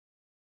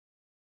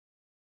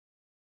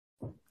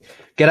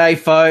G'day,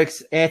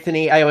 folks.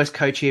 Anthony, AoS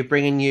coach here,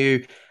 bringing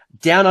you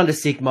down under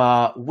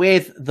Sigmar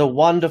with the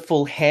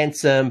wonderful,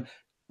 handsome,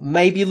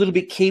 maybe a little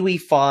bit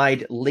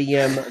Kiwi-fied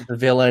Liam, the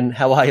villain.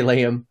 How are you,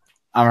 Liam?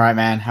 I'm all right,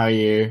 man. How are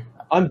you?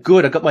 I'm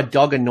good. I've got my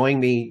dog annoying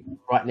me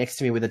right next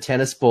to me with a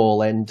tennis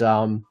ball, and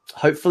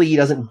hopefully he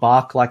doesn't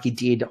bark like he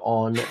did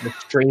on the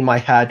stream I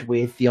had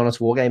with the Honest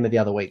Wargamer the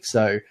other week.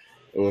 So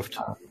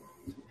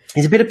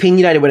he's a bit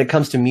opinionated when it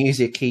comes to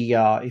music. He,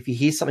 if he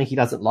hears something he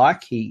doesn't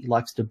like, he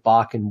likes to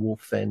bark and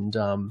woof and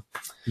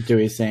do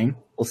his thing.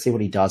 We'll see what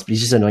he does, but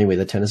he's just annoying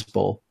with a tennis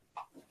ball.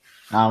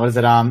 What is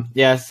it?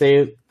 Yeah,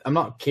 see, I'm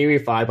not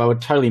Kiwi-fied, but I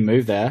would totally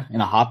move there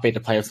in a heartbeat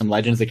to play with some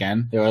legends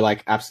again. They were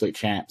like absolute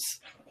champs.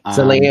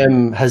 So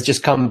Liam has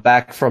just come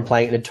back from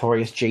playing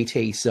Notorious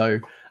GT, so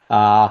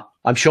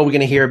I'm sure we're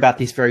going to hear about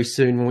this very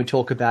soon when we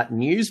talk about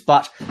news.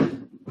 But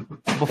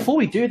before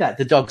we do that,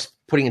 the dog's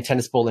putting a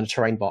tennis ball in a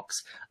terrain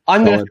box.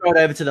 I'm going to throw it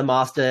over to the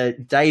master,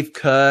 Dave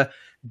Kerr.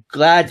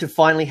 Glad to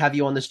finally have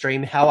you on the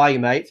stream. How are you,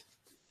 mate?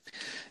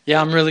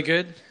 Yeah, I'm really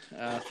good.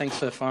 Thanks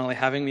for finally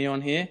having me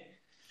on here.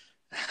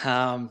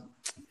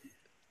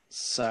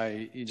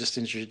 So you just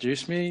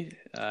introduced me,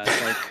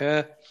 Dave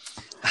Kerr.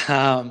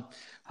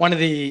 One of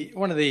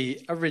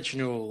the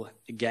original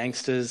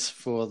gangsters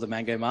for the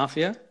Mango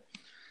Mafia.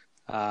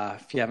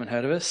 If you haven't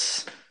heard of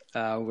us,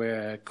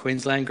 we're a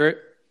Queensland group,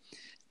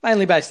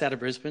 mainly based out of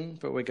Brisbane,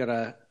 but we've got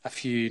a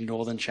few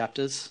northern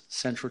chapters,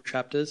 central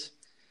chapters,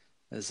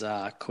 as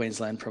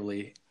Queensland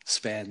probably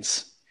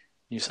spans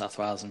New South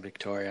Wales and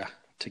Victoria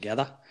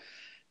together.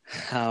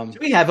 Do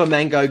we have a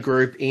Mango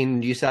group in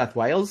New South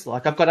Wales?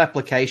 Like, I've got an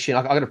application,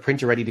 I've got a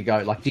printer ready to go.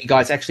 Like, do you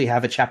guys actually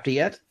have a chapter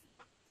yet?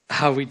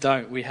 We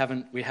don't. We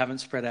haven't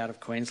spread out of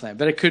Queensland,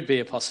 but it could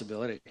be a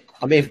possibility.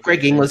 I mean, if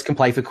Greg Inglis can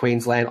play for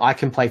Queensland, I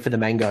can play for the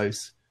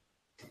Mangoes.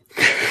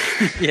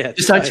 Yeah,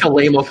 just don't tell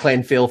Liam or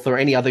Clan Filth or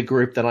any other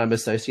group that I'm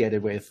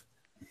associated with.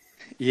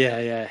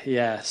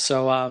 Yeah.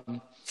 So,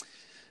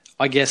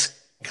 I guess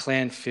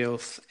Clan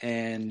Filth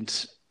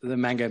and the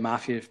Mango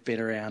Mafia have been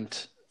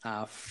around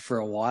for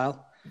a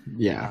while.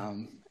 Yeah,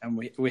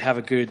 and we have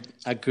a good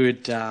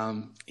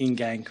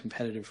in-game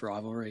competitive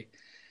rivalry.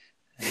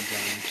 And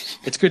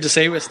it's good to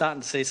see. We're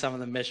starting to see some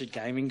of the Measured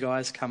Gaming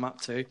guys come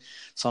up too,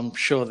 so I'm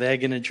sure they're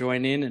going to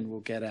join in, and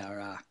we'll get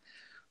our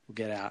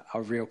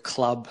real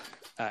club,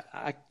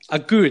 a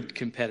good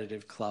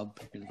competitive club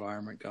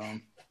environment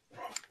going.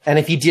 And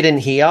if you didn't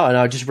hear, and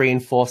I'll just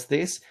reinforce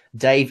this,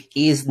 Dave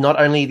is not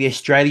only the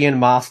Australian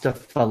master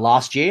for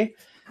last year,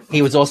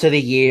 he was also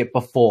the year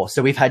before.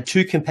 So we've had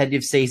 2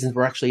 competitive seasons.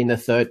 We're actually in the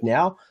 3rd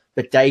now,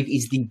 but Dave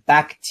is the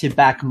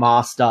back-to-back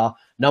master.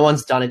 No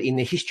one's done it in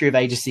the history of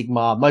Age of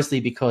Sigmar, mostly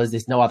because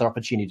there's no other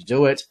opportunity to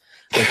do it.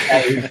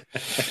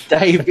 But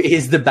Dave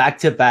is the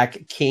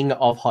back-to-back king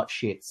of hot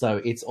shit.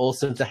 So it's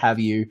awesome to have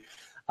you.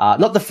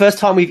 Not the first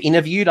time we've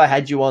interviewed. I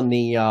had you on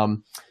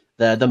the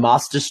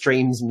master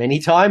streams many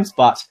times,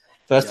 but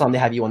first time to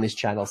have you on this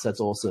channel. So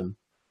it's awesome.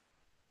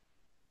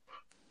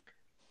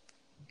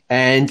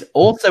 And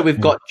also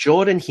we've got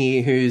Jordan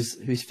here who's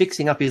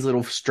fixing up his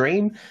little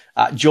stream.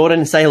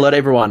 Jordan, say hello to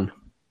everyone.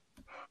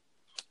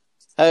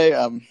 Hey,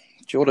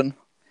 Jordan.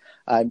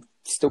 I'm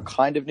still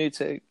kind of new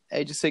to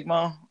Age of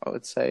Sigmar. I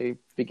would say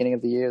beginning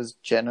of the year is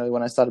generally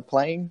when I started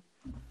playing.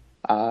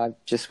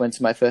 Just went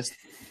to my first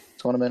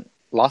tournament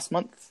last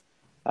month.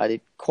 I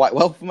did quite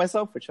well for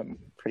myself, which I'm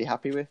pretty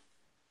happy with.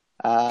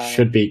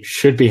 Should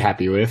be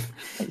happy with.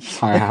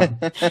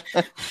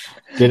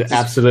 Did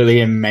absolutely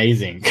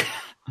amazing.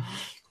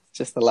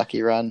 Just a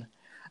lucky run.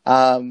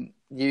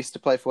 Used to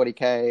play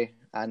 40k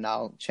and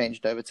now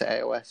changed over to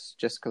AoS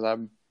just because I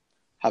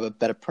have a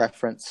better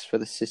preference for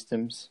the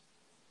systems.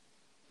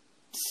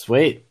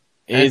 Sweet.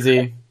 Easy.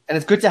 And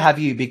it's good to have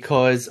you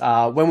because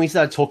when we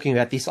started talking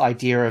about this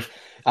idea of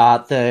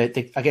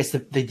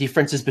the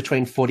differences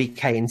between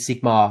 40k and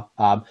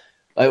Sigmar,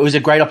 it was a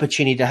great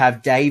opportunity to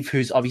have Dave,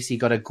 who's obviously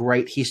got a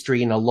great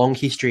history and a long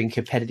history in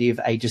competitive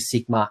Age of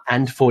Sigmar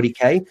and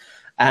 40k.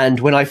 And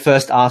when I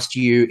first asked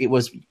you, it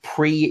was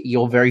pre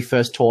your very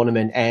first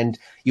tournament, and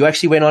you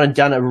actually went on and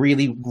done a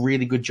really,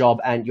 really good job.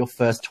 And your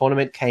first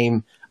tournament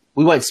came.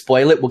 We won't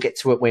spoil it. We'll get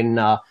to it when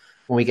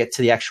we get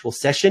to the actual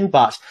session.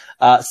 But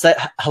say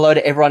hello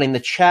to everyone in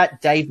the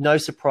chat. Dave, no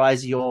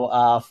surprise,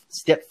 your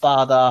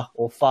stepfather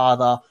or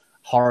father,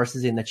 Horace,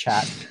 is in the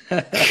chat.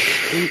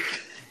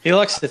 He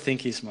likes to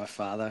think he's my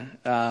father.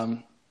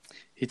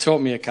 He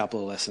taught me a couple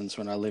of lessons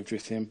when I lived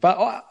with him,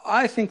 but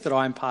I think that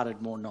I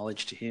imparted more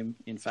knowledge to him,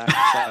 in fact.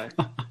 So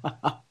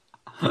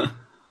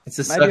it's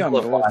a maybe I'm circle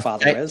of your life.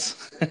 father,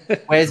 Wes.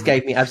 Wes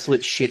gave me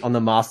absolute shit on the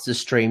Master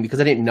stream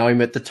because I didn't know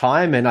him at the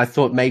time, and I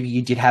thought maybe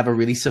you did have a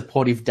really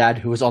supportive dad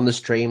who was on the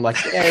stream,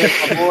 like, yeah,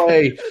 my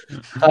boy,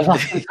 I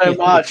love him so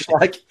much.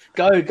 Like,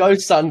 go,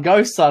 son,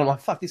 go, son. I'm like,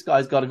 fuck, this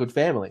guy's got a good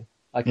family.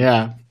 Like,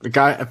 yeah, the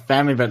guy, a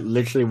family that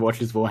literally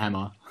watches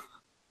Warhammer.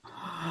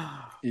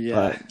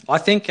 Yeah, I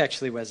think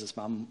actually Wes's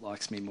mum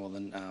likes me more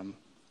than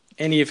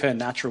any of her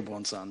natural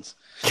born sons.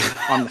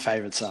 I'm the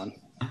favourite son.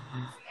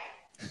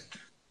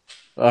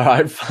 All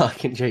right,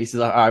 fucking Jesus.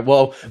 All right,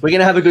 well, we're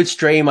gonna have a good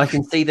stream. I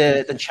can see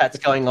the chat's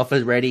going off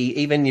already.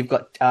 Even you've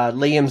got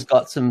Liam's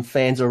got some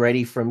fans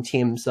already from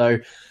Tim. So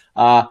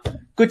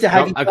good to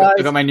have you guys.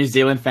 I got my New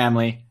Zealand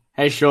family.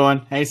 Hey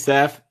Sean. Hey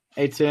Seth.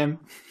 Hey Tim.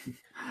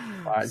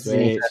 All right, it's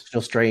an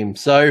international stream.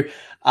 So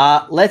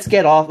let's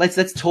get off.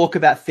 Let's talk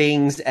about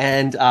things,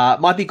 and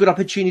might be a good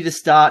opportunity to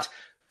start.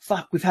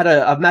 Fuck, we've had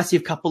a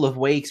massive couple of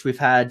weeks. We've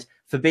had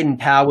Forbidden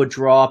Power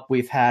drop.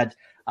 We've had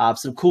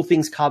some cool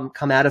things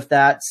come out of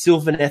that.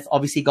 Sylvaneth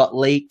obviously got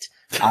leaked.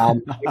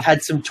 We've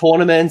had some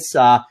tournaments.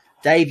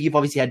 Dave, you've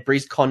obviously had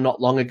BrizCon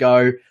not long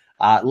ago.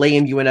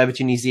 Liam, you went over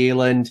to New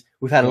Zealand.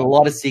 We've had a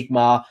lot of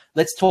Sigmar.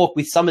 Let's talk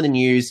with some of the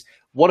news.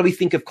 What do we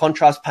think of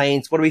Contrast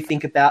Paints? What do we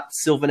think about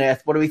Sylvaneth?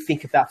 What do we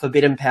think about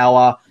Forbidden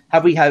Power?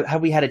 Have we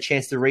had a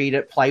chance to read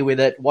it, play with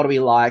it? What do we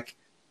like?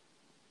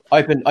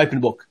 Open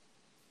book.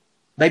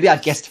 Maybe our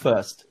guest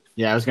first.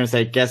 Yeah, I was going to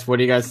say, guess, what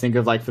do you guys think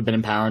of like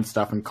Forbidden Power and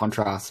stuff and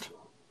Contrast?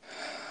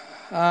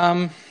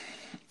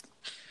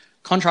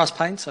 Contrast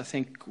paints, I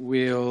think,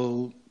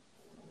 will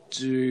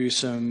do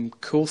some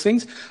cool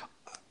things.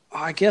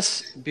 I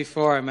guess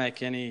before I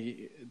make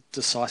any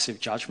decisive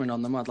judgment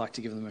on them, I'd like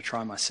to give them a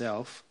try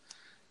myself.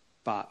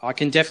 But I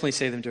can definitely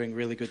see them doing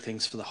really good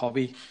things for the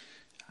hobby.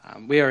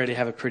 We already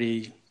have a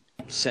pretty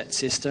set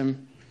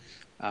system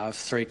of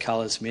 3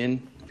 colours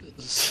min.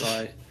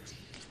 So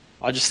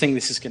I just think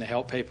this is going to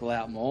help people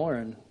out more.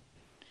 And,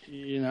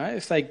 you know,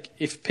 there's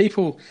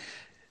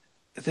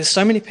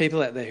so many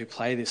people out there who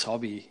play this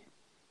hobby,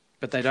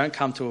 but they don't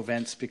come to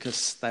events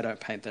because they don't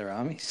paint their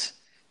armies,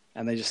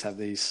 and they just have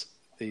these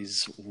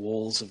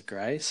walls of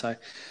grey. So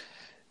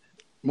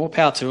more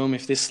power to them.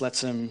 If this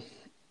lets them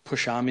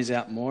push armies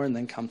out more and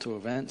then come to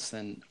events,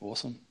 then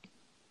awesome.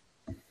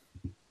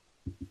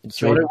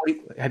 Jordan,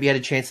 have you had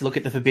a chance to look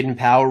at the Forbidden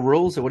Power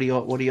rules, or what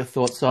are your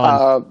thoughts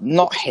on?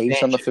 Not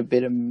heaps on the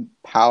Forbidden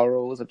Power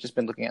rules. I've just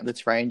been looking at the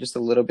terrain, just a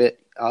little bit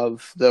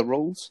of the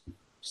rules.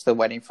 Still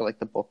waiting for like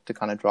the book to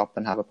kind of drop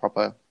and have a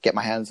proper get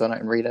my hands on it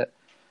and read it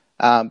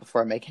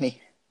before I make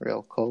any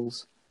real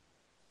calls.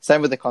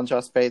 Same with the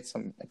contrast paints.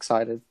 I'm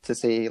excited to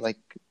see, like,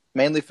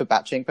 mainly for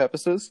batching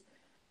purposes,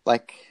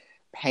 like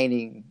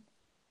painting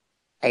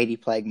 80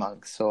 plague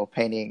monks or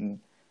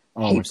painting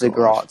heaps of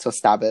grots or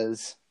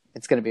stabbers.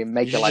 It's going to be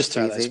make your life just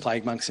throw easy. those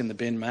plague monks in the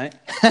bin, mate.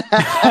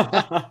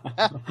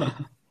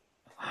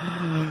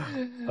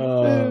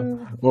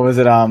 What was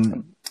it?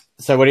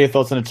 So what are your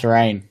thoughts on the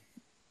terrain?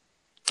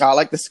 I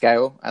like the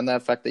scale and the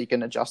fact that you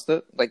can adjust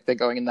it. Like, they're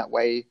going in that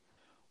way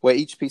where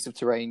each piece of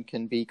terrain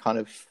can be kind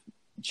of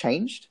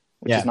changed,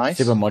 which is nice.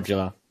 Super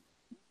modular.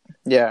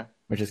 Yeah.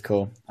 Which is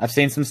cool. I've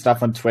seen some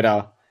stuff on Twitter.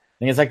 I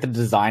think it's like the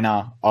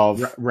designer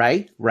of...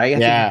 Ray?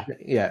 Yeah,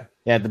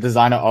 the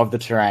designer of the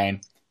terrain.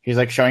 He's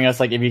like showing us,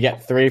 like, if you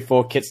get 3 or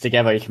 4 kits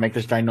together, you can make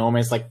this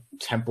ginormous, like,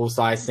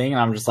 temple-sized thing.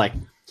 And I'm just like,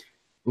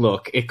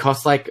 look, it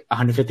costs like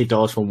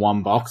 $150 for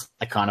 1 box.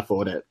 I can't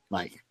afford it.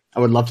 Like, I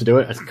would love to do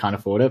it. I can't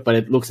afford it, but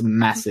it looks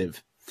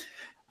massive.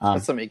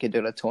 That's something you could do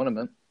at a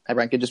tournament.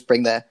 Everyone could just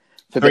bring their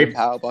Forbidden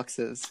Power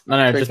boxes.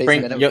 No, just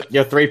bring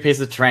your 3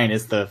 pieces of terrain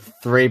is the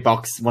 3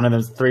 box, one of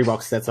those 3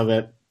 box sets of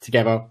it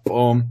together.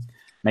 Boom.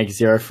 Make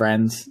 0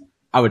 friends.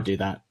 I would do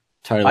that.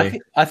 Totally.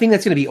 I think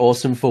that's going to be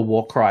awesome for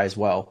Warcry as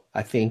well.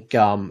 I think,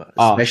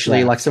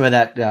 especially like some of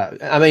that.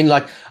 I mean,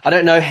 like, I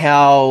don't know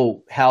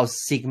how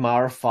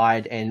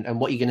Sigmarified and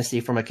what you're going to see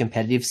from a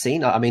competitive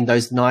scene. I mean,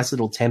 those nice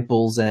little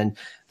temples and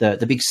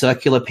the big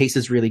circular piece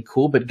is really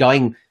cool, but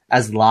going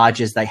as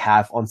large as they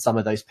have on some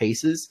of those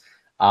pieces,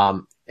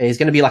 is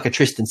going to be like a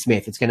Tristan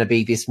Smith. It's going to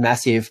be this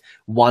massive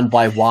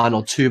 1x1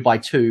 or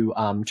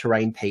 2x2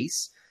 terrain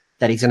piece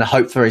that he's going to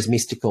hope for as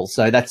mystical.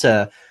 So that's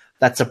a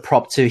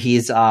prop to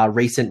his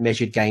recent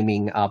Measured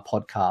Gaming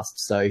podcast.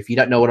 So if you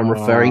don't know what I'm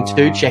referring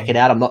to, check it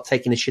out. I'm not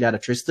taking the shit out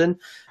of Tristan.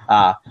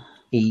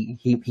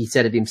 He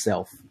said it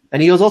himself.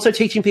 And he was also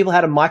teaching people how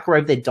to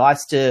microwave their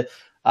dice to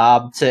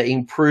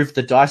improve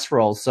the dice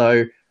roll.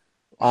 So,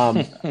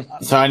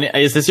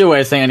 is this your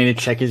way of saying I need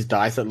to check his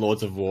dice at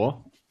Lords of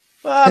War?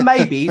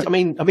 Maybe. I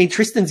mean,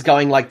 Tristan's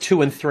going like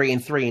 2 and 3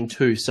 and 3 and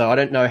 2. So I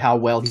don't know how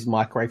well his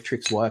microwave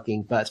trick's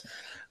working, but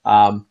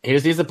he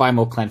just needs to buy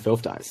more Clan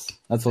Filth dice.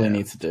 That's all he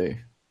needs to do.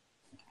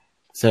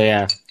 So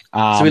yeah.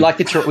 So we like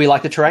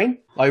the terrain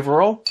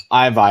overall.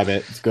 I vibe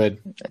it. It's good.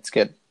 It's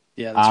good.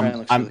 Yeah, the terrain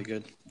looks really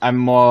good. I'm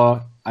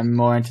more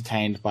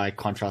entertained by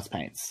contrast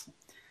paints.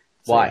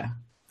 So, why?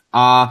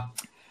 Yeah.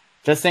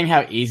 Just seeing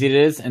how easy it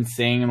is and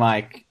seeing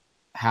like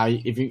how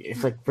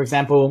if like, for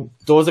example,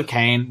 Doors of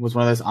Cain was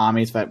one of those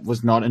armies that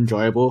was not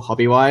enjoyable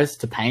hobby wise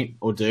to paint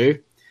or do.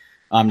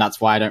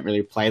 That's why I don't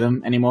really play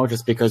them anymore,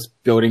 just because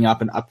building up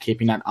and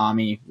upkeeping that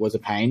army was a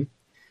pain.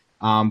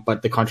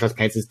 But the contrast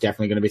paints is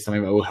definitely going to be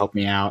something that will help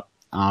me out.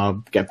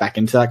 Get back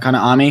into that kind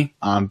of army,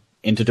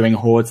 into doing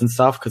hordes and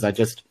stuff, because I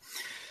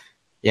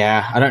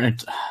don't know.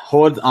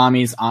 Horde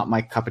armies aren't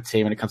my cup of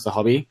tea when it comes to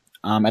hobby,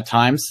 at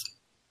times,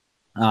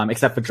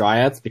 except for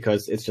Dryads,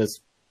 because it's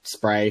just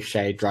spray,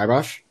 shade, dry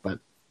brush. But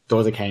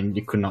Doors of Cain,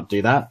 you could not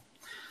do that.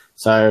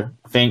 So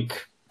I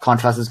think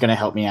contrast is going to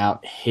help me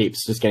out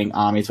heaps, just getting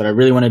armies that I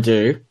really want to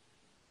do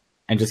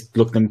and just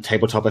look them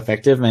tabletop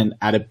effective and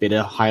add a bit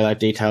of highlight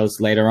details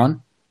later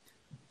on.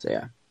 So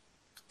yeah.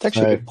 It's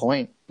actually a good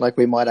point. Like,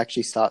 we might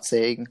actually start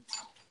seeing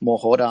more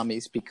Horde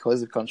armies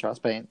because of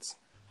contrast paints.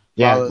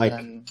 Yeah, rather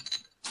than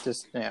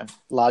just,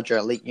 larger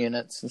elite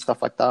units and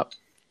stuff like that.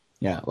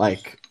 Yeah,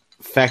 like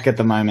Feck at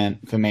the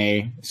moment, for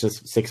me, it's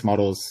just 6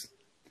 models.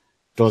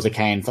 Doors of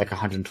Cain, it's like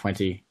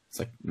 120. It's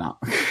like, no.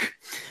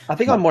 I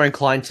think I'm more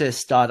inclined to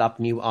start up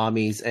new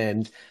armies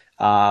and,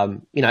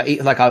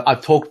 like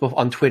I've talked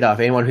on Twitter. If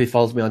anyone who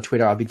follows me on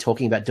Twitter, I've been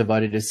talking about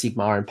Devoted to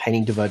Sigmar and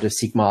painting Devoted to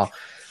Sigmar.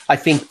 I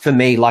think for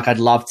me, like, I'd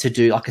love to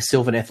do like a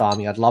Sylvaneth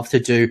army. I'd love to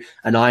do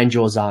an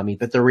Ironjaw's army.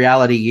 But the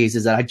reality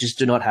is that I just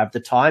do not have the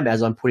time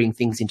as I'm putting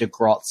things into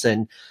Grots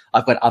and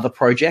I've got other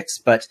projects.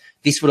 But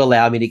this would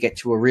allow me to get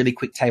to a really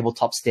quick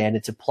tabletop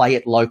standard to play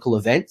at local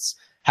events,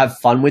 have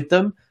fun with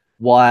them,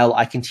 while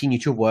I continue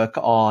to work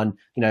on,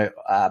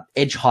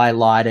 edge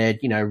highlighted,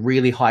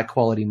 really high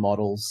quality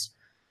models.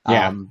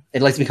 Yeah.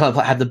 It lets me kind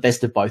of have the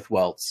best of both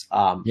worlds.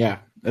 Yeah,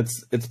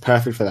 it's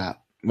perfect for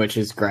that, which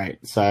is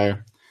great. So,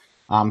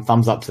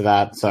 thumbs up to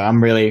that. So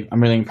I'm really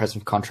impressed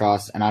with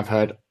Contrast, and I've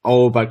heard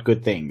all but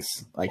good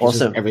things. Like, it's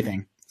awesome. just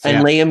everything. So,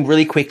 and Liam,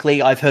 really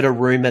quickly, I've heard a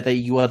rumor that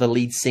you are the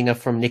lead singer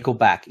from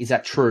Nickelback. Is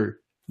that true?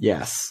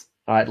 Yes.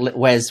 All right,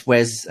 Wes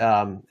has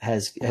confirmed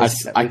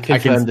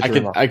the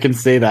rumor. I can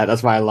see that.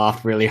 That's why I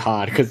laughed really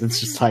hard, because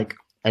it's just like,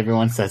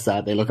 everyone says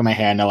that. They look at my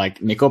hair and they're like,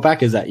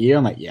 Nickelback, is that you?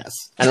 I'm like, yes.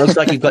 And it looks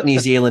like you've got New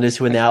Zealanders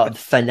who are now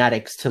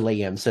fanatics to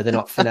Liam. So they're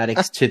not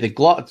fanatics to the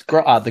Grots.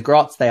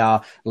 They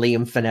are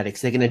Liam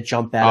fanatics. They're going to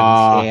jump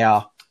out of the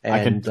air.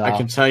 And, I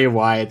can tell you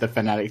why the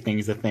fanatic thing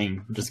is a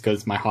thing, just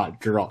because my heart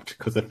dropped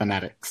because of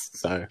fanatics.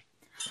 So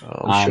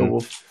I'm sure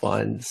we'll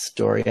find the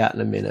story out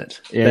in a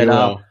minute. Yeah,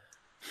 but,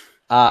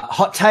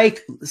 hot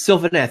take,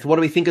 Sylvaneth. What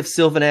do we think of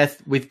Sylvaneth?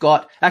 We've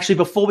got, actually,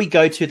 before we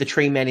go to the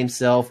tree man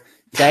himself,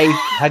 Dave,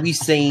 have you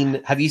seen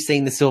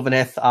the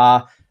Sylvaneth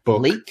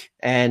leak?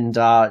 And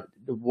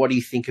what do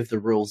you think of the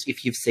rules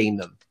if you've seen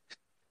them?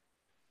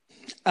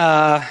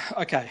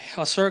 Okay,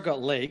 I saw it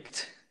got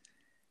leaked,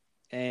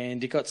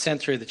 and it got sent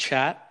through the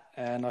chat,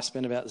 and I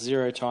spent about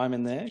 0 time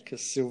in there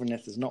because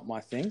Sylvaneth is not my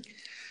thing.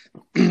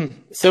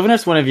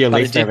 Sylvaneth's one of your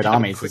least favorite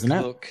armies, isn't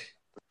it? Look.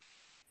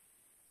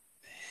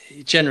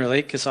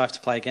 Generally, because I have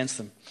to play against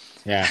them.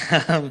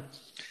 Yeah.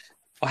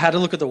 I had a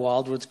look at the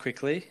Wildwoods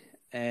quickly,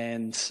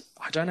 and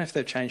I don't know if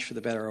they've changed for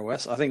the better or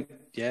worse. I think,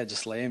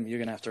 just Liam, you're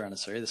going to have to run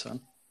us through this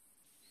one.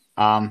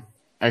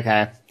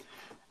 Okay.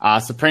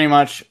 So pretty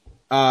much,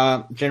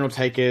 general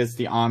take is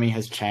the army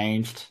has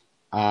changed.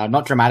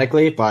 Not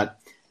dramatically, but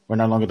we're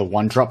no longer the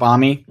 1-drop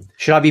army.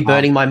 Should I be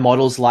burning my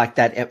models like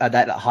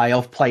that high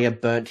elf player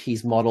burnt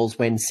his models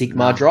when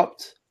Sigmar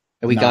dropped?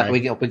 We're not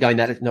going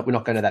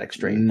to that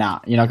extreme. Nah,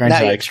 you're not going to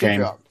that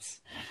extreme.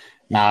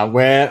 Nah,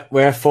 we're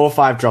a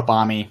 4-5 drop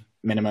army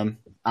minimum.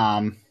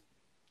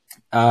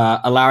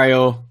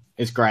 Alariel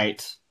is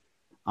great.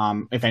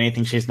 If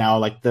anything, she's now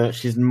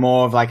she's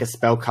more of like a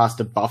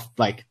spellcaster buff.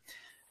 Like,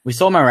 we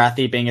saw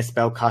Marathi being a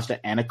spellcaster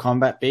and a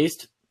combat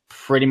beast.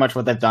 Pretty much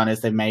what they've done is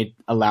they've made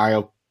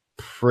Alariel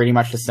pretty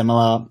much a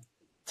similar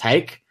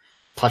take.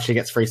 Plus, she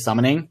gets free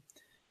summoning.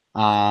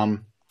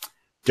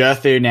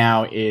 Durthu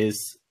now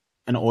is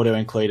an auto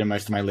include in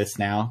most of my lists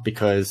now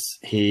because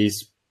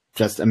he's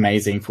just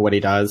amazing for what he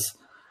does.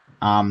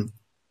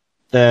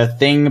 The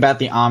thing about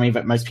the army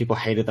that most people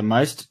hated the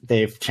most,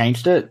 they've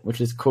changed it, which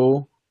is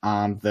cool.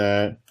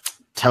 The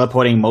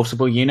teleporting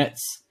multiple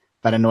units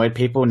that annoyed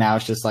people, now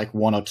it's just like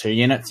 1 or 2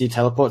 units you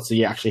teleport, so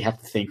you actually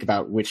have to think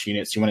about which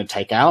units you want to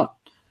take out.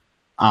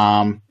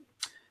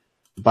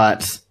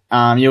 But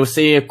you'll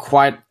see a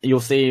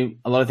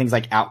lot of things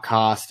like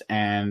Outcast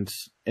and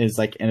is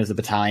a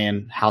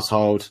battalion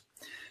household.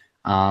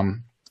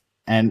 And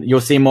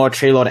you'll see more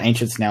Tree Lord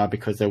Ancients now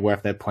because they're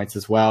worth their points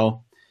as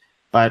well.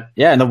 But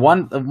yeah, and the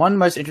one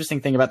most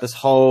interesting thing about this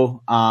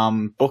whole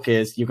book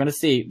is you're going to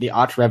see the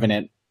Arch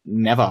Revenant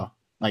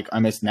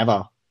almost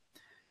never.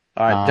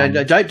 All right,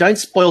 don't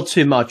spoil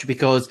too much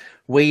because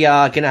we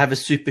are going to have a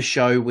super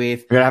show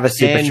with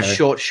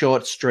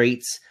short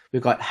streets.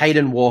 We've got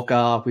Hayden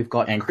Walker, we've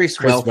got Chris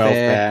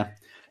Welfare.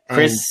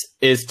 Chris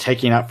is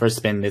taking up for a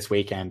spin this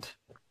weekend.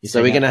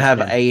 So we're going to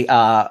have a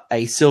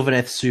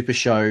Sylvaneth super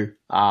show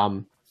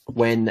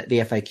when the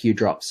FAQ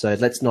drops. So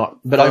let's not.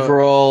 But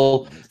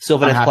overall,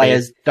 Sylvaneth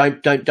players,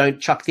 don't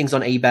chuck things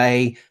on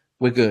eBay.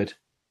 We're good.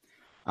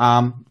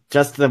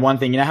 Just the one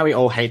thing, you know how we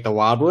all hate the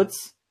Wildwoods?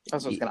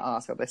 That's what I was going to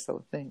ask. Are they still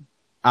a thing?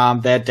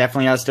 They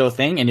definitely are still a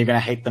thing, and you're going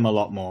to hate them a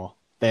lot more.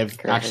 They've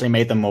actually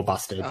made them more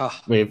busted.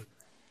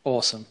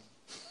 Awesome.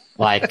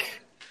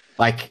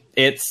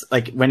 It's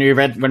like when we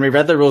read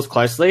the rules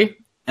closely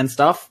and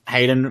stuff,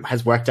 Hayden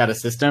has worked out a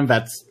system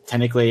that's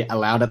technically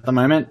allowed at the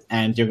moment,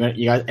 and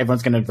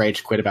everyone's going to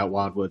rage quit about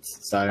Wildwoods.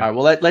 So, all right,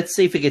 well, let's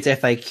see if it gets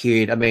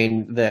FAQ'd. I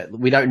mean,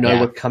 we don't know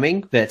what's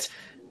coming, but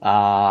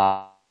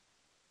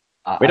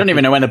we don't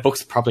even know when the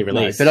book's properly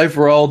released. No, but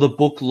overall, the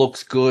book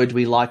looks good.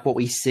 We like what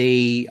we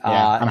see.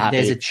 I'm happy.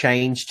 There's a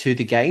change to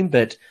the game,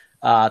 but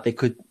there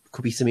could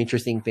be some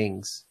interesting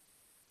things.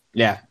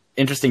 Yeah,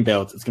 interesting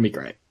builds. It's gonna be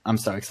great. I'm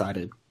so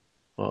excited.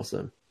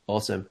 Awesome.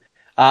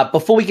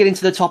 Before we get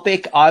into the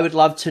topic, I would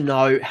love to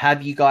know,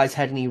 have you guys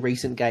had any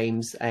recent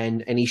games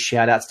and any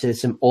shout outs to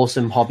some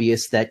awesome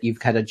hobbyists that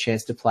you've had a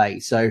chance to play?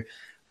 So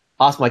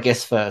ask my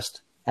guests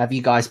first. Have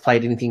you guys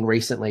played anything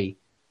recently?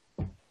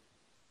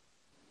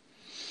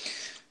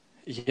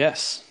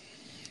 Yes.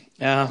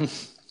 I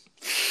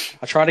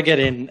try to get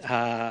in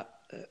a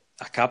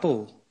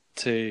couple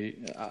to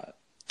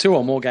 2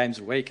 or more games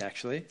a week,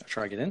 actually. I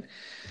try to get in.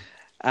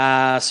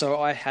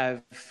 So I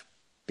have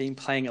been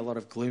playing a lot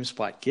of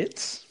Gloomspite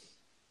Gits,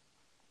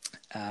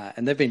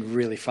 and they've been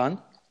really fun.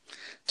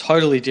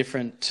 Totally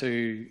different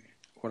to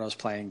what I was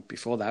playing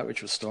before that,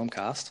 which was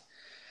Stormcast.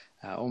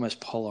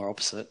 Almost polar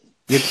opposite.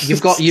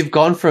 You've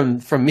gone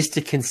from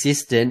Mr.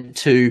 Consistent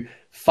to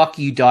fuck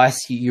you,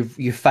 Dice.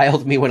 You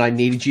failed me when I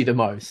needed you the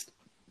most.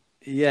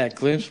 Yeah,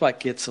 Gloomspite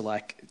Gits are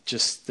like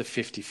just the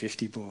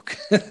 50-50 book.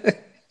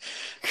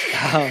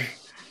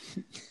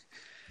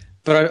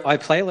 But I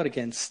play a lot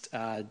against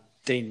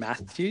Dean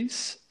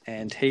Matthews,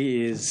 and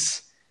he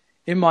is,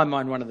 in my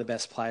mind, one of the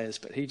best players,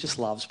 but he just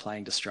loves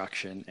playing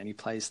Destruction, and he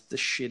plays the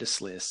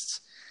shittest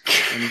lists,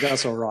 and he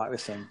does all right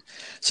with them.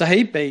 So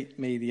he beat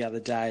me the other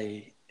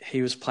day.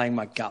 He was playing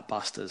my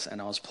Gutbusters,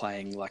 and I was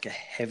playing like a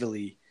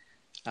heavily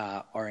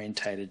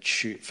orientated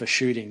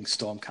shooting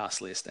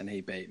Stormcast list, and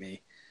he beat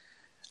me.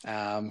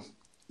 So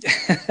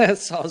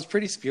I was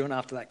pretty spewing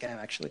after that game,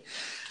 actually.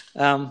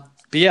 But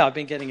yeah, I've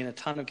been getting in a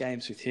ton of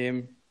games with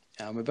him.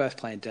 We're both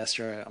playing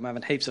Destro. I'm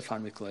having heaps of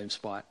fun with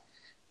Gloomspite.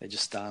 They're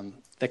just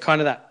they're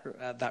kind of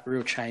that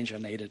real change I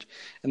needed,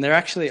 and they're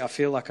actually, I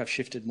feel like I've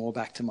shifted more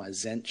back to my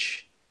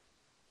Zench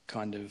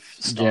kind of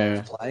style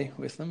of play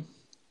with them.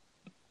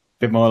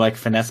 Bit more like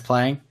finesse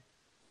playing.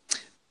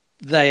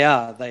 They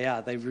are.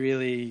 They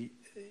really,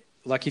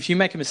 like, if you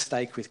make a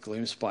mistake with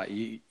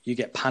Gloomspite, you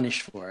get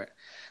punished for it.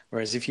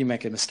 Whereas if you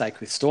make a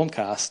mistake with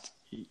Stormcast,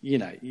 you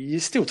know, you're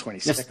still 20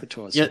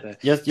 Secretors.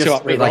 You're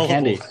sweet like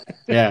candy.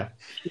 Yeah.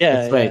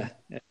 Yeah.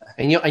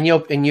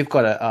 And you've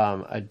got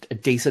a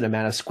decent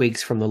amount of squigs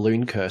from the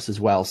Loon Curse as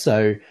well.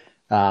 So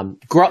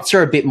grots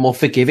are a bit more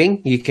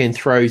forgiving. You can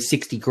throw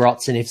 60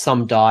 grots, and if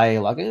some die,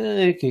 like,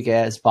 who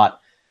cares? But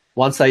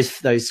once those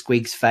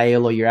squigs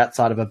fail, or you're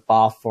outside of a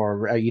buff,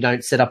 or you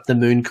don't set up the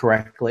moon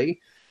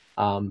correctly,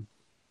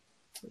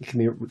 it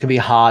can be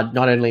hard,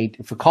 not only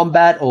for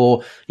combat,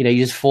 or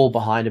you just fall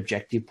behind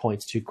objective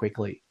points too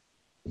quickly.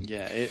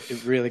 Yeah,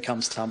 it really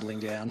comes tumbling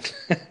down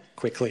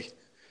quickly.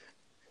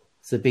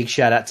 So big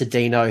shout out to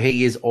Dino.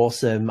 He is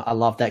awesome. I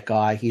love that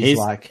guy.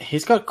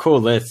 He's got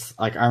cool lists.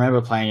 Like, I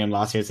remember playing him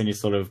last year in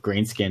his sort of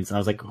green skins, and I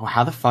was like, oh,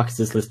 how the fuck is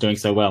this list doing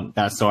so well?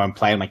 Then I saw him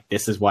play, I'm like,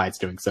 this is why it's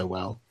doing so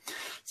well.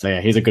 So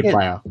yeah, he's a good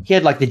player. He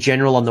had like the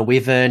General on the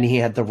Wyvern. He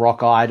had the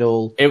Rock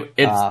Idol.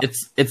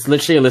 It's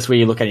literally a list where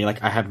you look at it, you're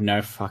like, I have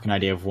no fucking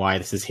idea of why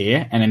this is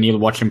here, and then you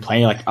watch him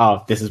play, you're like,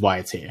 oh, this is why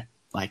it's here.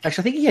 Like,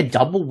 actually, I think he had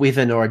double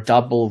Wyvern or a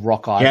double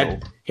Rock Idol.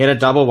 He had a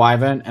double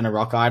Wyvern and a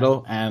Rock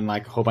Idol and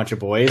like a whole bunch of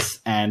boys,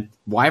 and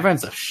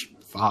Wyverns are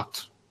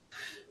fucked.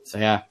 So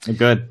yeah, they're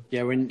good.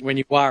 Yeah, when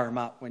you wire them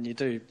up, when you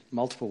do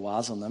multiple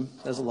wires on them,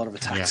 there's a lot of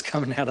attacks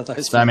coming out of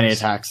those. So many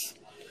attacks.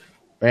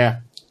 But yeah,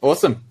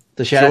 awesome.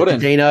 So shout out to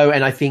Dino,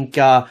 and I think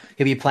he'll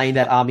be playing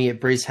that army at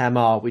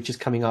Brishammer, which is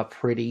coming up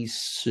pretty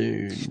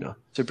soon.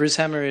 So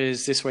Brishammer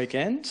is this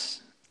weekend.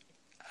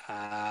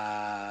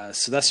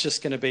 So that's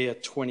just going to be a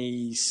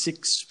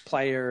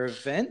 26-player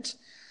event.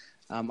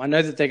 I know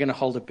that they're going to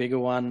hold a bigger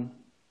one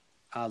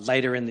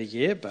later in the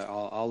year, but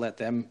I'll let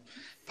them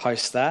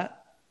post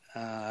that.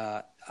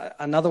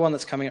 Another one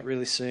that's coming up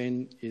really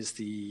soon is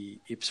the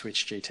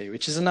Ipswich GT,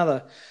 which is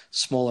another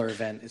smaller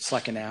event. It's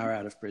like an hour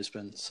out of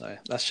Brisbane. So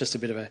that's just a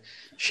bit of a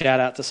shout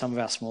out to some of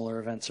our smaller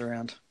events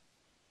around.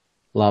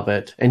 Love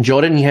it. And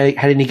Jordan, you had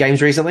any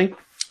games recently?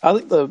 I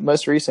think the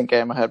most recent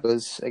game I had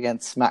was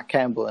against Matt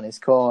Campbell and his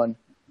Corn.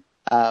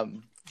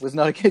 Was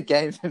not a good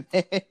game for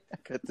me. I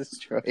got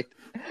destroyed.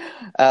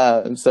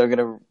 So I'm going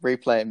to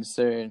replay him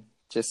soon,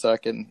 just so I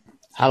can.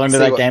 How long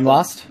did that game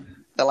last?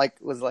 That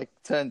was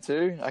turn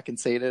 2. I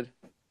conceded.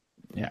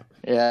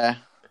 Yeah.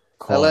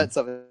 Cool. I learned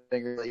something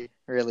really,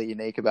 really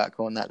unique about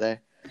Corn that day.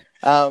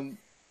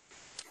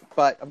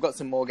 But I've got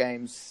some more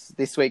games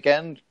this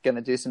weekend. Going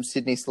to do some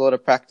Sydney Slaughter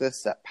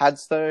practice at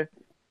Padstow.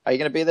 Are you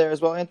going to be there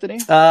as well, Anthony?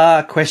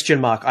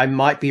 Question mark. I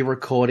might be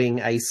recording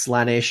a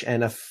Slaanesh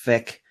and a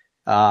Feck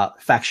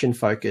faction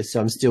focus, so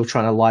I'm still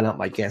trying to line up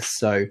my guests,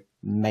 so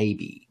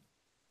maybe.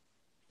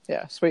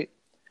 Yeah, sweet.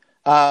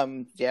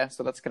 So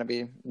that's going to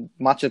be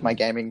much of my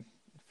gaming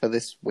for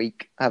this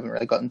week. I haven't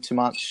really gotten too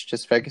much,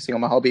 just focusing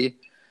on my hobby.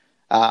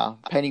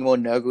 Painting more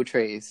Nurgle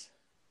trees.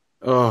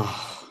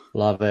 Oh,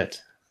 love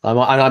it.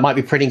 I might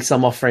be printing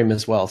some off frame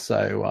as well,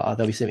 so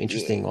there'll be some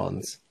interesting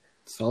ones.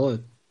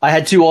 Solid. I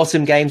had 2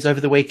 awesome games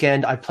over the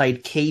weekend. I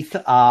played Keith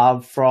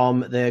from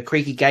the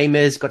Creaky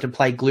Gamers, got to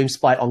play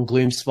Gloomspite on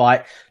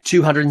Gloomspite,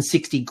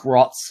 260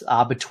 grots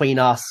between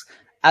us,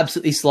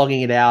 absolutely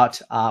slogging it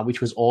out, which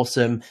was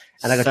awesome.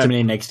 And I got so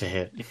many negs to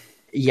hit.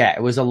 Yeah,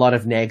 it was a lot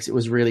of negs. It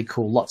was really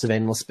cool. Lots of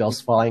endless spells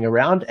flying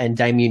around, and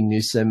Damien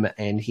Newsom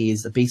and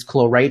his Beast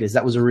Claw Raiders.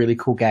 That was a really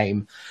cool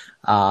game.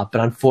 But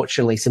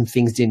unfortunately, some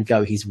things didn't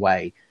go his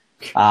way.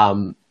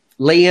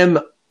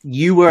 Liam,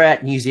 you were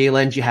at New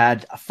Zealand. You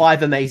had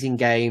 5 amazing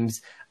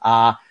games.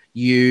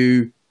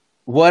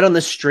 Word on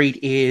the street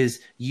is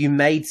you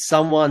made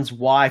someone's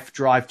wife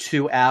drive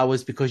 2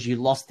 hours because you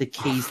lost the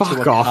keys to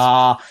a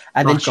car,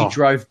 and then she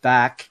drove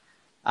back.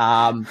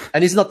 And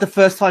it's not the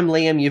first time,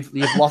 Liam,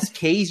 you've lost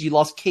keys. You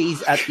lost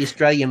keys at the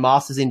Australian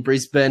Masters in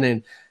Brisbane,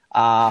 and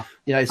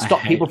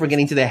stopped people from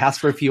getting to their house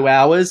for a few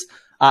hours.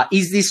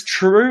 Is this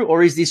true,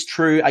 or is this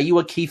true? Are you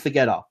a key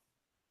forgetter?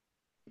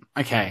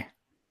 Okay,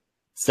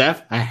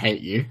 Seth, I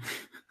hate you.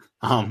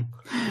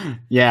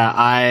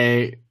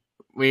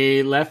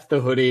 We left the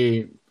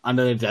hoodie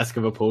under the desk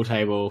of a pool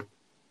table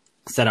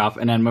set up,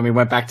 and then when we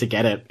went back to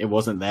get it, it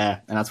wasn't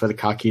there, and that's where the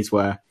car keys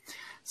were.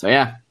 So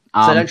yeah.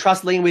 So don't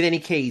trust Liam with any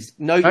keys.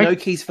 No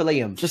keys for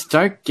Liam. Just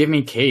don't give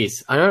me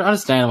keys. I don't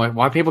understand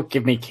why people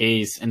give me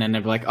keys and then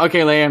they're like,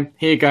 okay, Liam,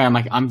 here you go. I'm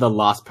like, I'm the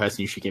last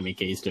person you should give me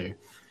keys to.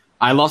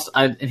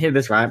 And hear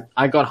this, right?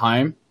 I got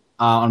home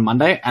on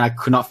Monday and I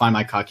could not find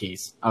my car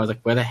keys. I was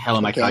like, where the hell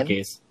are my car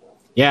keys?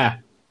 Yeah,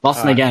 lost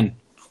them again.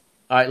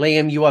 All right,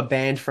 Liam, you are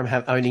banned from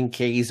owning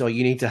keys, or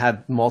you need to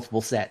have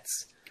multiple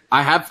sets.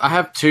 I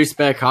have 2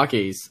 spare car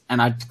keys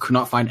and I could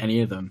not find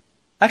any of them.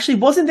 Actually,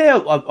 wasn't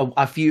there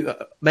a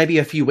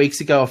few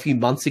weeks ago, a few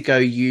months ago,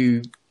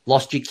 you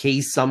lost your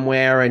keys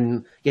somewhere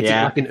and you had to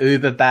get like an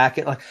Uber back?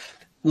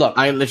 Look,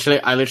 I literally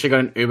got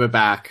an Uber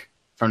back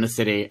from the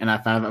city, and I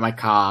found that my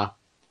car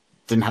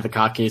didn't have the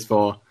car keys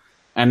for,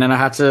 and then I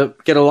had to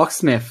get a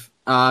locksmith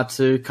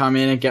to come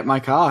in and get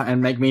my car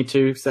and make me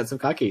 2 sets of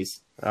car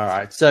keys. All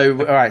right. So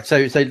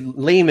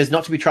Liam is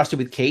not to be trusted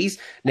with keys.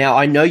 Now,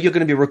 I know you're going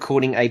to be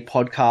recording a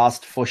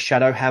podcast for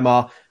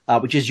Shadowhammer,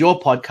 which is your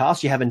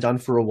podcast you haven't done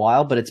for a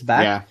while, but it's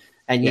back. Yeah.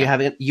 And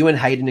you and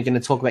Hayden are going to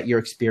talk about your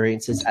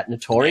experiences at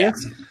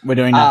Notorious. Yeah. We're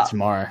doing that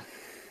tomorrow.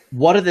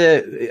 What are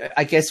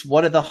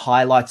the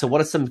highlights, or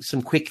what are some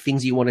quick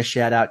things you want to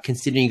shout out,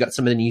 considering you got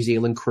some of the New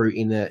Zealand crew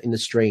in the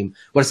stream?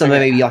 What are some of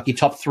maybe like your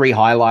top 3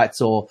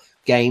 highlights or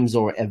games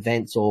or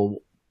events or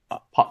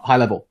high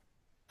level?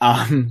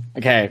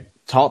 Okay.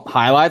 Top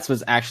highlights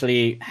was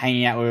actually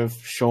hanging out with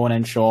Sean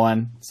and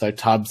Sean, so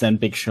Tubbs and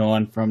Big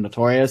Sean from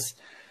Notorious.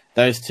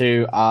 Those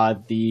 2 are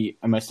the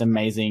most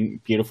amazing,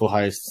 beautiful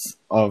hosts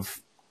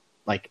of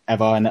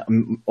ever,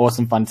 and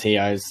awesome fun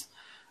TOs.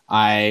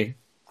 I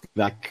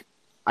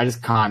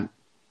can't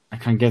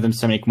give them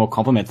so many more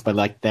compliments,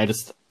 but they're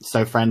just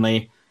so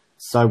friendly,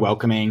 so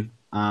welcoming.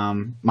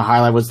 My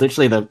highlight was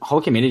literally the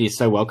whole community is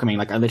so welcoming.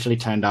 I literally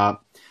turned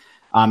up,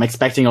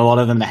 expecting a lot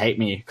of them to hate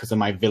me because of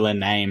my villain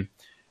name.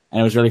 And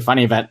it was really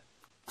funny that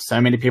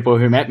so many people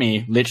who met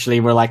me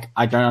literally were like,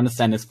 I don't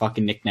understand this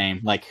fucking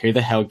nickname. Who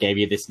the hell gave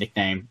you this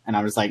nickname? And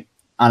I was like,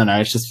 I don't know.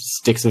 It just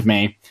sticks with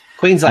me.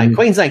 Queensland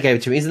gave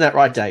it to me. Isn't that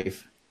right,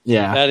 Dave?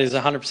 Yeah. That is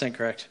 100%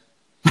 correct.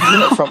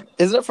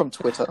 Isn't it from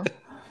Twitter?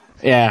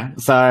 Yeah.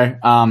 So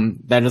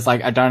they're just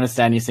like, I don't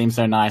understand. You seem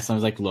so nice. And I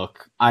was like,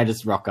 look, I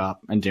just rock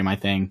up and do my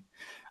thing.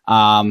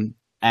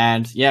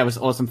 And yeah, it was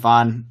awesome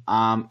fun.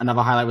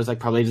 Another highlight was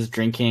probably just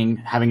drinking,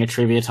 having a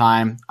trivia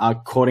time,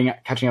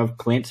 catching up with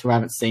Clint, who I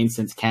haven't seen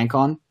since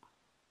CanCon.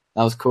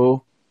 That was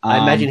cool.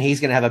 I imagine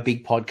he's going to have a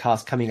big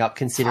podcast coming up,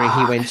 considering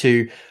he went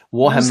to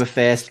Warhammer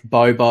Fest,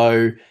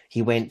 Bobo.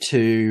 He went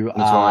to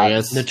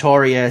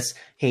Notorious.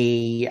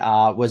 He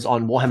was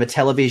on Warhammer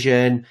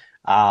Television.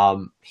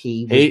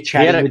 He was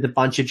chatting with a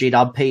bunch of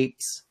G-Dub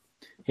peeps.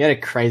 He had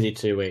a crazy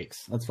 2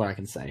 weeks. That's what I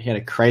can say. He had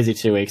a crazy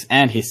 2 weeks,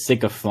 and he's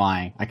sick of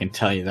flying. I can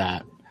tell you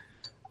that.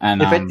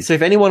 And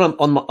if anyone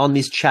on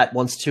this chat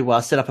wants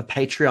to set up a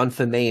Patreon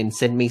for me and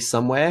send me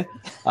somewhere,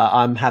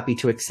 I'm happy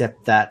to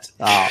accept that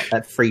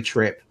free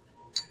trip.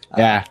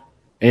 Yeah,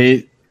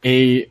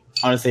 he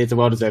honestly, it's a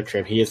well-deserved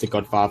trip. He is the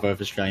godfather of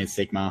Australian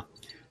Sigmar.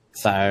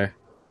 So,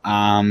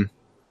 yeah,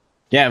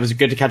 it was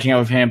good to catching up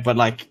with him. But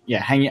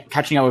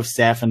catching up with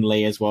Seth and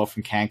Lee as well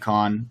from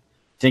CanCon.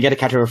 Didn't get to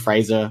catch up with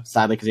Fraser,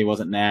 sadly, because he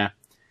wasn't there.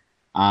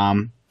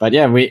 But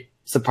yeah, we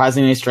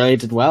surprisingly Australia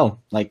did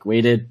well.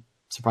 We did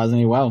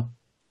surprisingly well.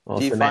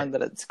 Do you find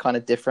that it's kind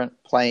of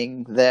different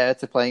playing there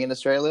to playing in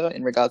Australia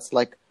in regards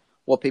to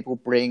what people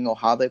bring or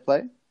how they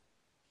play?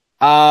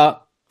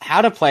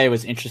 How to play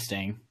was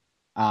interesting.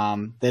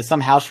 There's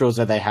some house rules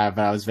that they have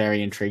that I was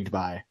very intrigued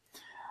by.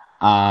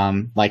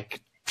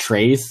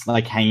 Trees,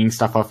 hanging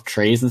stuff off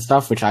trees and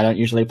stuff, which I don't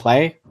usually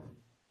play.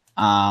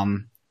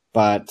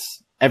 But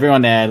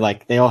everyone there,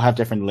 they all have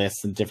different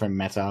lists and different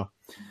meta.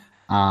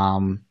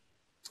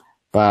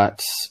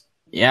 But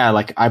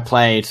yeah, I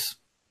played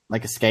a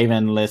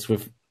Skaven list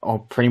with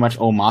pretty much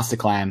all Master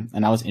Clan,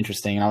 and that was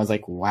interesting. And I was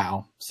like,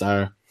 wow.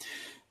 So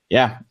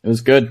yeah, it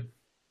was good.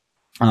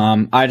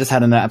 I just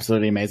had an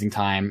absolutely amazing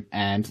time,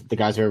 and the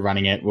guys who were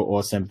running it were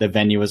awesome. The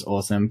venue was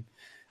awesome.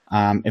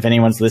 If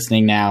anyone's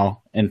listening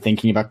now and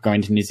thinking about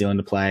going to New Zealand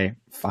to play,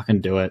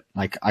 fucking do it.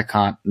 I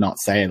can't not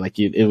say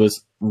it. It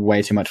was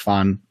way too much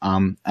fun.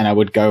 And I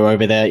would go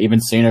over there even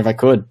sooner if I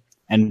could.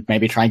 and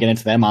maybe try and get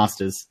into their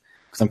Masters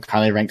because I'm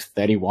currently ranked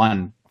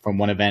 31 from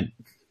one event.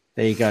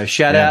 There you go.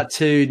 Shout out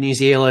to New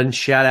Zealand.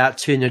 Shout out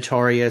to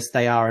Notorious.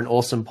 They are an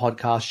awesome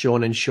podcast,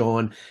 Sean and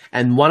Sean.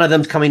 And one of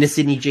them's coming to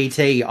Sydney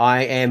GT.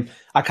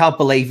 I can't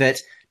believe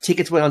it.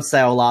 Tickets went on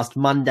sale last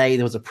Monday.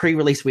 There was a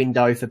pre-release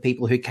window for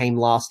people who came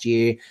last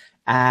year,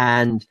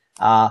 and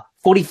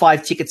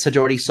 45 tickets had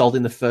already sold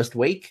in the first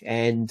week,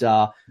 and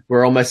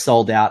we're almost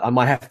sold out. I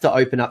might have to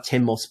open up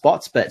 10 more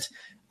spots, but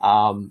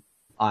I'm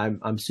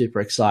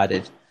super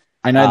excited.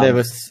 I know there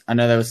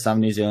was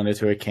some New Zealanders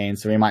who were keen,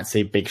 so we might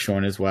see Big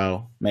Sean as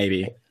well,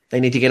 maybe. They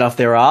need to get off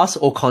their ass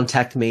or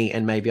contact me,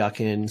 and maybe I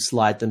can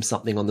slide them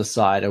something on the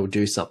side or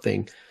do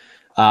something.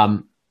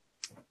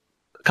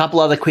 A couple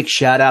other quick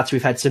shout outs.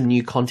 We've had some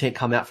new content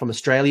come out from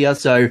Australia.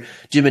 So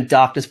Doom and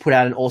Darkness put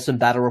out an awesome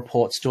battle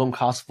report,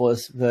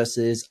 Stormcast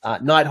versus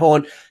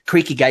Nighthorn.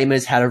 Creaky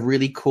Gamers had a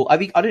really cool, I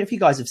don't know if you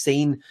guys have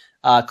seen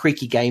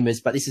Creaky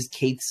Gamers, but this is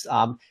Keith's,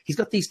 he's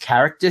got these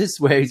characters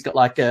where he's got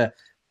like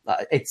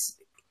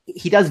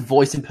he does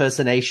voice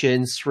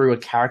impersonations through a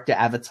character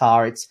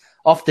avatar. It's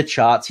off the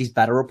charts, his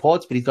battle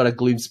reports, but he's got a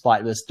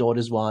Gloomspite vs.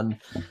 Daughters one.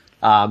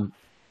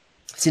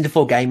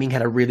 Cinderfall Gaming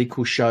had a really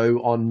cool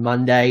show on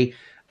Monday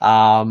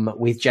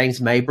with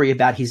James Mabry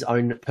about his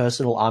own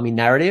personal army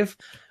narrative.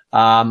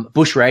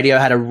 Bush Radio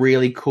had a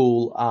really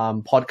cool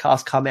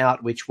podcast come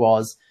out, which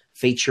was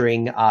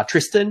featuring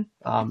Tristan.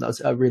 That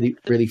was a really,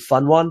 really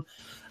fun one.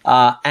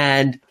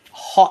 And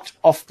hot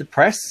off the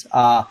press,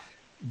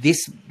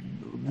 this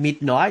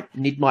midnight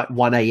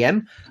 1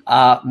 a.m.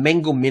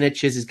 Mengel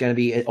Miniatures is going to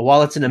be,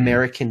 while it's an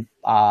American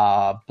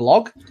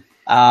blog,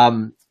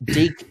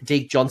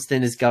 Deke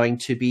Johnston is going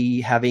to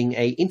be having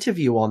a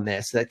interview on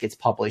there, so that gets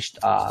published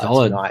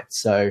tonight.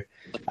 So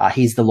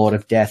he's the Lord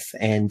of Death,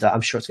 and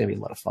I'm sure it's going to be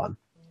a lot of fun.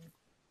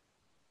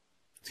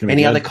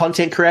 Any other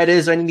content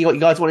creators or anything you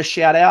guys want to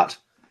shout out?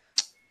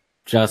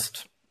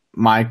 Just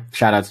my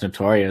shout out's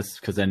Notorious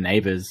because they're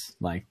neighbors.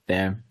 Like,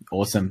 they're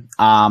awesome.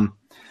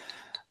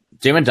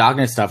 Doom and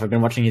Darkness stuff. I've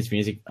been watching his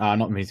music,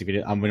 not music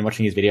video. I've been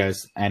watching his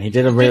videos, and he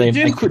did a really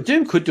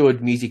Doom could do a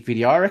music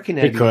video. I reckon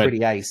it'd be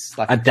pretty ace.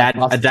 Like a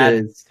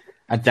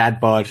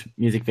dad bod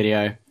music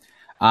video.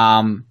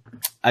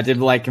 I did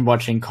like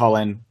watching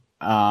Colin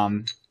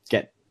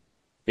get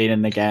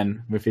beaten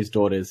again with his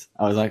daughters.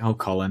 I was like, oh,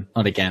 Colin,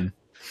 not again.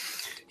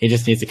 He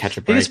just needs to catch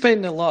a break. He gets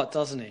beaten a lot,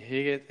 doesn't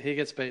he? He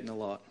gets beaten a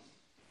lot.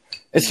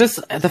 It's just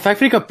the fact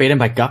that he got beaten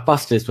by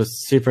Gutbusters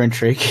was super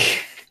intriguing.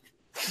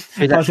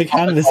 I was like,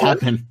 how did this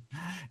happen?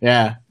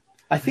 Yeah.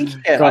 I think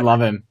God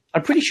love him.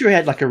 I'm pretty sure he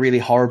had like a really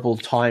horrible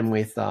time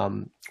with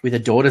a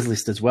daughters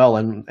list as well,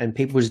 and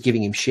people were just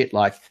giving him shit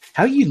like,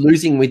 how are you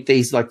losing with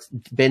these like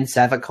Ben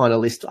Sava kind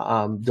of list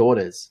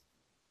daughters?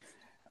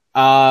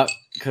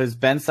 Because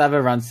Ben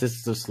Sava runs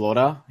Sisters of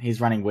Slaughter,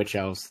 he's running Witch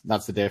Elves.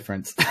 That's the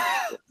difference.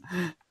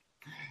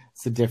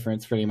 It's the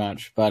difference pretty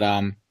much. But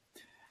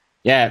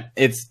yeah,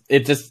 it's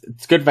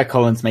good that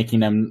Colin's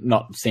making them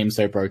not seem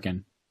so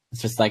broken.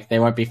 It's just like they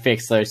won't be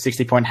fixed. So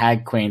 60-point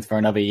hag queens for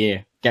another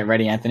year. Get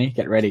ready, Anthony.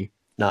 Get ready.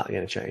 Not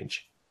going to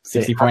change.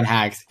 60-point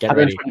hags. Get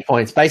ready.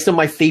 Points. Based on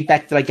my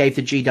feedback that I gave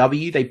to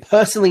GW, they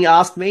personally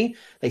asked me.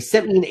 They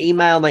sent me an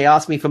email and they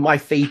asked me for my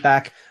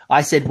feedback.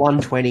 I said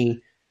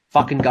 120.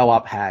 Fucking go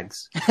up,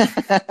 hags.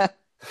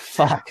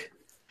 Fuck.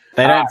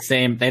 They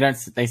seem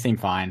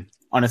fine.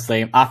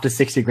 Honestly, after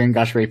 60 Green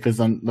Gush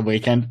Reapers on the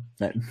weekend,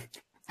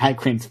 hag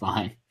queen's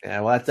fine.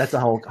 Yeah, well, that's a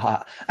whole.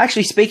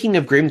 Actually, speaking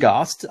of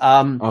Grimghast,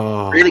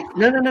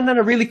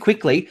 really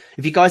quickly,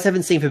 if you guys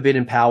haven't seen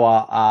Forbidden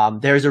Power,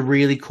 there is a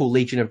really cool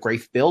Legion of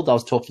Grief build. I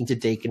was talking to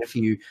Deke and a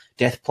few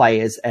Death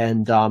players,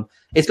 and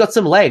it's got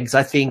some legs.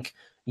 I think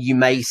you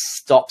may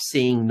stop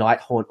seeing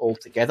Nighthaunt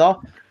altogether.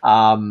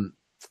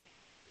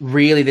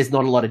 Really, there's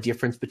not a lot of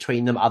difference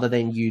between them, other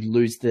than you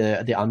lose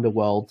the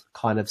underworld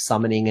kind of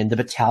summoning, and the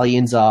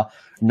battalions are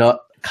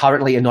not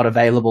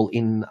available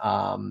in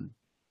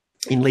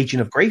Legion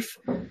of Grief,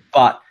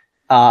 but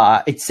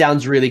it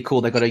sounds really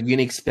cool. They've got a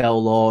unique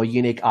spell lore,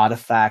 unique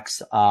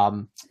artifacts.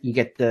 You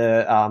get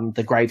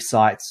the grave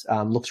sites.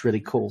 Looks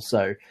really cool.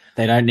 So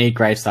they don't need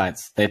grave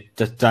sites. They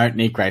just don't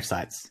need grave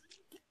sites.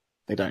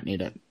 They don't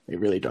need it. They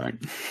really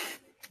don't.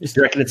 Do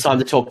you reckon it's time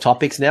to talk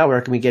topics now? We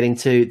reckon we're getting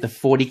to the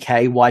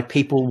 40K, why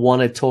people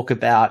want to talk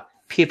about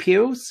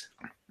pew-pews?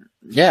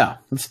 Yeah,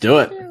 let's do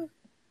it. All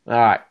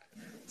right.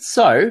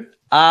 So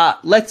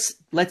let's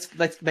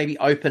maybe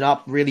open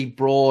up really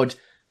broad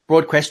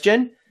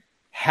question.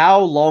 How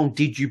long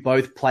did you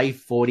both play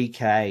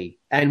 40K,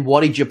 and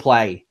what did you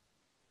play?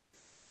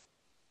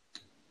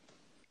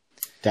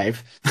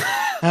 Dave?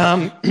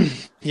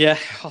 Yeah,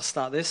 I'll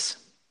start this.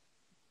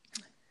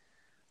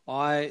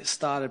 I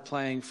started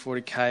playing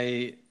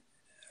 40K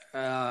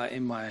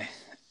in my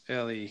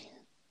early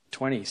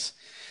 20s,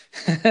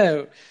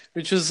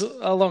 which was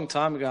a long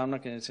time ago. I'm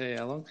not going to tell you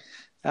how long.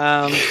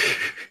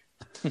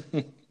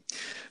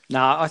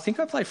 I think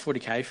I played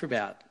 40K for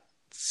about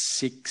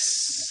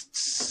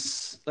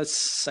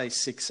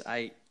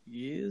 8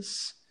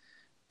 years,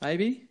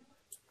 maybe.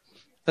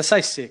 Let's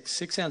say 6.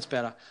 6 sounds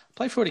better. I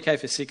played 40K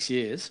for 6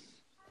 years.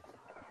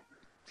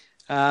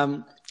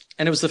 And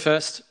it was the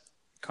first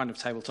kind of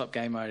tabletop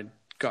game I'd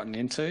gotten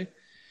into. I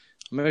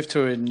moved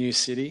to a new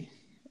city,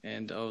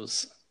 and I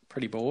was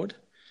pretty bored.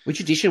 Which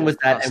edition was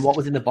that, and what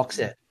was in the box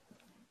set?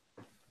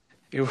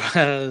 It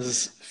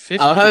was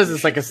 50. Oh, that was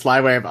just like a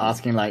sly way of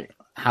asking like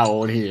how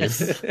old he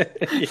is.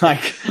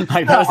 like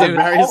that was a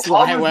very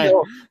sly way.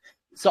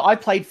 So I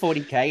played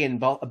 40k, and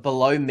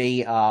below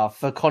me,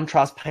 for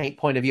contrast paint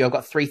point of view, I've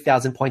got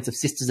 3,000 points of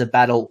Sisters of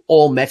Battle,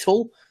 all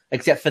metal,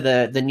 except for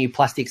the new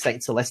plastic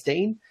Saint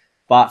Celestine.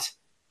 But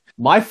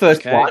my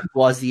first one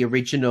was the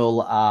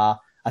original.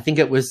 I think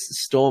it was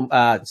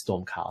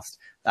Stormcast,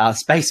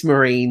 Space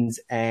Marines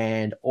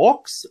and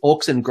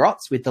Orcs and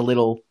Grots with the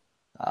little.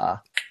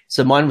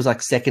 So mine was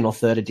like second or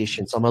third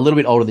edition. So I'm a little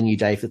bit older than you,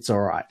 Dave. It's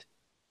all right.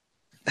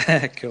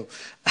 Cool.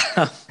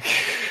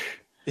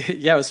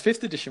 Yeah, it was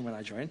 5th edition when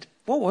I joined.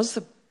 What was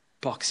the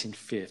box in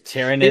 5th?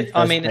 Tyranid.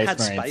 It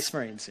had Space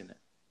Marines in it.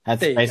 Had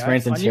Space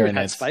Marines and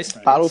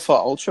Tyranids. Battle for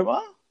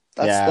Ultramar?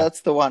 Yeah.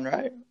 That's the one,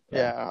 right?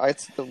 Yeah,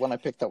 it's the one I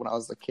picked up when I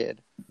was a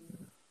kid.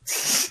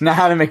 Now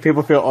how to make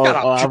people feel old.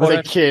 I was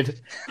a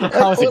kid. I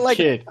was a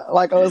kid.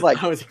 Like I was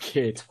like I was a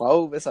kid.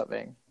 12 or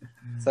something.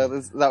 So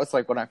that was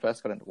like when I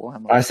first got into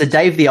Warhammer. All right, so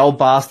Dave, the old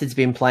bastard's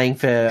been playing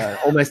for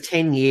almost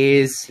 10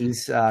 years.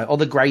 He's all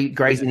the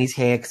greys in his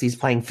hair because he's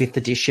playing 5th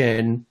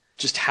edition.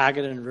 Just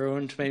haggard and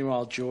ruined.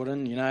 Meanwhile,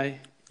 Jordan,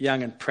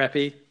 young and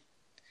preppy.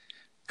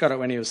 Got it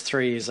when he was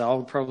 3 years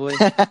old, probably.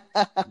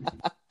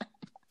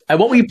 And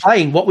what were you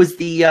playing? What were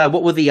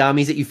the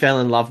armies that you fell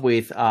in love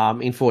with in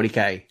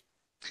 40k?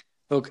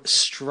 Look,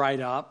 straight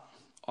up,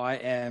 I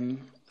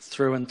am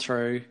through and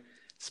through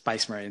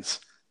Space Marines.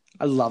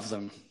 I love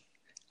them.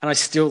 And I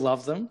still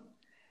love them.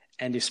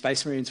 And if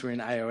Space Marines were in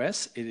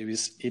AoS,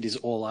 it is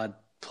all I'd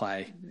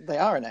play. They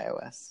are in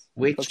AoS.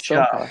 Which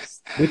chapter?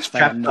 Which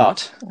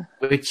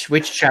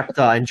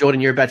chapter? And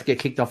Jordan, you're about to get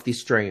kicked off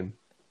this stream.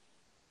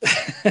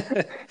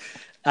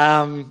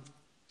 I'm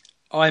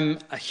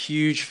a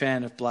huge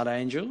fan of Blood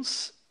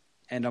Angels,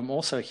 and I'm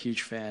also a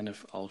huge fan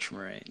of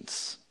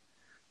Ultramarines.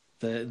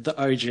 The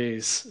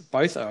OGs,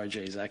 both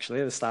OGs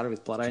actually. They started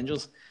with Blood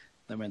Angels,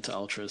 then went to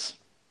Ultras.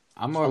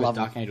 I'm more of a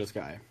Dark Angels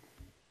guy.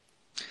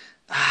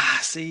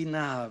 See,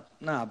 nah,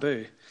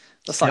 boo.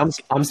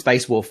 I'm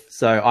Space Wolf,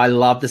 so I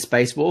love the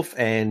Space Wolf,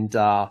 and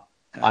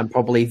I'm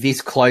probably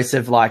this close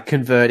of like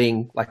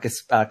converting like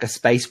a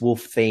Space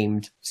Wolf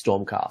themed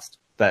Stormcast.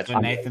 But so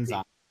Nathan's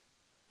on.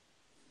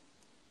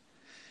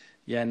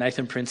 Yeah,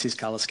 Nathan Prince's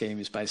color scheme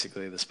is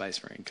basically the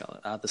Space Marine color,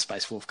 the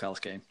Space Wolf color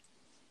scheme.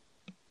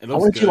 I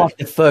want you like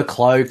the fur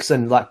cloaks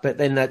and like, but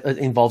then that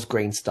involves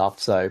green stuff.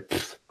 So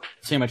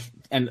too much,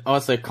 and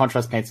also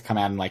contrast paints come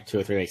out in like 2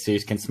 or 3 weeks, so you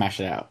can smash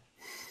it out.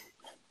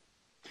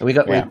 And we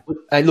got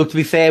look, to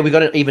be fair, we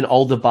got an even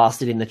older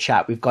bastard in the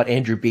chat. We've got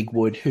Andrew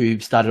Bigwood, who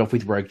started off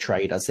with Rogue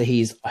Trader, so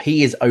he is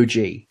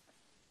OG.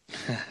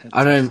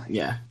 I don't.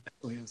 Yeah.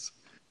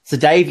 So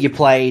Dave, you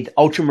played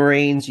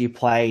Ultramarines, you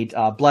played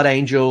Blood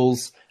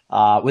Angels.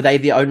 Were they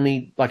the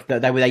only were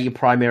they your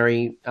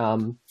primary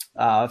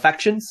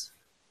factions?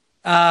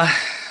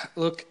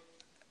 Look,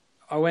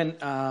 I went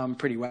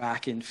pretty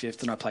whack in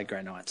 5th, and I played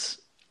Grey Knights.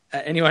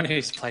 Anyone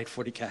who's played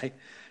 40k.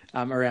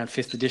 Around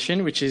 5th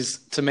edition, which is,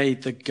 to me,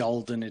 the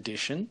golden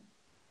edition.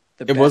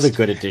 It was a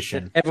good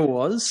edition. Ever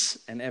was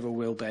and ever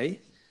will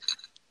be.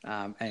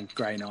 And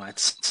Grey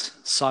Knights.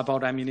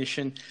 Cybold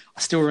ammunition.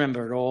 I still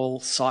remember it all.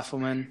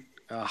 Cypherman.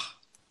 It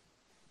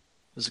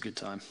was a good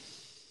time.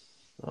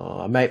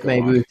 Oh,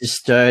 maybe we've just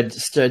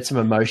stirred some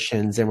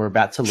emotions and we're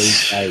about to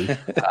lose Dave.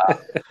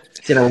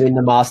 Win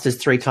the Masters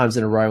 3 times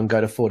in a row and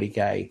go to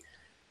 40k.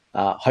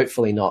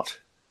 Hopefully not.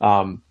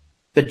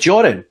 But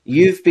Jordan,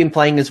 you've been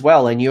playing as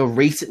well, and you've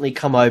recently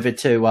come over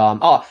to.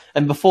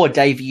 And before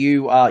Dave,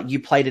 you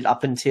played it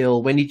up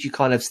until when did you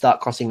kind of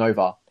start crossing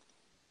over?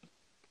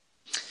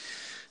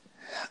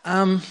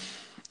 I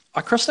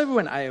crossed over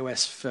when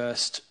AoS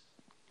first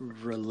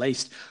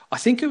released. I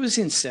think it was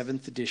in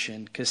 7th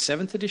edition because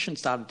 7th edition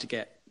started to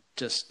get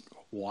just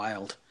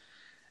wild,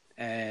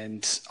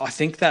 and I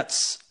think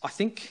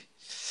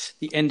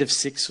the end of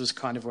 6 was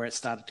kind of where it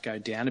started to go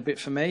down a bit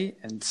for me,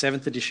 and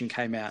 7th edition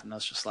came out, and I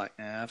was just like,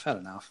 I've had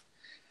enough.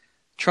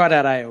 Tried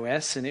out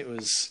AoS, and it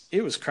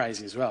was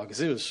crazy as well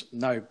because it was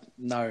no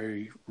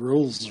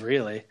rules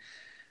really.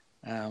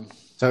 So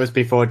it was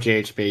before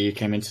GHB. You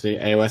came into the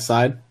AoS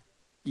side.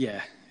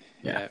 Yeah,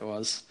 it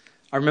was.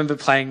 I remember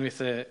playing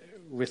with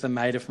a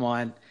mate of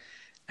mine,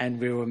 and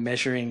we were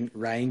measuring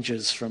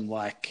ranges from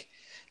like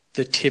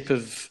the tip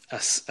of a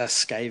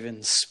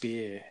Skaven's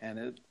spear, and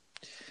it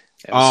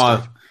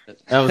was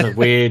that was a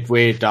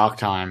weird dark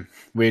time.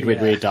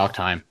 Weird dark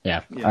time.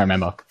 Yeah, I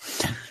remember.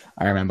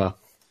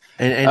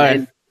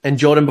 And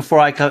Jordan, before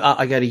I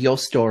go to your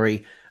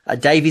story,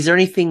 Dave, is there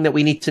anything that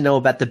we need to know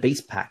about the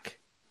Beast Pack?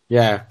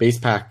 Yeah,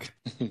 Beast Pack.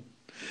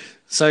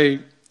 So,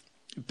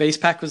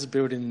 Beast Pack was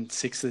built in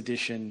 6th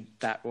edition.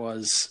 That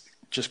was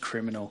just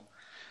criminal.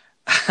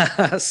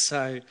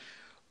 So,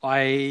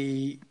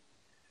 I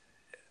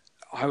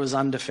was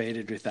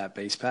undefeated with that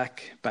Beast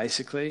Pack,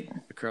 basically,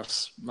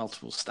 across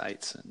multiple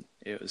states, and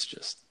it was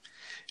just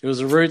It was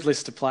a rude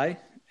list to play,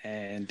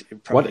 and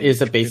what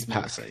is a beast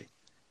pack? It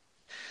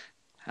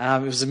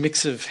was a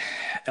mix of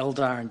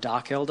Eldar and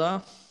Dark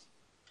Eldar.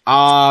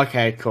 Oh,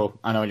 okay, cool.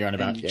 I know what you're on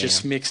about. And you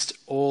just mixed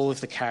all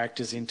of the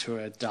characters into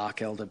a Dark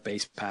Eldar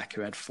beast pack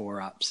who had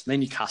 4-ups.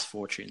 Then you cast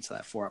Fortune, so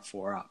that 4-up,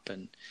 4-up,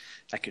 and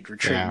they could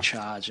retreat and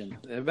charge, and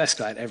they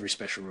basically had every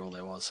special rule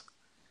there was.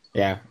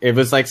 Yeah, it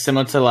was like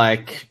similar to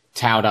like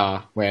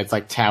Tau, where it's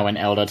like Tau and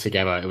Eldar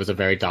together. It was a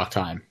very dark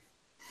time.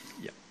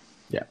 Yep.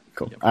 Yeah,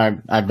 cool.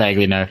 Yep. I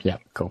vaguely know. Yeah,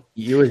 cool.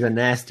 You was a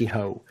nasty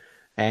hoe.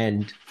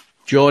 And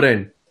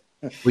Jordan,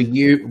 were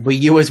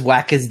you as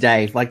whack as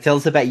Dave? Like, tell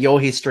us about your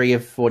history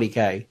of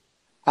 40k.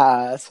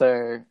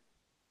 So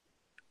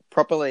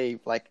properly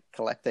like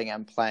collecting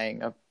and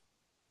playing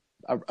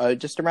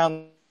just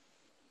around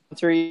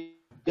 3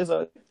 years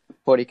old.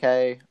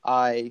 40k.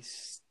 I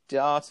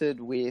started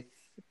with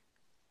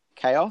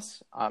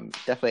Chaos. I'm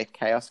definitely a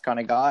Chaos kind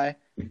of guy.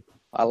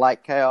 I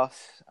like Chaos.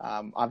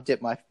 I've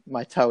dipped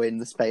my toe in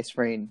the Space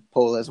Marine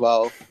pool as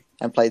well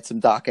and played some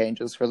Dark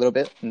Angels for a little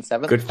bit in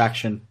 7th. Good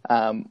faction.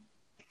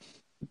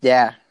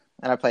 Yeah,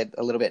 and I played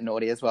a little bit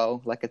Naughty as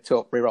well, like a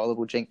 2-up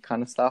rerollable Jink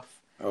kind of stuff.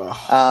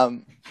 Yeah.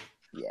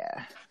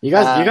 You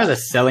guys are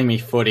selling me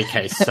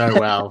 40k so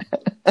well.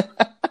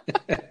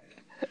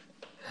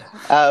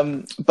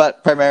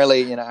 But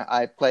primarily,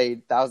 I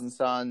played Thousand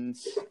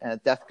Suns,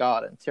 Death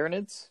Guard, and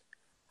Tyranids,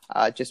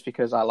 just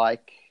because I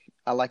like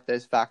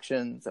those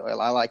factions. I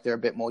like they're a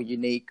bit more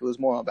unique. It was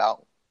more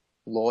about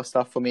lore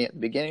stuff for me at the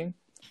beginning,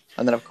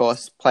 and then of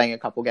course playing a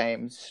couple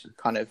games,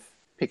 kind of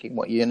picking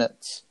what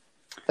units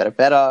that are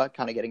better,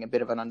 kind of getting a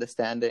bit of an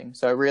understanding.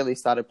 So I really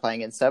started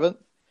playing in 7th,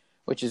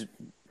 which is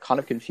kind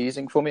of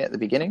confusing for me at the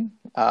beginning,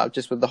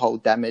 just with the whole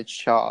damage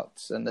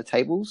charts and the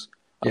tables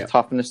of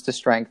toughness to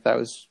strength. That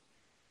was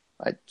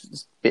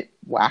just a bit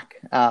whack.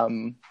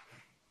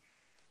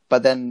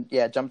 But then,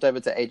 jumped over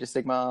to Age of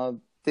Sigmar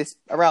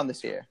around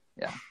this year.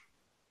 Yeah.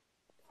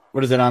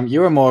 What is it?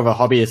 You were more of a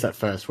hobbyist at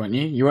first, weren't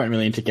you? You weren't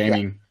really into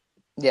gaming.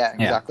 Yeah,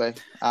 exactly.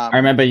 I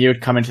remember you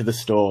would come into the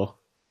store,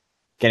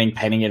 getting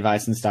painting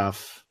advice and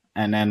stuff,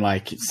 and then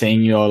like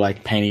seeing your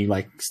like painting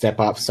like step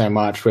up so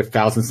much with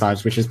Thousand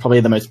Suns, which is probably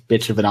the most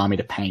bitch of an army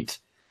to paint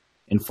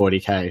in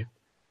 40k.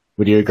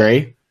 Would you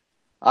agree?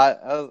 I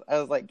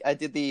was like, I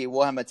did the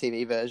Warhammer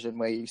TV version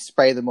where you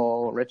spray them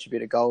all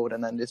retributed gold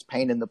and then just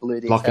paint in the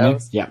blue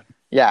details.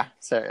 Yeah,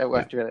 so it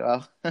worked really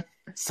well.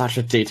 Such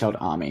a detailed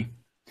army.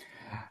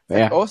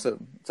 It's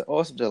awesome. It's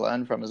awesome to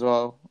learn from as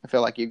well. I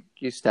feel like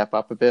you step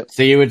up a bit.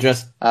 So you were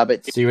just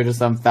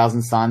some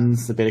Thousand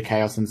Suns, a bit of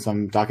Chaos, and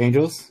some Dark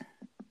Angels.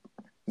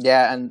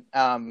 Yeah, and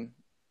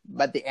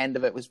at the end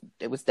of it was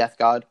Death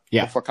Guard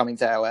before coming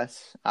to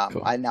AoS.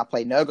 Cool. I now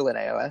play Nurgle in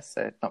AoS,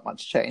 so not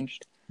much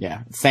changed.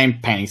 Yeah, same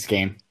painting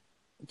scheme.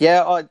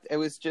 Yeah, it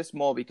was just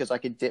more because I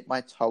could dip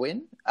my toe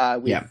in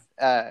with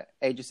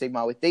Age of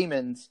Sigmar with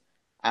demons,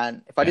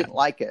 and if I didn't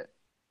like it,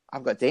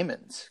 I've got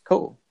demons.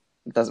 Cool,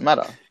 it doesn't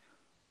matter.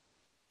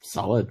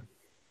 Solid.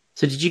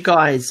 So did you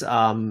guys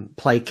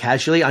play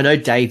casually? I know,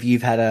 Dave,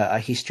 you've had a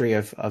history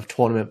of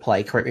tournament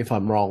play. Correct me if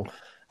I'm wrong.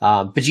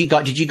 But did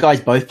you guys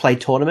both play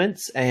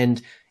tournaments?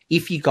 And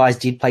if you guys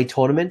did play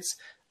tournaments,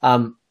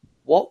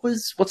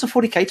 what's a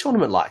 40k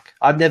tournament like?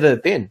 I've never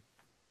been.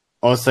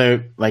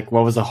 Also, like,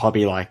 what was a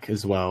hobby like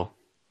as well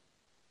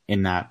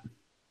in that?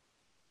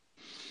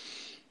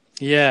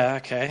 Yeah,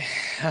 okay.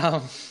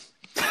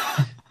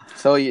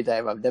 So you,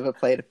 Dave. I've never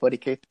played a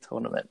 40k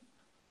tournament.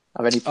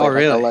 I've only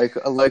played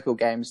a local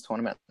games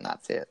tournament, and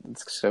that's it.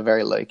 It's so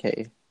very low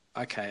key.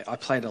 Okay, I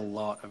played a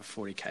lot of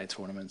 40k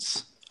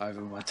tournaments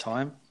over my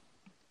time.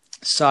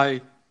 So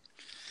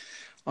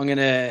I'm going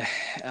to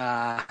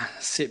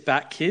sit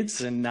back,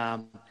 kids, and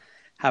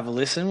have a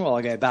listen while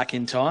I go back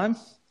in time.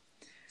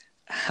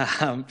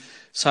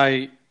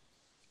 So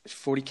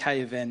 40k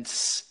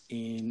events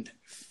in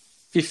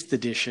 5th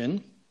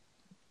edition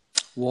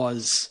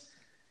was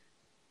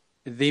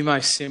the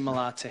most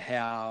similar to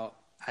how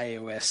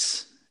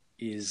AoS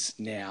is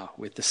now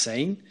with the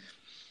scene.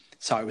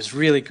 So it was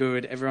really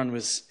good. Everyone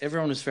was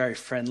very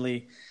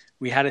friendly.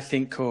 We had a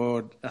thing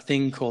called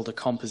a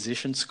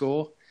composition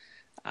score,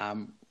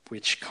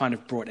 which kind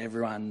of brought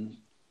everyone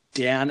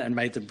down and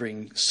made them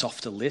bring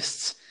softer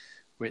lists,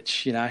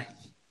 which,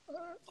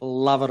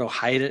 love it or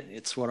hate it,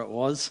 it's what it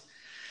was.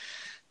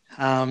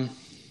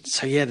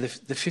 So yeah, the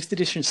 5th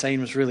edition scene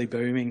was really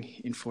booming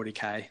in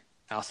 40k.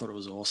 I thought it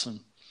was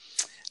awesome.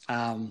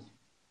 I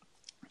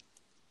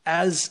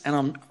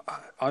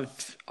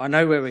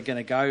know where we're going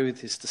to go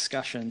with this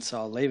discussion, so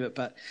I'll leave it.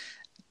 But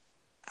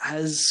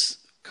as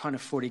kind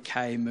of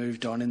 40k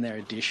moved on in their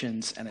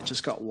editions, and it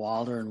just got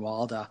wilder and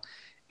wilder,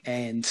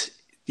 and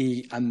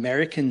the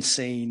American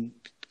scene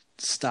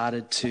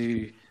started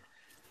to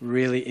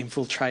really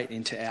infiltrate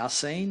into our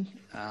scene,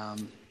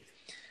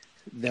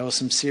 there were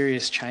some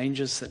serious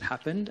changes that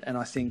happened, and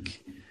I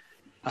think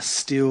are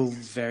still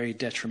very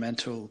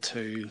detrimental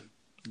to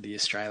the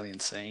Australian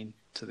scene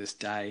to this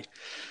day.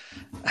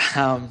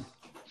 But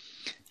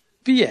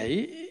yeah,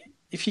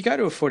 if you go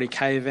to a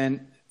 40k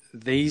event,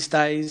 these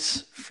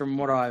days, from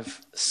what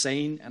I've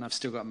seen, and I've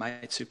still got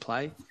mates who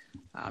play,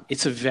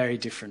 it's a very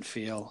different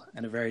feel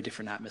and a very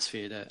different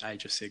atmosphere to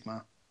Age of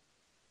Sigmar.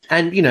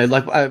 And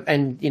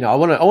I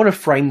want to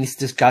frame this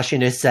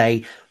discussion as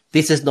say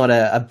this is not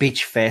a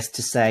bitch fest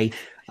to say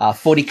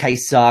 40k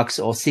sucks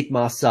or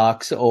Sigmar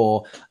sucks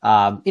or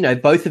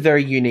both are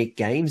very unique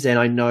games. And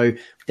I know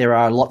there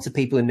are lots of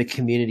people in the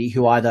community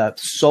who either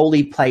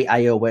solely play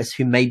AoS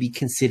who may be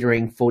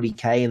considering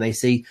 40k and they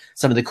see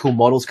some of the cool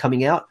models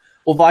coming out,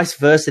 or vice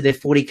versa. They're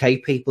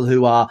 40k people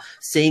who are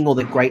seeing all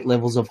the great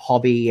levels of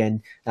hobby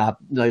and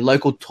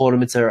local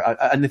tournaments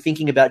and they're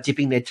thinking about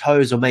dipping their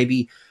toes, or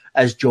maybe,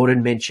 as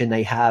Jordan mentioned,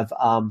 they have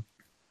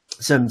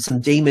some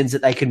demons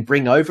that they can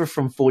bring over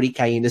from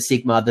 40k into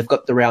Sigmar. They've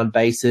got the round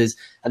bases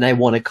and they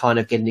want to kind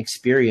of get an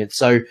experience.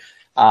 So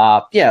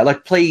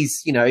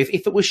please,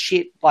 if it was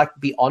shit,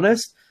 be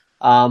honest.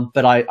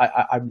 But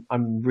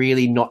I'm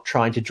really not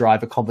trying to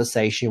drive a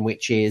conversation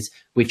which is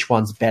which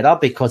one's better,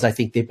 because I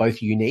think they're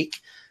both unique.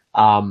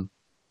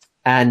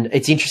 And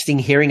it's interesting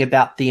hearing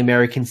about the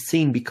American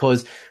scene,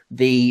 because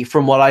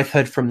from what I've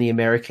heard from the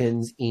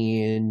Americans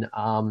in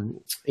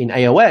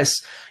AoS,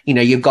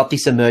 you've got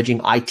this emerging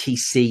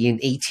ITC and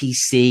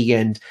ETC,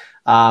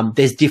 and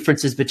there's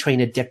differences between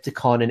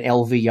Adepticon and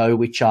LVO,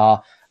 which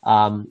are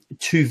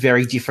two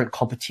very different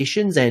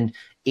competitions, and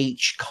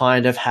each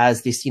kind of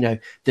has this,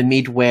 the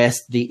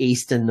Midwest, the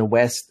East, and the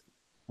West.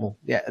 Well,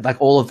 yeah,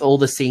 all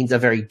the scenes are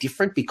very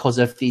different because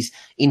of this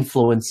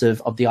influence of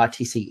the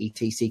ITC,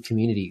 ETC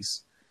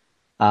communities.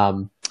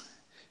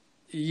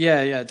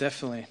 Yeah,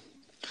 definitely.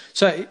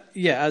 So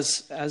yeah,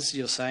 as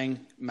you're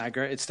saying,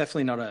 Magra, it's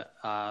definitely not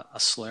a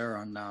slur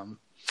on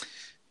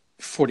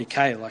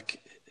 40k.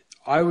 Like,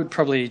 I would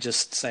probably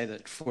just say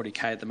that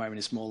 40k at the moment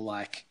is more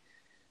like,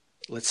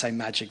 let's say,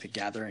 Magic the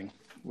Gathering,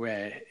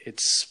 where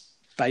it's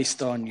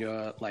based on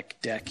your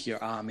deck,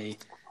 your army,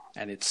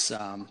 and it's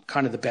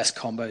kind of the best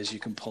combos you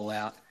can pull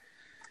out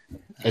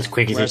as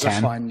quick as you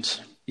can.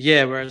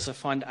 Whereas I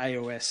find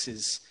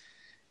AoS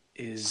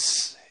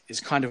is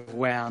kind of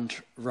wound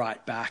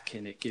right back,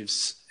 and it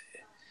gives.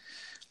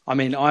 I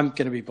mean, I'm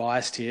going to be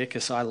biased here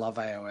because I love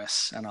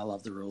AoS and I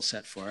love the rule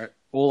set for it.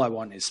 All I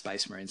want is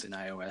Space Marines in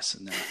AoS,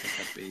 and then I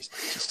think I'd be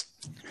just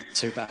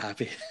super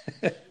happy.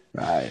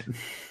 Right.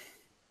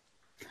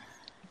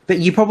 But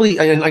you probably,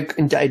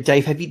 and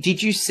Dave,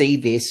 did you see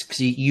this,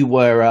 because you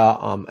were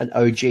an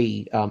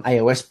OG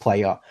AoS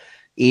player,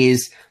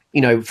 is,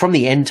 from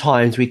the end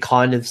times, we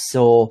kind of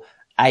saw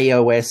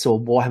AoS or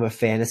Warhammer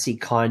Fantasy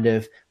kind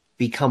of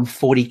become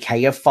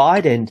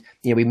 40k-ified, and,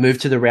 we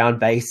moved to the round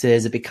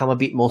bases, it become a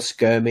bit more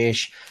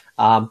skirmish.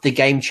 The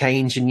game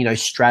changed, and,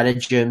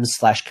 stratagems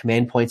 /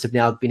 command points have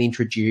now been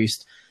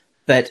introduced.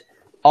 But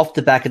off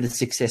the back of the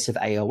success of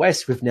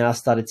AoS, we've now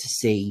started to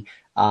see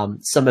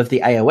some of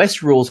the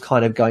AoS rules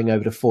kind of going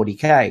over to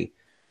 40k.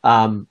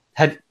 Are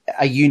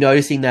you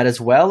noticing that as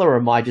well, or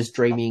am I just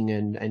dreaming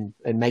and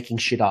making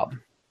shit up?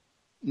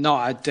 No,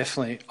 I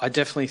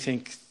definitely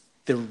think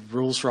the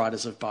rules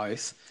writers of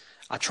both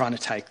are trying to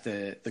take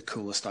the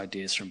coolest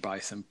ideas from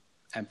both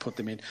and put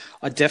them in.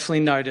 I definitely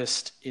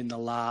noticed in the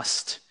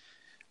last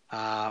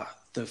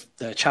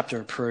the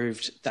chapter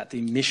approved that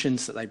the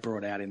missions that they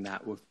brought out in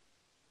that were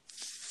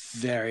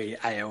very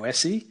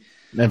AoS-y.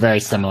 They're very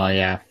similar,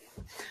 yeah.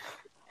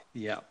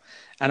 Yeah,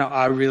 and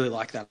I really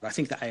like that. I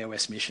think the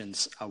AoS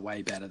missions are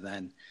way better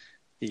than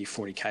the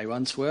 40k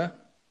ones were.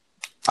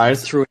 I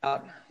just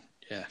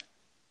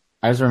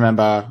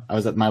remember I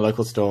was at my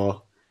local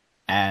store,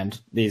 and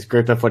these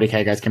group of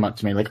 40k guys came up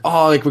to me like,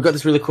 we've got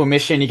this really cool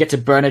mission. You get to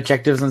burn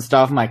objectives and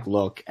stuff. I'm like,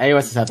 look, AoS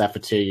has had that for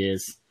 2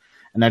 years.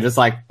 And they're just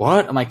like,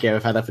 what? I'm like, yeah,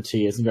 we've had that for 2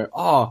 years. And go,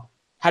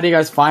 how do you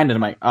guys find it?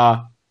 I'm like,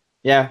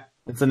 yeah,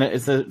 it's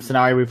a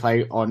scenario we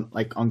play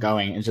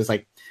ongoing. It's just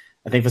like,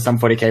 I think for some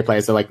 40k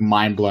players, they're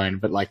mind blown,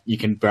 but you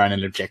can burn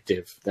an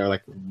objective. They're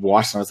like,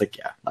 what? And I was like,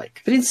 yeah,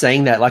 But in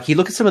saying that, you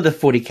look at some of the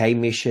 40k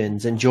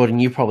missions, and Jordan,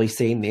 you've probably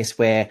seen this,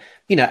 where,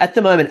 at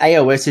the moment,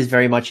 AoS is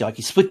very much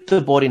you split the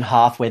board in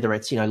half, whether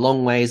it's,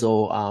 long ways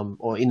or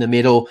in the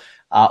middle,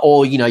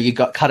 or, you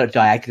cut it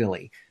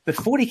diagonally. But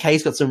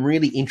 40k's got some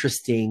really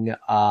interesting,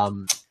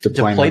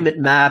 deployment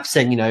maps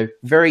and,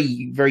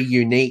 very, very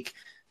unique,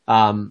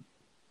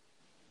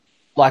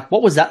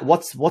 what was that?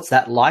 What's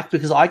that like?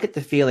 Because I get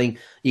the feeling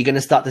you're going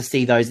to start to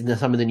see those in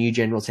some of the new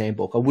General's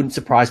Handbook. It wouldn't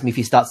surprise me if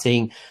you start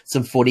seeing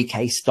some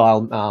 40k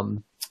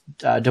style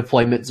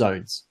deployment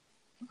zones.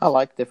 I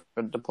like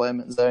different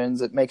deployment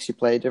zones. It makes you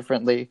play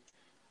differently,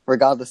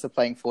 regardless of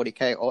playing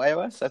 40k or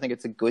AoS. I think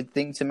it's a good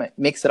thing to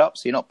mix it up,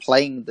 so you're not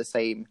playing the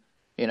same.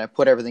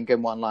 Put everything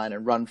in one line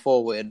and run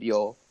forward.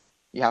 You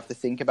have to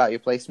think about your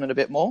placement a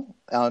bit more.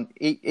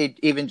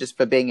 Even just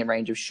for being in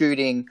range of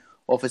shooting,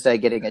 or for, say,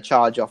 getting a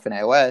charge off in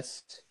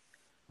AoS,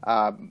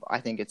 I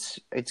think it's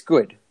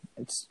good.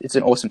 It's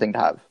an awesome thing to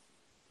have.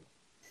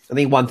 I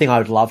think one thing I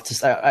would love to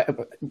say,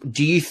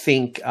 do you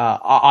think,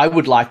 I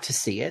would like to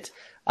see it,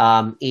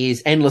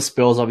 is Endless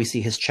Spells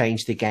obviously has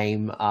changed the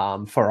game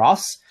for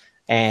us,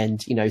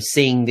 and,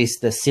 seeing the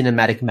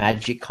cinematic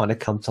magic kind of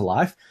come to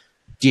life.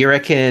 Do you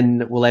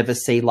reckon we'll ever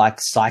see like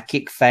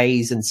psychic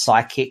phase and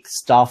psychic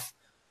stuff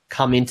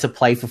come into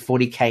play for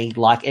 40k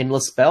like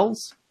endless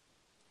spells?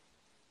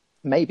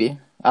 Maybe.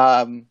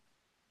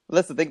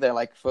 That's the thing though,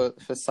 like for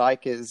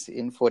psychers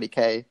in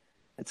 40k,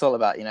 it's all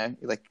about,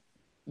 like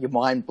your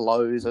mind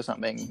blows or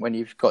something when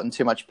you've gotten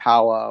too much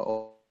power,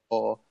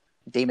 or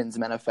demons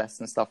manifest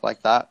and stuff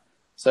like that.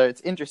 So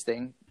it's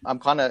interesting.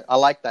 I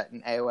like that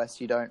in AoS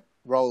you don't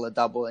roll a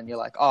double and you're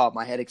like, oh,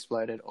 my head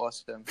exploded,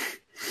 awesome.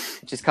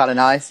 Which is kind of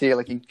nice.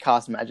 You can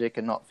cast magic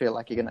and not feel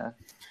like you're gonna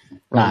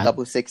roll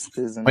double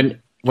sixes and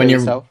when you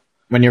yourself.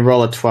 When you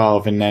roll a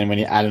 12 and then when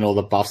you add in all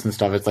the buffs and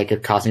stuff, it's like a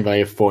casting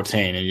value of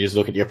 14 and you just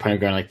look at your opponent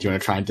going like, do you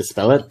want to try and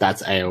dispel it?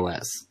 That's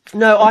AoS.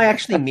 No, I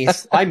actually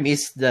missed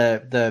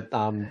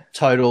the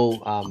total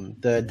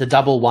the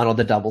double 1 or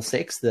the double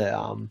 6.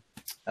 I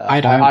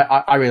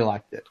really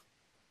liked it.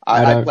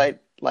 I played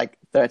like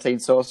 13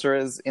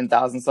 sorcerers in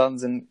Thousand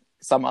Suns and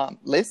some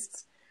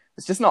lists.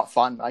 It's just not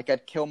fun. Like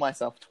I'd kill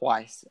myself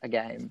twice a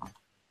game.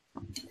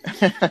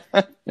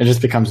 It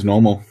just becomes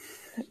normal.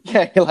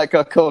 Yeah, you're like,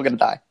 oh cool, we're gonna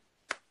die.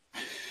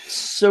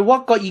 So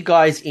what got you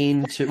guys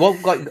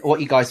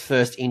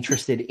first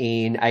interested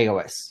in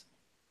AoS?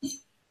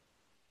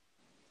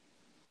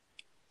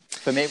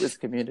 For me, it was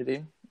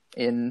community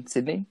in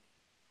Sydney.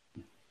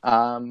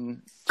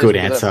 Good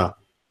answer.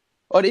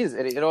 It is.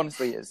 It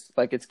honestly is.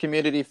 Like it's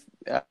community,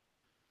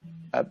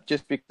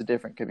 just because it's a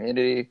different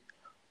community.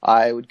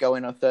 I would go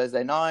in on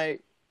Thursday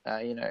night.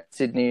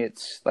 Sydney,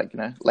 it's like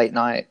late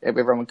night.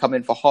 Everyone would come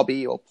in for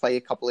hobby or play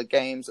a couple of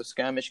games or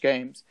skirmish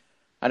games.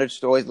 And it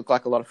just always looked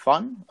like a lot of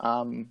fun.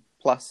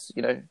 Plus,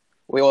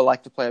 we all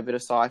like to play a bit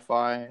of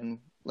sci-fi and,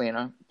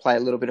 play a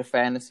little bit of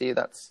fantasy.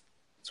 That's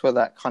where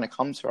that kind of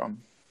comes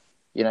from.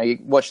 You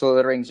watch Lord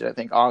of the Rings, you don't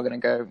think, oh, I'm going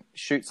to go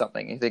shoot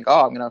something. You think,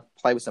 oh, I'm going to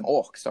play with some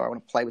orcs or I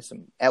want to play with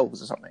some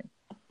elves or something.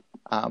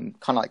 Kind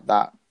of like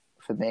that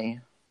for me.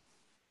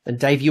 And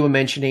Dave, you were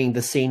mentioning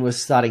the scene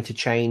was starting to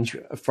change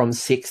from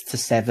 6th to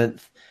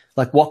 7th.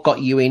 Like, what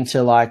got you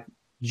into, like,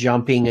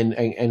 jumping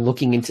and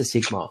looking into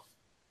Sigmar?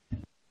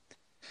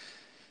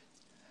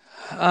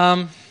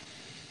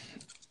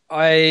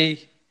 I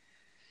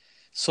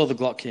saw the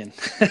Glotkin.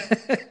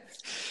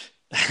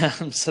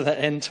 So the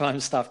end time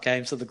stuff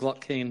came. So the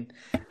Glotkin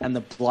and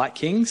the Blight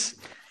Kings,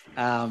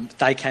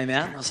 they came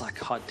out. And I was like,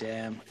 hot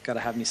damn, got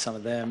to have me some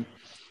of them.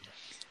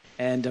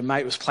 And a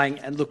mate was playing.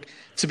 And look,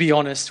 to be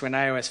honest, when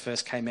AoS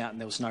first came out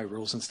and there was no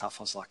rules and stuff,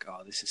 I was like,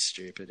 oh, this is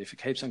stupid. If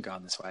it keeps on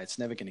going this way, it's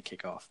never going to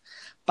kick off.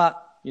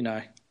 But, I'm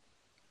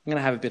going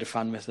to have a bit of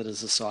fun with it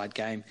as a side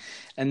game.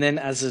 And then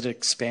as it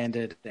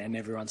expanded and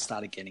everyone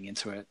started getting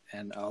into it,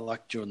 and I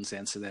like Jordan's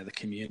answer there, the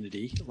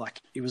community,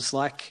 it was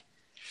like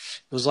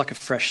a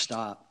fresh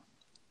start.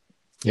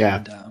 Yeah.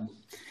 And,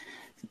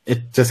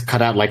 it just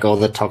cut out like all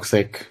the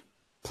toxic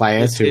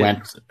players who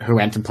went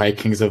and played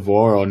Kings of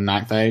War or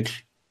Ninth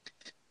Age.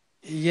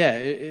 Yeah,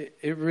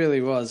 it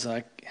really was.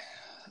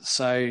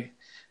 So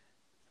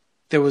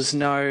there was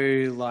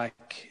no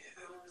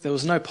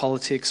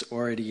politics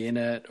already in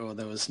it, or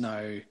there was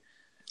no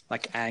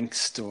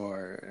angst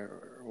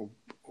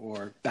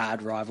or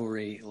bad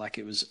rivalry. Like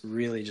it was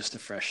really just a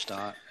fresh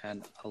start,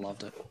 and I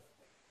loved it.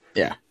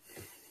 Yeah.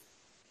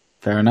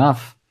 Fair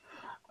enough.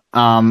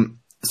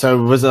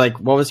 So was it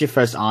what was your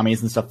first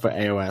armies and stuff for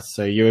AoS?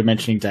 So you were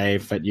mentioning,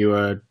 Dave, that you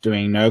were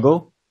doing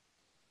Nurgle?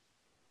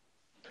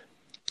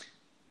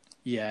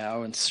 Yeah, I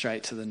went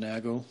straight to the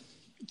Nurgle.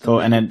 Cool.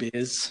 And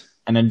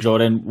then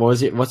Jordan,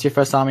 what's your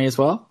first army as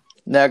well?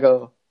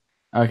 Nurgle.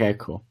 Okay,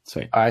 cool.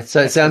 Sweet. All right,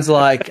 so it sounds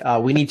like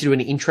we need to do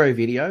an intro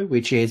video,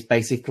 which is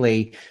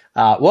basically,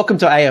 welcome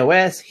to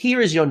AoS.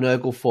 Here is your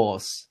Nurgle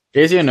force.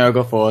 Here's your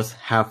Nurgle force.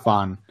 Have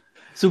fun.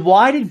 So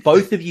why did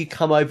both of you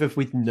come over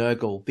with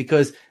Nurgle?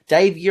 Because,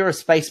 Dave, you're a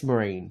space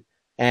marine.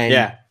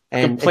 And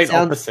complete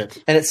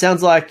opposite. And it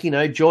sounds like,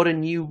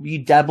 Jordan, you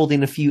dabbled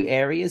in a few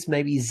areas,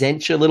 maybe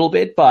Zench a little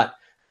bit, but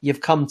you've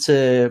come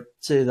to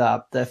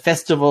the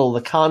festival,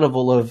 the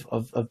carnival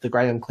of the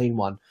Great Unclean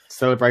One.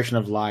 Celebration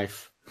of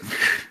life.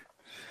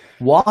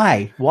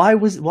 Why? Why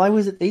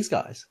was it these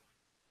guys?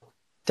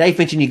 Dave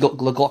mentioned you got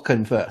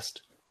Glotkin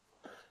first.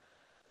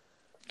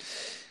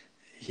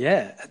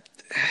 Yeah.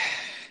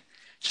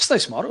 Just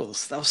those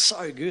models. They were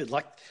so good.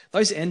 Like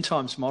those end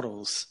times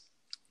models.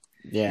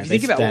 Yeah. If you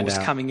think about what was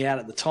coming out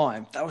at the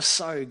time, they were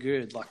so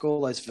good. Like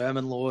all those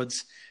Vermin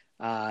Lords,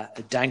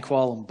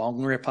 Dankwall and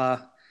Bong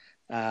Ripper,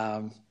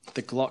 the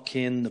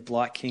Glotkin, the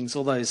Blight Kings,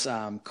 all those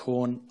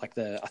Khorne,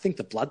 I think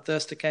the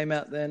Bloodthirster came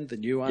out then, the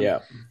new one. Yeah.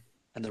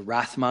 And the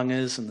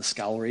Wrathmongers and the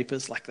Skull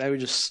Reapers, they were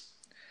just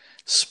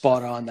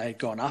spot on. They'd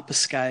gone up a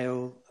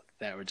scale.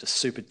 They were just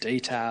super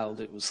detailed.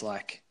 It was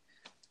like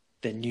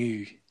the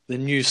new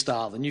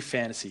style, the new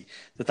fantasy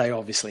that they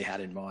obviously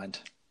had in mind.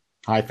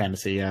 High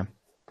fantasy, yeah.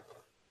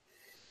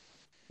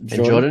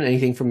 And Jordan,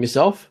 anything from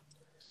yourself?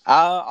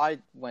 I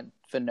went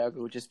for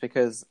Nurgle just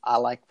because I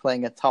like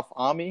playing a tough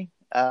army.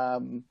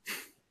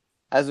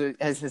 As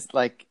just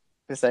like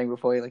we were saying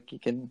before, you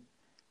can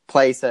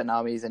play certain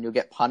armies and you'll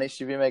get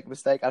punished if you make a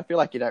mistake. I feel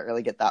like you don't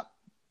really get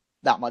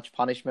that much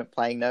punishment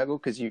playing Nurgle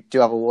because you do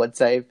have a ward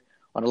save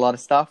on a lot of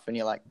stuff, and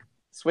you're like,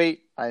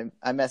 sweet, I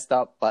messed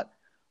up, but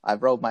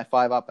I've rolled my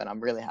 5 up, and I'm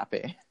really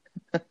happy.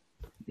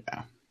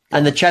 Yeah.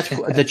 And the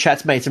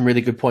chat's made some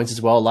really good points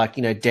as well. Like,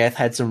 Death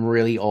had some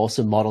really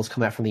awesome models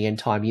come out from the end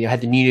time.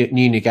 Had the new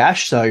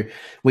Nagash. So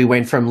we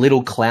went from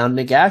little clown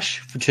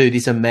Nagash to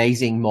this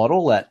amazing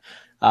model that,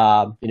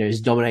 is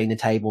dominating the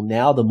table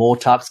now. The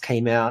Mortux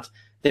came out.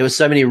 There were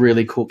so many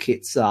really cool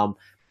kits. And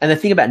the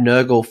thing about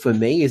Nurgle for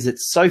me is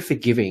it's so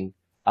forgiving.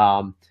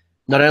 Not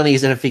only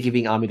is it a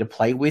forgiving army to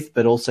play with,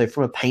 but also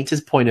from a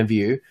painter's point of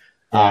view,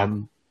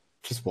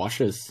 just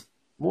washes.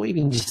 Well, you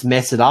can just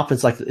mess it up.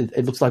 It's like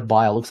it looks like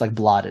bile, looks like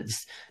blood. It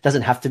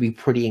doesn't have to be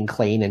pretty and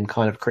clean and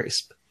kind of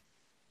crisp.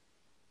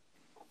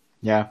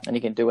 Yeah, and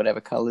you can do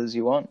whatever colors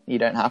you want. You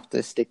don't have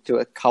to stick to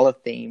a color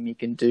theme. You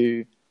can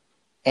do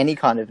any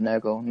kind of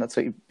Nurgle, and that's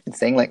what you're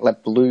saying,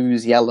 like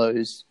blues,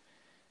 yellows.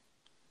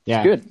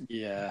 Yeah, it's good.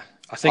 Yeah,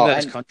 I think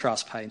those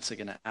contrast paints are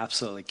going to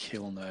absolutely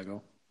kill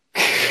Nurgle.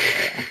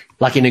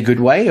 Like in a good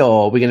way,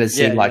 or we're going to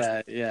see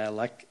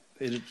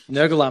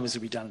Nurgle armies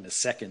will be done in a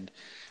second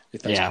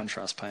with those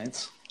contrast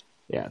paints.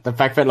 Yeah, the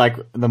fact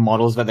that the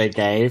models that they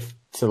gave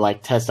to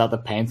test out the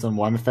paints on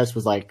Warhammerfest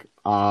was the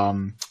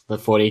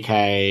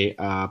 40k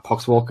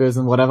Poxwalkers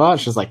and whatever.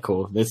 It's just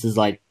cool. This is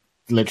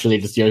literally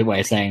just your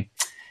way of saying,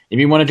 if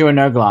you want to do a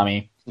Nurgle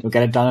army, we'll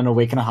get it done in a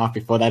week and a half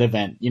before that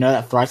event. You know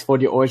that Thrice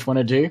Forward you always want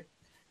to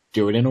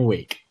do it in a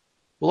week.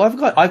 Well,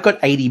 I've got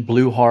 80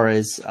 blue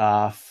horrors,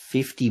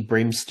 50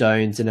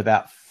 brimstones, and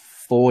about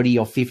 40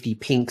 or 50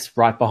 pinks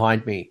right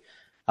behind me.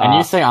 And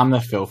you say I'm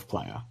the filth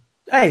player.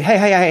 Hey!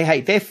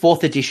 They're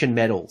 4th edition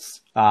medals.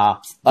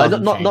 Not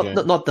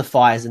the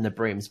fires and the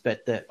brims,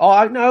 but a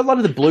lot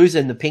of the blues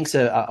and the pinks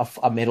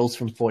are medals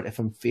from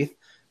 5th.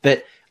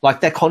 But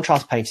that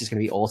contrast paint is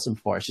going to be awesome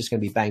for it. It's just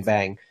going to be bang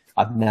bang.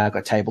 I've now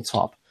got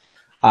tabletop.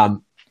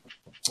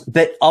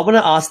 But I want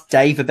to ask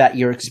Dave about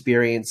your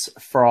experience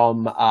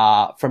from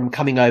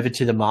coming over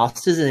to the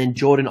Masters, and then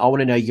Jordan, I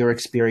want to know your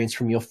experience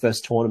from your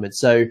first tournament.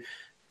 So,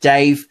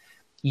 Dave,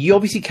 you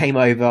obviously came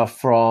over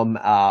from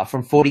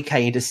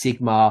 40k into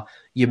Sigmar.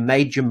 You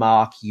made your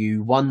mark.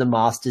 You won the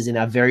Masters in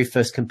our very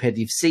first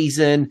competitive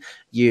season.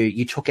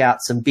 You took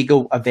out some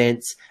bigger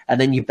events,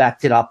 and then you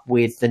backed it up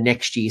with the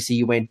next year. So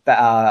you went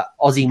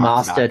Aussie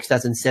Master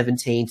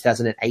 2017,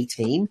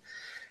 2018.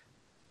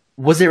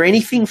 Was there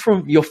anything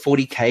from your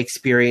 40k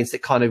experience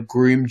that kind of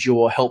groomed you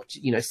or helped,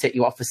 set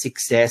you up for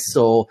success,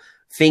 or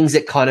things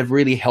that kind of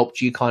really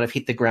helped you kind of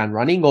hit the ground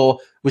running, or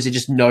was it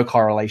just no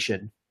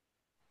correlation?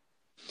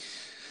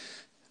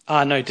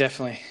 No,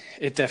 definitely.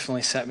 It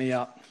definitely set me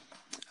up.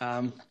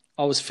 I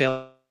was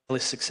fairly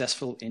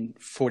successful in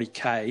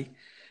 40k,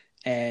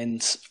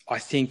 and I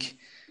think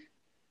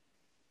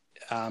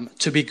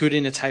to be good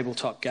in a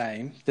tabletop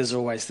game, there's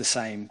always the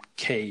same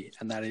key,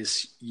 and that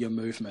is your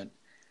movement.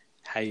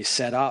 How you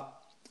set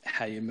up,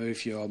 how you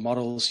move your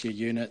models, your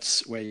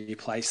units, where you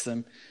place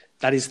them.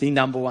 That is the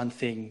number one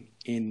thing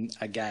in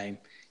a game.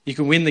 You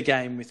can win the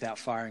game without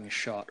firing a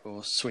shot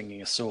or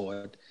swinging a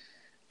sword,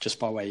 just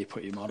by where you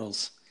put your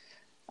models.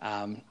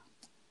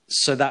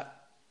 So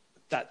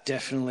that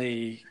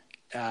definitely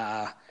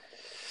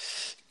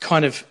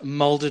kind of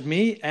molded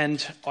me,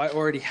 and I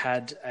already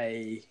had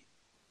a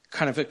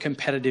kind of a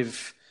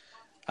competitive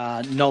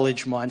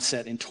knowledge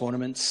mindset in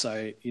tournaments.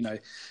 So,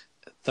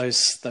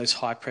 those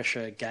high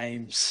pressure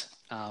games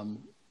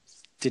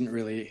didn't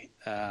really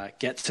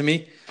get to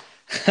me.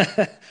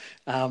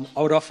 I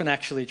would often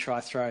actually throw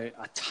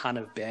a ton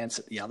of bans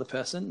at the other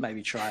person,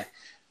 maybe try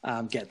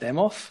get them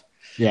off.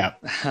 Yeah.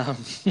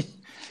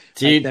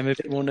 Make them a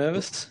bit more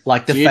nervous.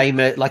 Like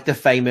the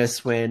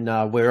famous when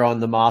we're on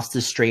the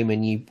Masters stream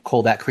and you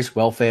call that Chris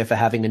Welfare for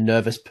having a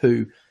nervous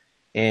poo.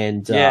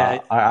 And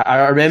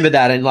I remember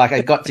that, and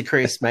I got to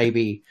Chris,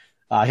 maybe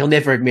he'll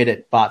never admit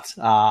it, but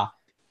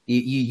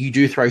you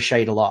do throw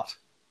shade a lot.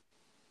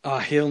 Oh,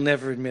 he'll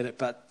never admit it,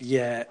 but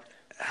yeah,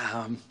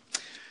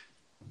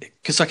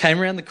 because I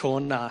came around the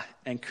corner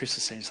and Chris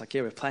was saying, he's like,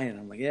 "Yeah, we're playing." And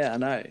I'm like, "Yeah, I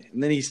know."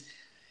 And then he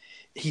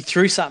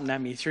threw something at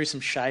me, he threw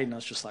some shade, and I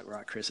was just like,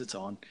 "Right, Chris, it's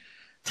on."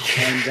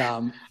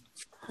 And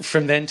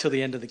from then till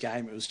the end of the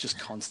game, it was just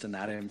constant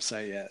at him. So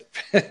yeah,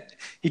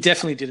 he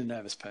definitely did a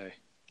nervous poo.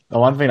 The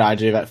one thing I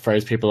do that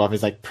throws people off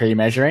is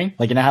pre-measuring.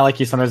 You know how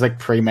you sometimes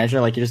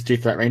pre-measure, you just do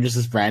threat ranges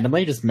just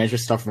randomly, just measure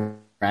stuff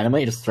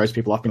randomly. It just throws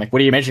people off. Being like,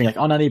 "What are you measuring?"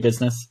 "Oh, none of your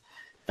business."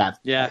 That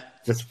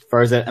just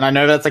throws it. And I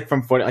know that's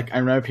from 40.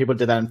 I know people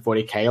did that in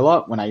 40k a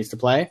lot when I used to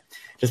play.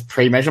 Just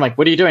pre-measure.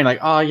 What are you doing?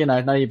 "Oh,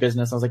 none of your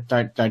business." I was like,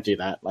 don't do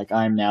that.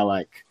 I'm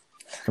now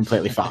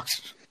completely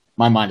fucked.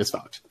 My mind is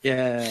fucked.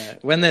 Yeah,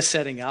 when they're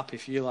setting up,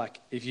 if you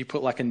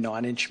put a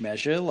 9-inch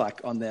measure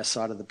on their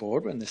side of the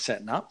board when they're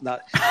setting up, and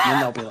then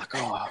they'll be like,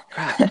 "Oh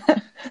crap,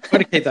 got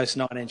to keep those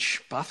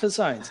 9-inch buffer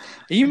zones."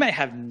 You may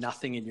have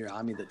nothing in your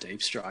army that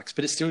deep strikes,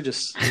 but it's still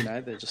just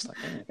they're just like,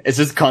 "Oh." It's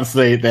just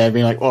constantly there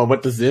being like, "Oh,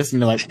 what does this?"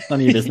 And you're like, "None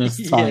of your business."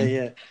 It's fine.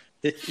 Yeah.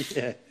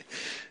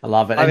 I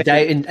love it.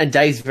 And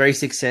Dave's very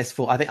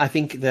successful. I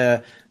think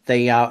the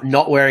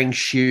not wearing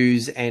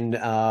shoes and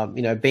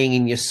being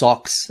in your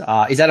socks,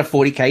 is that a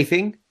 40k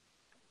thing?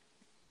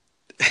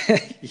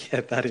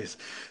 Yeah,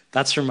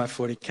 that's from my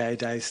 40k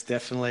days,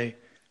 definitely.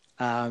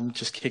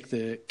 Just kick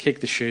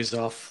the shoes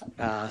off,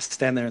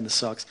 stand there in the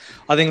socks.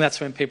 I think that's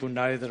when people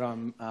know that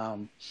I'm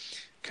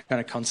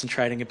kind of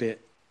concentrating a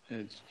bit.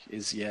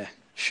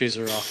 Shoes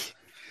are off.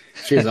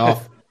 Shoes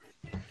off.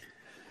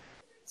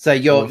 So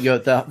you're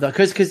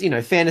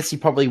because fantasy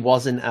probably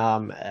wasn't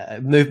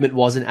movement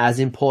wasn't as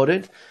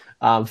important.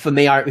 For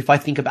me, if I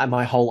think about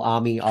my whole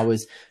army, I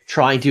was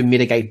trying to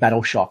mitigate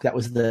battle shock. That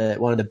was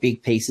one of the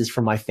big pieces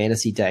from my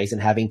fantasy days,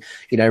 and having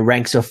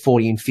ranks of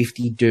 40 and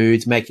 50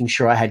 dudes, making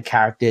sure I had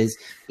characters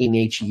in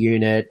each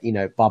unit,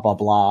 blah blah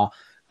blah.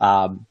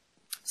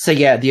 So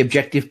yeah, the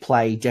objective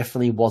play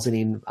definitely wasn't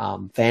in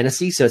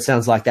fantasy. So it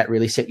sounds like that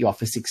really set you up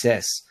for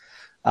success.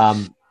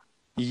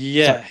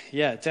 Yeah,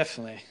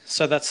 definitely.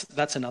 So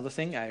that's another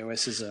thing.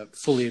 AoS is a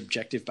fully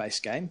objective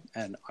based game,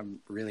 and I'm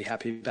really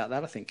happy about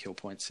that. I think kill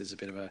points is a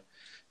bit of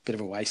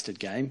a wasted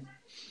game.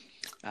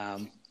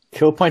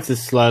 Kill points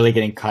is slowly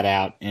getting cut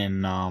out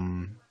in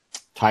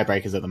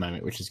tiebreakers at the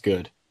moment, which is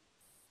good.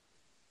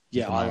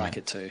 Yeah, I like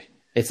it too.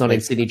 It's not in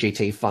Sydney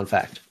GT. Fun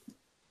fact.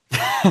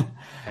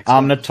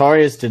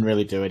 Notorious didn't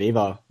really do it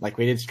either. Like,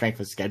 we did strength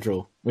of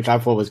schedule, which I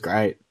thought was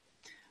great.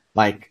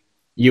 Like,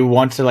 you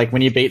want to, like,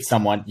 when you beat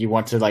someone, you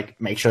want to, like,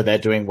 make sure they're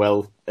doing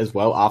well as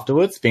well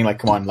afterwards. Being like,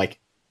 come on, like,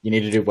 you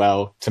need to do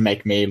well to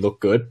make me look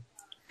good.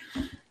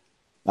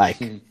 Like,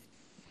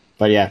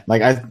 but yeah,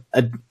 like,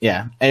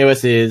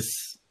 AoS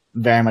is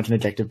very much an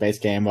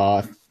objective-based game.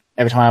 While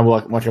every time I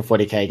watch a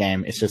 40k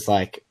game, it's just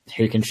like,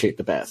 who can shoot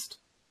the best?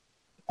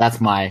 That's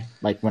my,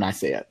 like, when I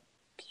see it.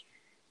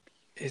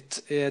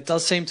 It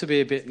does seem to be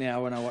a bit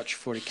now when I watch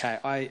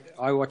 40k.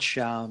 I watch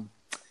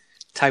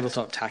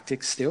Tabletop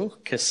Tactics still,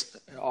 because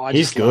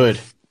he's good.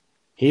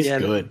 He's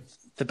good.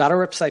 The battle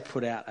reps they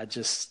put out are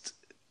just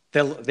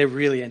they're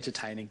really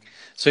entertaining.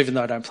 So even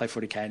though I don't play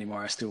 40k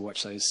anymore, I still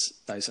watch those,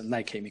 and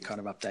they keep me kind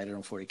of updated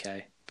on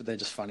 40k. But they're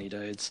just funny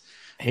dudes.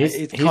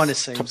 It kind of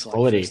seems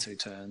like first 2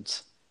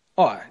 turns.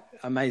 Oh,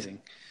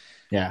 amazing!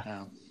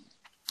 Yeah.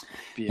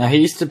 Yeah. Now he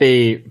used to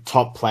be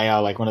top player,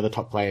 like one of the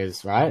top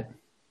players, right?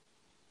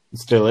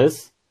 Still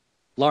is.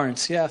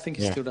 Lawrence, yeah, I think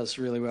he still does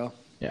really well.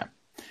 Yeah.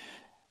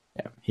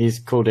 Yeah, he's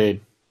cool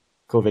dude.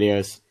 Cool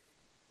videos.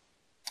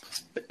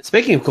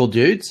 Speaking of cool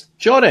dudes,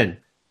 Jordan,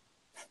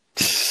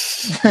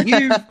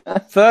 you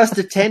first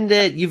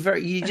attended. You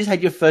just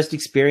had your first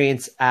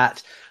experience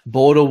at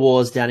Border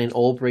Wars down in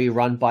Albury,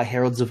 run by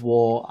Heralds of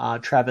War,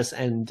 Travis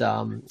and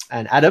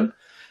Adam,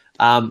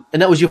 and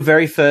that was your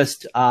very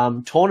first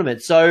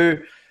tournament. So,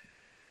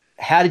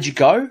 how did you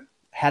go?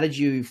 How did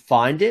you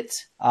find it?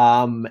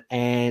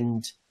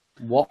 And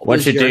what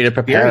was did you do to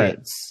prepare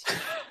it?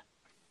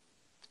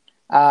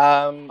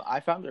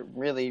 I found it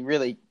really,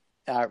 really,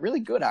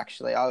 really good,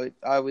 actually.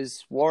 I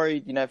was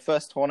worried,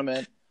 first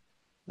tournament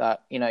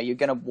that, you're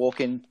going to walk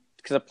in,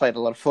 because I played a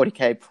lot of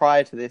 40k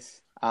prior to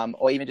this,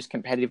 or even just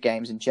competitive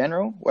games in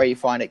general, where you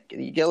find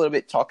you get a little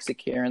bit toxic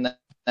here and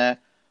there.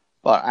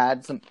 But I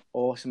had some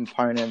awesome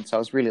opponents. I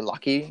was really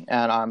lucky,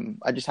 and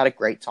I just had a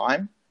great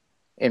time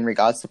in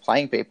regards to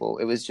playing people.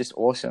 It was just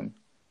awesome.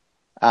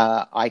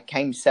 I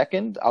came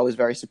second. I was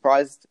very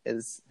surprised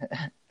as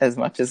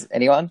much as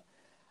anyone.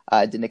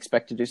 I didn't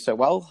expect to do so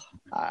well.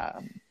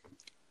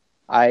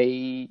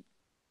 I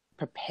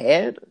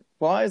prepared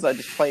wise. I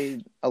just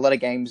played a lot of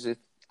games with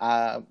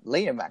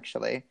Liam,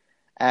 actually,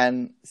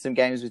 and some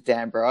games with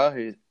Dan Brewer,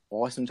 who's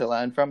awesome to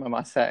learn from, I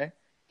must say.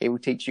 He will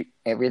teach you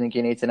everything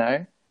you need to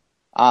know.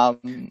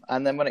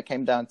 And then when it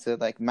came down to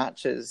like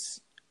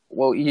matches,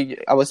 well,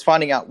 I was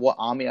finding out what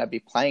army I'd be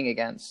playing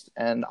against,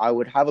 and I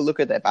would have a look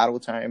at their battle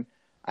tome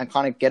and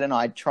kind of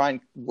I'd try and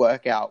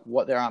work out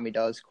what their army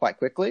does quite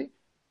quickly.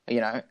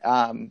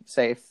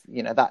 Say if,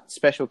 that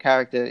special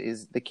character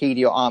is the key to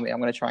your army, I'm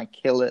going to try and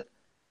kill it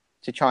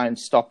to try and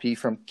stop you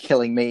from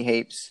killing me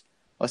heaps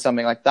or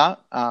something like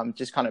that.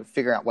 Just kind of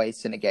figuring out ways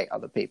to negate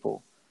other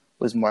people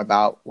was more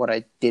about what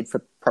I did for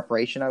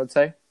preparation, I would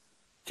say,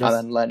 rather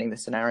than learning the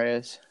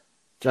scenarios.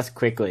 Just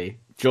quickly,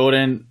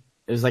 Jordan,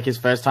 it was like his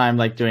first time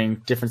like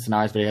doing different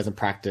scenarios, but he hasn't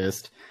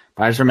practiced.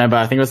 But I just remember,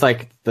 I think it was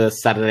like the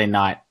Saturday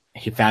night,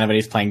 he found out that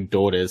he's playing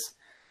Daughters.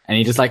 And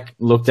he just like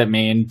looked at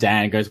me and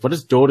Dan and goes, "What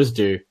does Daughters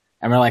do?"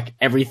 And we're like,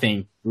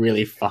 "Everything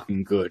really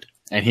fucking good."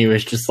 And he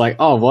was just like,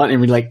 "Oh, what?"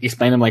 And we like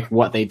explained him like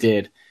what they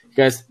did. He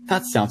goes,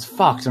 "That sounds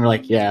fucked." And we're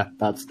like, "Yeah,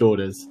 that's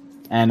Daughters."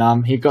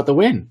 And he got the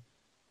win.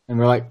 And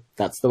we're like,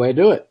 "That's the way to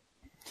do it."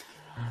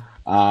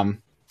 But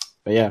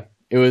yeah,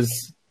 it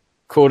was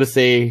cool to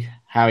see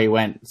how he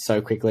went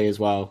so quickly as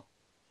well.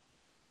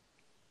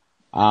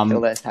 Kill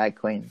those hag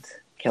queens.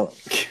 Kill them.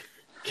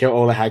 Kill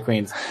all the hag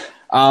queens.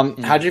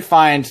 How'd you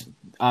find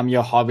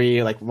your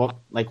hobby? What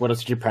else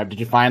did you prep? Did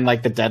you find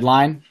like the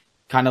deadline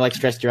kind of like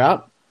stressed you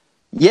out?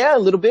 Yeah, a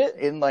little bit.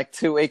 In like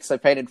 2 weeks, I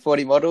painted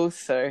 40 models,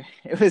 so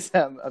it was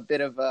a bit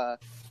of a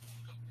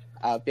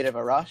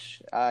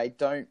rush. I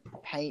don't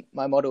paint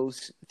my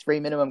models 3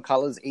 minimum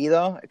colors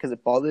either because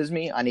it bothers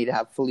me. I need to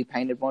have fully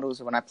painted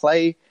models when I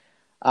play,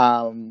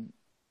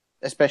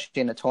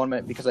 especially in a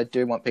tournament, because I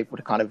do want people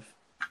to kind of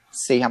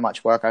see how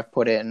much work I've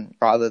put in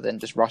rather than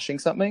just rushing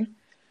something.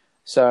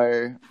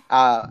 So,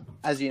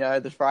 as you know,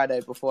 the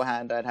Friday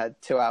beforehand, I'd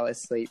had 2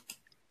 hours sleep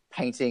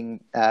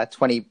painting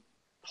 20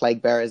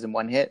 Plague Bearers in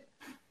one hit.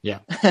 Yeah.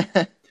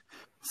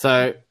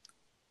 So,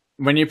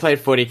 when you played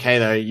 40k,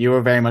 though, you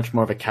were very much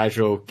more of a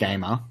casual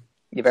gamer.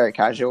 You're very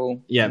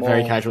casual. Yeah,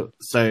 very casual.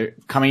 So,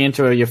 coming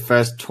into your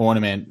first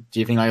tournament, do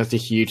you think like it was a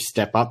huge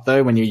step up,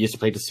 though, when you used to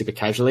play just super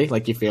casually?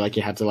 Like, do you feel like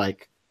you had to,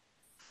 like,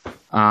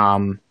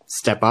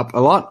 step up a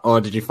lot?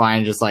 Or did you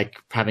find just,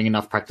 like, having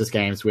enough practice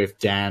games with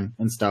Dan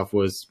and stuff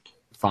was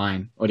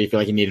fine? Or do you feel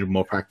like you needed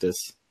more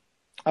practice?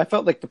 I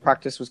felt like the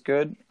practice was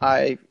good.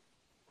 I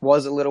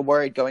was a little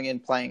worried going in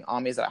playing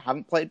armies that I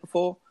haven't played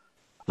before.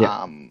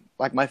 Yeah.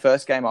 Like my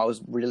first game, I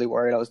was really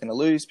worried I was going to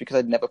lose because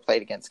I'd never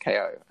played against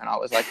KO. And I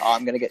was like, oh,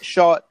 I'm going to get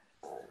shot.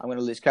 I'm going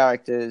to lose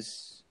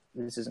characters.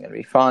 This isn't going to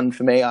be fun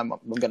for me. I'm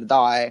going to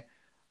die.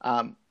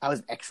 That was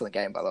an excellent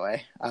game, by the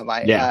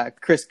way.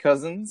 Chris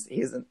Cousins,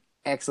 he's an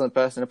excellent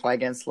person to play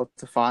against.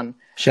 Lots of fun.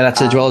 Shout out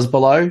to Dwellers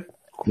Below.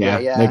 Yeah,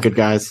 they're good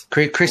guys.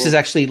 Chris is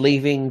actually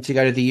leaving to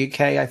go to the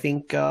UK, I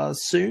think,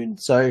 soon.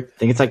 So I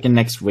think it's like in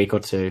next week or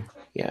two.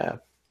 Yeah.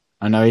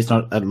 I know he's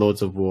not at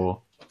Lords of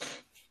War.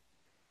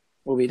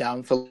 We'll be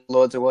down for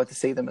Lords of War to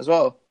see them as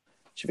well.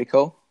 Should be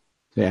cool.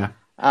 Yeah.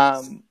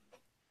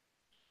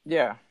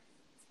 Yeah.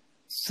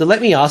 So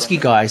let me ask you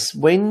guys,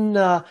 when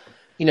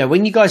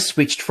when you guys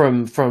switched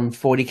from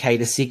 40k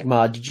to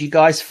Sigmar, did you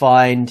guys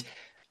find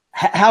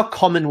how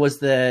common was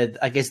the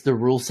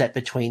rule set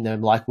between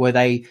them? Like, were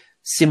they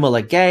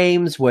similar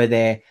games? Were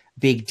there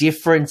big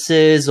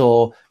differences,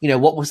 or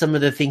what were some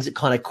of the things that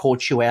kind of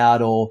caught you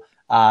out, or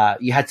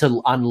you had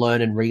to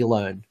unlearn and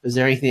relearn? Is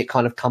there anything that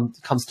kind of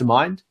comes to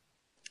mind?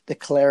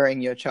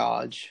 Declaring your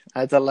charge. I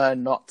had to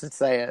learn not to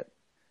say it.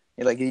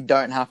 You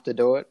don't have to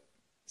do it,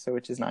 so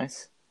which is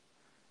nice.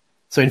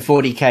 So in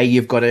 40k,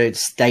 you've got to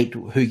state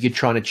who you're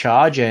trying to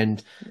charge,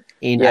 and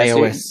in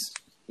AoS... So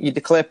you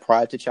declare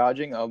prior to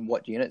charging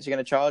what units you're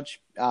going to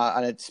charge,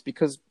 and it's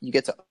because you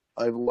get to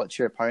overwatch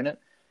your opponent.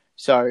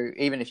 So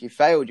even if you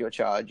failed your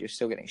charge, you're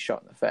still getting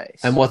shot in the face.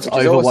 And what's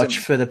Overwatch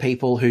awesome for the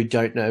people who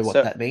don't know what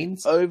that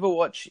means?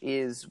 Overwatch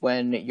is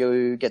when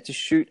you get to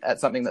shoot at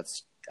something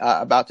that's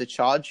about to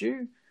charge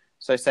you.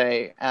 So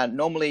say,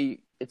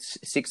 normally it's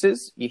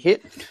sixes, you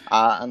hit,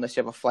 unless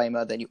you have a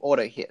flamer, then you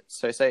auto hit.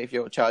 So say if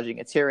you're charging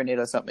a Tyranid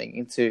or something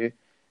into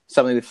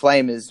something with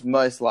flamers,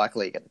 most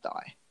likely you're going to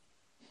die.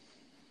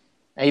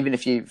 Even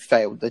if you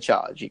failed the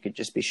charge, you could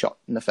just be shot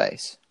in the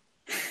face.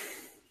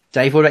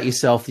 Dave, what about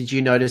yourself? Did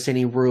you notice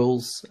any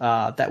rules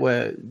that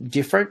were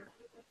different?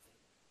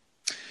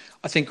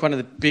 I think one of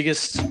the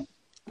biggest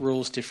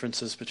rules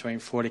differences between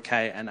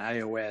 40k and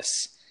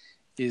AoS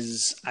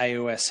is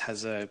AoS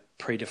has a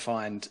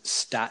predefined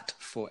stat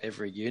for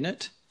every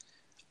unit.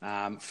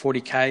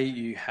 40k,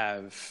 you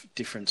have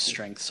different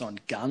strengths on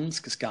guns,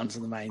 because guns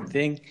are the main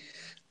thing.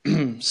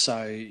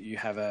 So you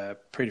have a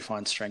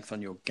predefined strength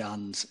on your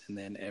guns, and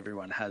then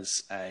everyone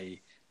has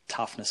a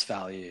toughness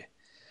value.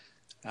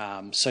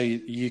 So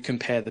you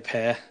compare the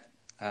pair.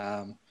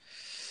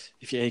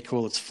 If you're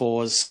equal, it's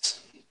 4s.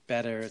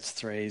 Better, it's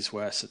 3s.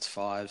 Worse, it's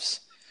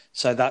 5s.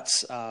 So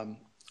that's...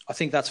 I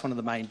think that's one of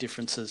the main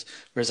differences.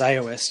 Whereas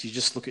AoS, you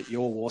just look at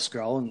your war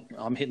scroll, and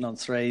I'm hitting on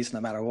 3s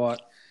no matter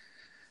what.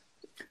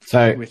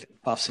 So with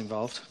buffs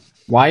involved.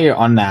 While you're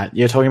on that,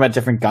 you're talking about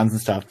different guns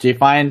and stuff. Do you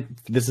find,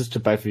 this is to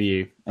both of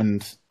you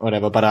and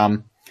whatever, but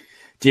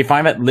do you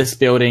find that list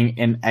building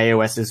in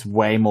AoS is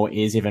way more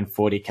easy than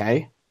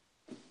 40k?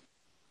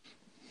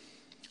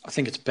 I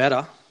think it's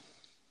better.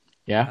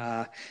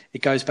 Yeah.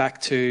 It goes back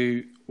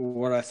to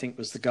what I think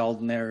was the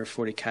golden era of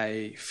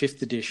 40k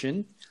 5th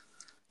edition,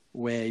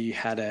 where you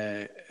had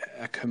a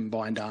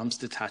combined arms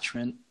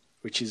detachment,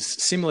 which is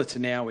similar to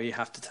now, where you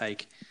have to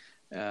take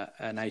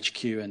an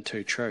HQ and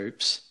 2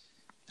 troops.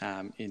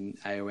 In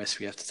AoS,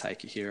 we have to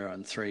take a hero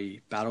and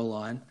 3 battle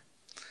line.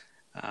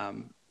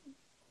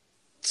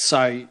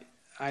 So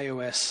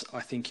AoS,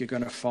 I think you're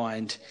going to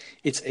find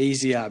it's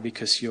easier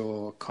because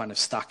you're kind of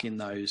stuck in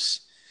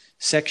those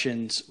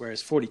sections,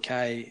 whereas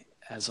 40k,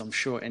 as I'm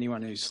sure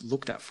anyone who's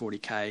looked at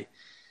 40k,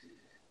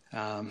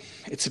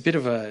 it's a bit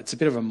of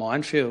a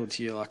minefield.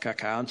 You're like,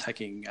 okay, I'm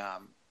taking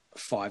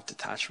 5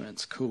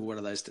 detachments. Cool. What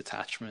are those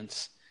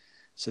detachments?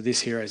 So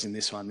this hero's in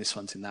this one. This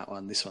one's in that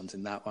one. This one's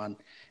in that one,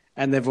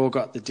 and they've all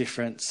got the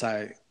different.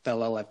 So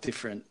they'll all have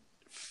different,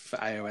 for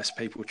AoS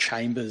people,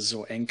 chambers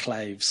or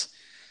enclaves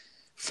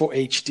for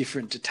each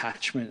different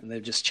detachment, and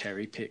they've just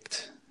cherry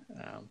picked.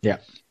 Yeah.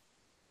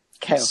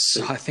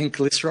 So I think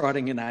list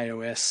writing in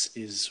AoS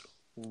is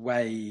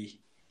way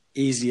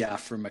easier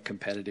from a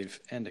competitive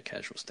and a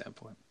casual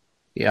standpoint.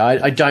 Yeah,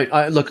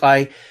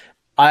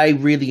 I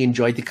really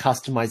enjoyed the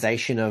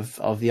customization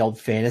of the old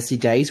fantasy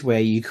days,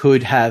 where you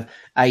could have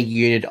a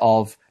unit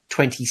of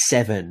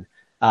 27.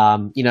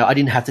 I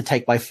didn't have to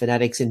take my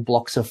fanatics in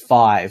blocks of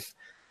 5.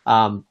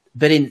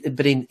 But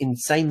in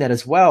saying that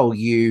as well,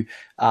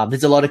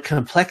 there's a lot of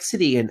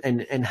complexity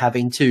and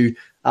having to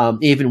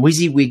even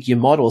WYSIWYG your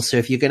model. So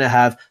if you're going to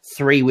have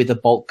 3 with a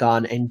bolt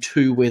gun and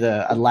 2 with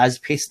a las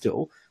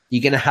pistol,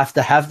 you're going to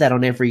have that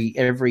on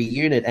every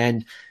unit.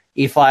 And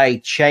if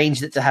I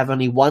changed it to have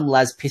only one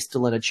las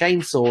pistol and a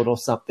chainsword or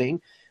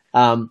something,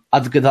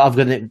 I've got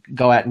to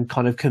go out and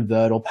kind of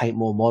convert or paint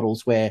more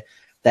models where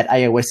that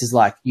AoS is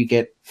like, you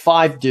get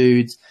 5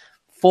 dudes,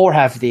 4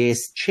 have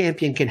this,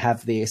 champion can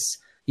have this,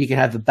 you can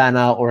have a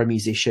banner or a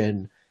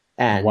musician,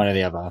 and one or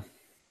the other.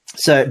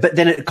 So, but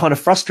then it kind of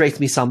frustrates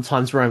me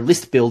sometimes where I'm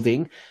list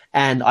building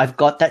and I've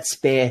got that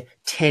spare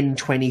 10,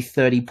 20,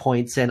 30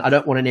 points and I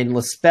don't want an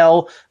endless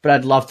spell, but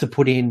I'd love to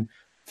put in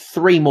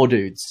 3 more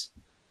dudes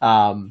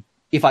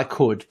if I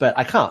could, but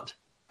I can't.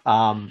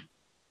 I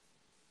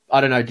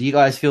don't know. Do you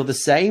guys feel the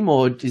same,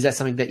 or is that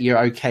something that you're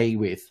okay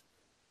with?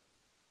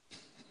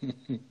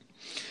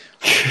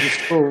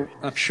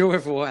 I'm sure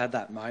we've all had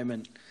that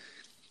moment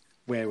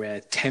where we're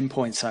 10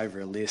 points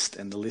over a list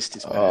and the list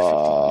is perfect. And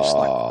you're just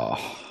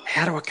like,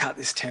 how do I cut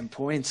this 10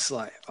 points?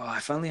 Like,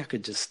 if only I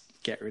could just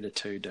get rid of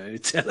 2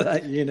 dudes out of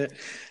that unit.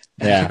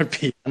 Yeah. I'd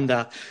be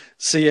under.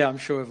 So, yeah, I'm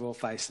sure we've all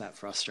faced that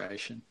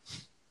frustration.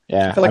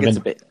 Yeah. I feel like it's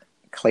a bit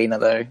cleaner,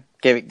 though,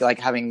 like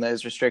having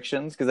those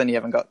restrictions, because then you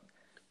haven't got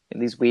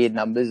these weird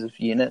numbers of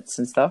units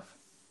and stuff.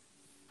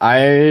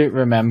 I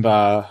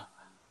remember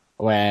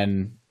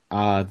when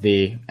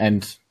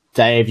and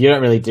Dave, you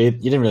didn't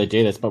really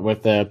do this, but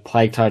with the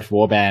Plague Tide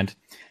Warband,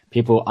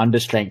 people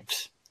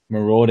understrength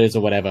Marauders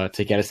or whatever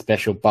to get a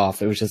special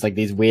buff. It was just like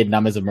these weird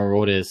numbers of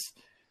Marauders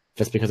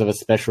just because of a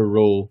special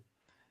rule.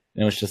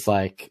 And it was just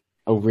like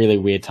a really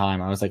weird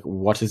time. I was like,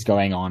 what is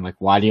going on? Like,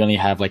 why do you only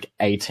have like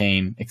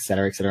 18, et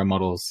cetera,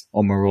 models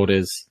or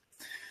Marauders?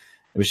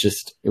 It was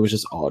just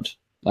odd.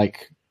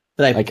 Like,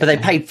 But they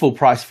paid full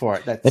price for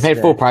it. They paid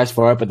full price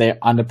for it, but they're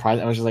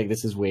underpriced. I was just like,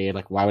 this is weird.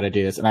 Like, why would I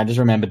do this? And I just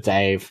remember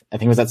Dave, I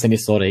think it was at Cindy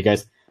Slaughter. He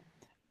goes,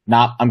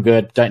 nah, I'm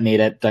good. Don't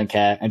need it. Don't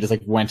care. And just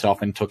like went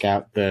off and took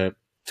out the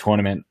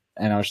tournament.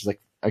 And I was just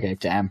like, okay,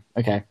 damn.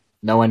 Okay.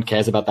 No one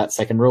cares about that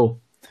second rule.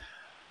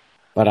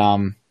 But,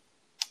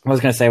 what I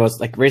was going to say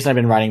was like, recently I've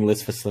been writing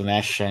lists for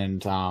Slanesh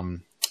and,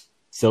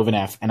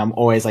 Sylvaneth, and I'm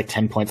always like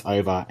 10 points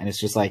over. And it's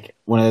just like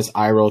one of those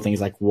eye roll things,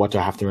 like, what do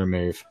I have to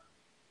remove?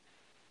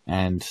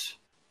 And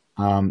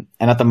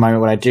at the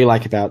moment, what I do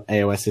like about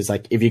AoS is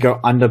like, if you go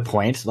under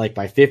point, like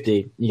by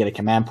 50, you get a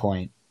command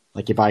point.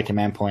 Like you buy a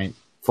command point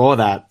for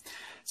that.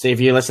 So if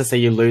you, let's just say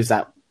you lose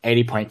that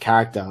 80-point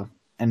character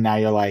and now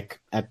you're like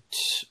at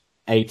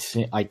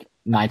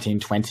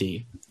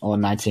 1920 or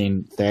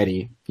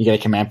 1930, you get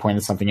a command point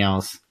and something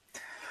else.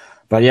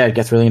 But yeah, it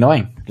gets really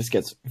annoying. It just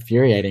gets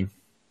infuriating.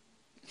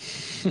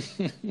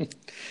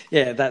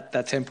 Yeah, that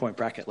 10-point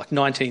bracket, like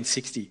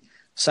 1960.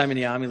 So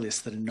many army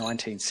lists that are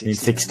 1960.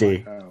 1960.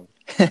 Like, oh.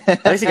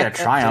 At least you get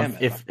a triumph,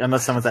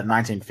 unless someone's at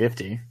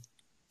 1950.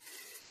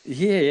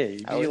 Yeah.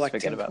 You I always like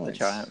forget about points.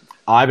 the triumph.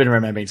 I've been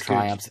remembering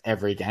triumphs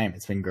every game.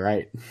 It's been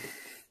great.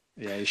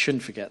 Yeah, you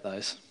shouldn't forget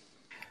those.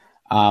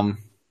 Awesome.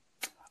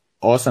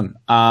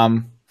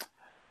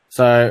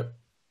 So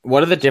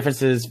what are the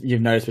differences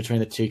you've noticed between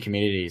the two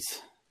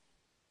communities?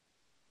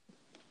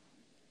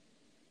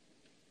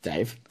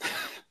 Dave?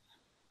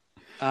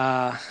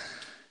 Well,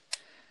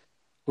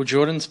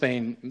 Jordan's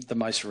been the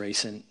most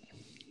recent.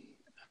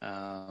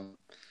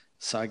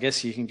 So I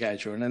guess you can go,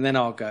 Jordan, and then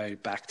I'll go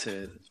back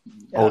to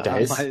old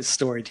days. My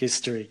storied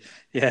history.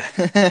 Yeah.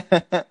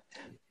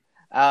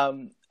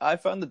 I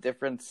found the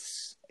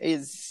difference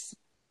is,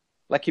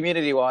 like,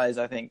 community-wise,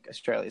 I think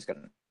Australia's got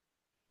an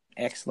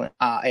excellent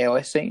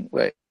AoS scene.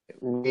 We're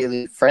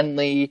really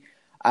friendly,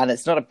 and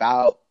it's not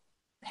about,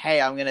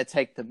 hey, I'm going to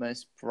take the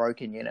most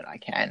broken unit I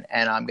can,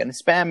 and I'm going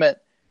to spam it,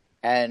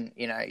 and,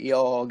 you know,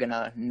 you're going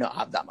to not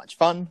have that much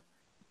fun.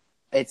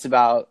 It's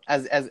about,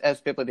 as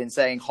people have been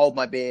saying, hold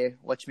my beer,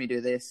 watch me do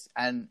this,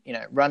 and, you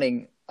know,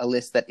 running a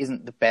list that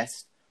isn't the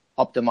best,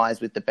 optimized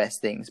with the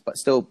best things, but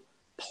still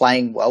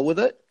playing well with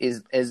it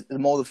is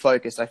more the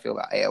focus I feel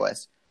about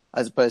AoS,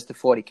 as opposed to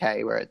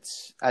 40k, where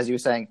it's, as you were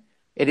saying,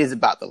 it is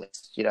about the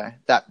list. You know,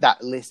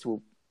 that list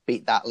will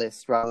beat that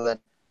list, rather than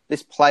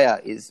this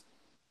player is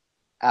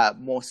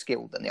more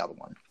skilled than the other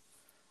one.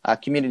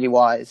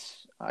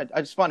 Community-wise,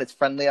 I just find it's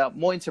friendlier,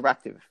 more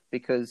interactive,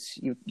 because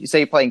you say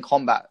you're playing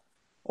combat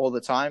all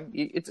the time.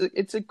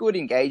 It's a good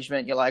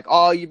engagement. You're like,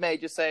 oh, you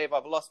made your save,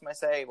 I've lost my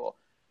save, or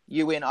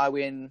you win, I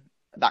win,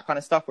 that kind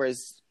of stuff.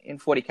 Whereas in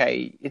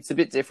 40k, it's a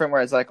bit different,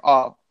 where it's like,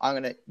 oh,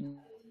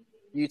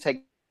 you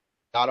take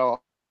that off.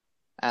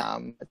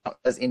 It's not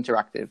as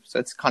interactive, so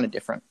it's kind of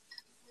different.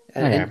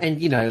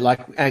 And you know,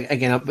 like,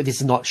 again,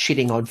 this is not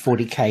shitting on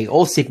 40k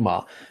or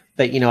Sigmar,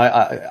 but, you know,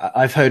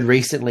 I've heard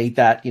recently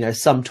that, you know,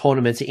 some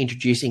tournaments are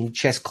introducing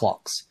chess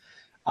clocks.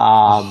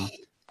 You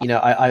know,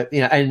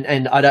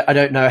 I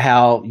don't know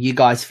how you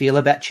guys feel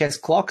about chess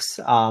clocks,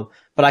 but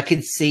I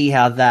can see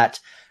how that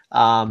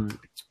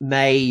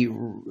may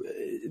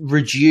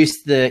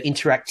reduce the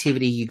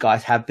interactivity you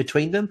guys have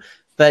between them.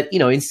 But, you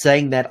know, in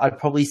saying that, I'd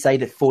probably say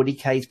that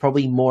 40k is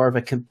probably more of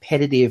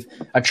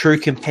a true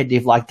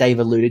competitive, like Dave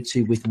alluded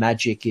to with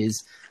Magic,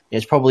 is, you know,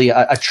 it's probably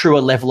a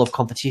truer level of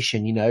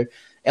competition. You know,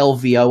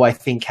 LVO, I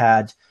think,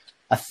 had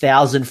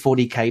 1,000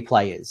 40k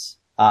players.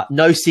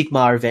 No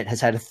Sigmar event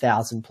has had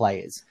 1,000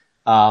 players.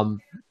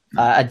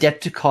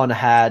 Adepticon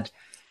had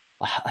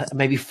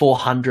maybe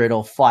 400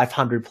 or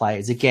 500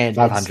 players. Again,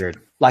 500.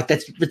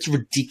 That's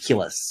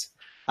ridiculous.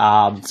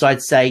 So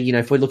I'd say,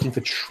 if we're looking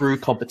for true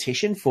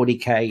competition,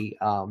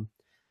 40K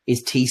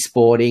is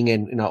T-sporting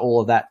and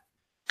all of that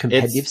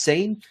competitive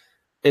scene.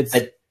 It's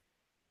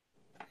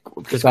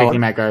just quickly,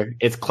 Mako.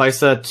 It's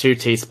closer to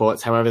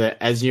T-sports. However,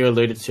 as you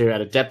alluded to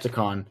at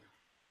Adepticon,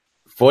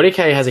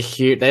 40K has a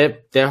huge.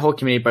 Their whole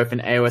community, both in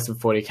AoS and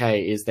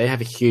 40K, they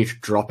have a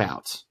huge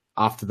dropout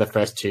after the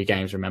first 2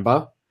 games.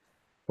 Remember,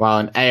 while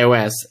in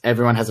AoS,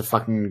 everyone has a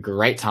fucking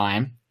great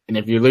time, and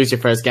if you lose your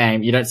first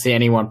game, you don't see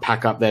anyone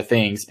pack up their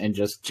things and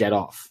just jet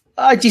off.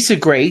 I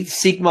disagree.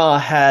 Sigmar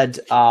had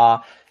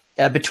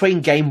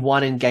between game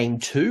 1 and game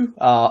 2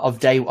 of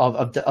day one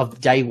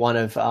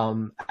of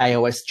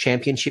AoS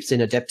championships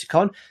in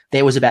Adepticon,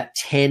 there was about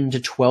 10 to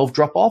 12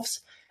 drop-offs.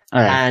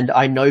 Right. And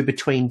I know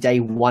between day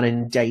 1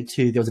 and day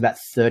 2, there was about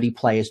 30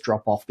 players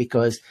drop off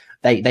because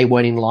they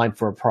weren't in line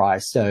for a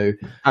prize. So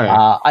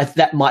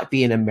that might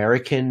be an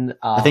American.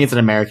 I think it's an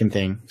American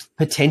thing.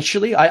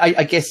 Potentially.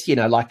 I guess,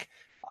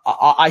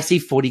 I see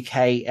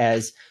 40K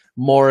as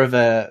more of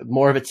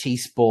a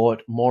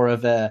T-sport, more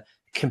of a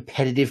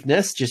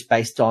competitiveness, just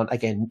based on,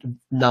 again,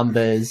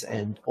 numbers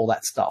and all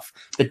that stuff.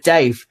 But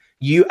Dave,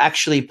 you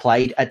actually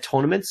played at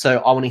tournaments, so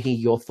I want to hear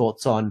your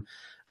thoughts on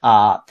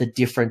the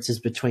differences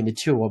between the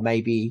two, or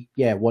maybe,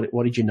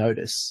 what did you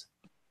notice?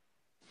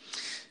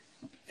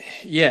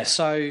 Yeah,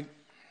 so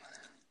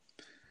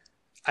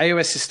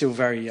AoS is still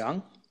very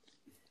young.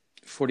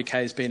 40K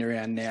has been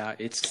around now.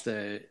 It's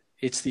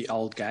the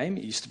old game.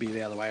 It used to be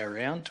the other way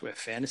around, where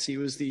fantasy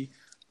was the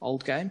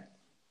old game.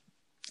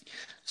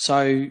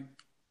 So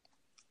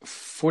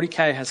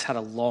 40K has had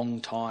a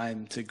long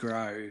time to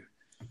grow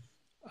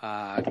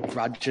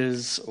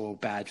grudges or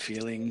bad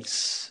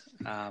feelings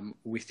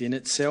within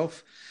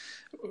itself.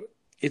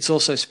 It's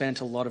also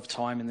spent a lot of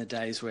time in the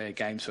days where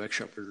Games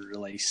Workshop would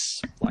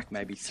release like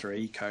maybe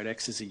 3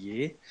 codexes a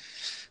year,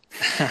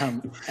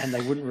 and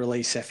they wouldn't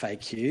release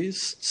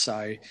FAQs.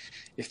 So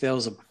if there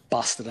was a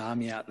busted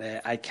army out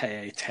there,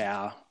 aka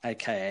Tau,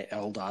 aka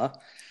Elder,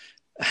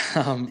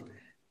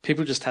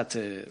 people just had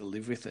to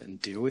live with it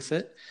and deal with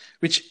it,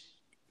 which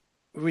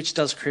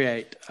does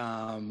create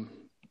and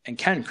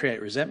can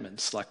create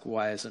resentments. Like,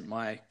 why isn't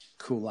my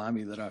cool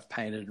army that I've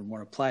painted and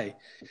want to play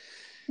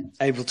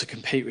able to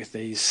compete with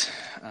these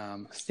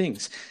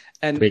things?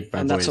 And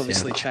that's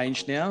obviously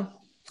changed now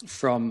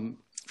from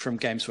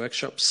Games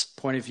Workshop's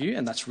point of view,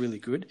 and that's really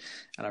good.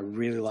 And I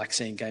really like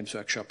seeing Games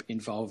Workshop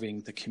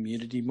involving the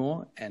community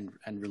more and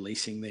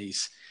releasing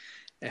these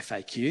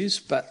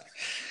FAQs. But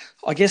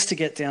I guess to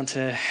get down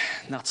to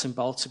nuts and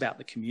bolts about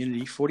the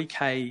community,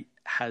 40K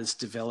has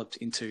developed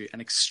into an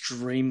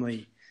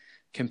extremely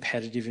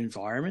competitive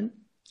environment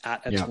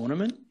at a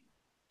tournament.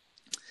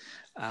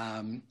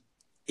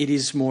 It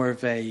is more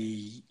of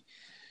a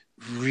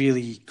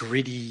really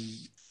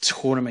gritty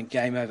tournament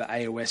game over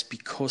AoS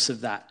because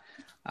of that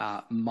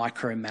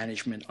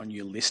micromanagement on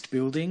your list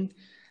building.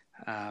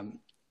 And,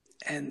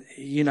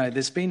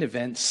 there's been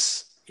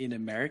events in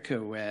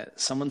America where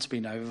someone's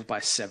been over by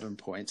 7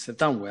 points. They've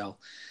done well.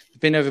 They've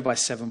been over by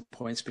 7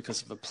 points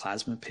because of a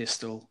plasma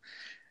pistol.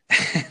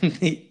 And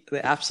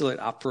the absolute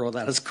uproar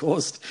that has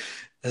caused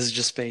has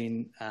just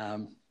been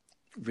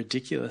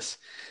ridiculous.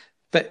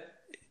 But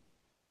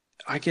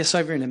I guess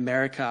over in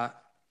America,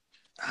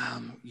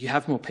 you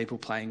have more people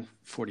playing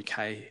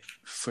 40K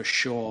for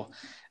sure.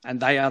 And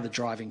they are the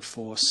driving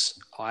force,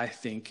 I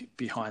think,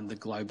 behind the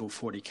global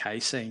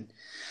 40K scene.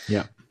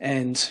 Yeah.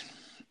 And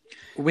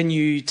when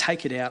you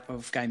take it out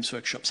of Games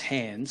Workshop's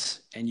hands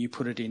and you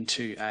put it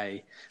into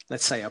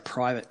let's say a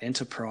private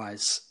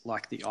enterprise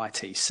like the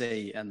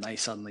ITC, and they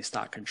suddenly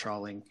start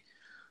controlling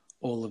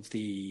all of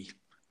the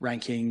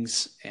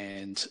rankings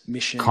and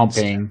missions.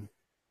 Comping.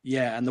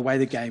 And the way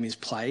the game is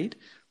played,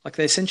 like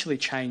they essentially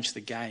change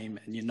the game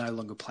and you're no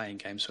longer playing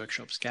Games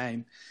Workshop's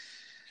game,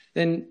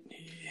 then,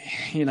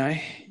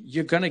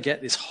 you're going to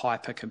get this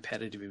hyper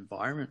competitive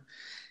environment.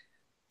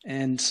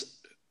 And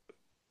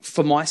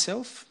for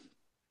myself,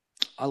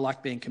 I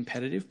like being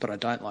competitive, but I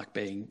don't like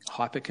being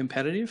hyper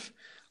competitive.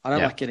 I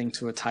don't like getting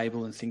to a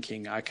table and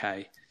thinking,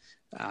 okay,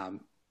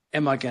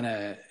 am I going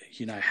to,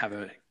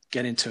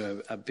 get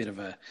into a bit of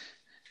a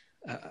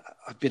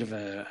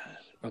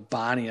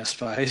Barney, I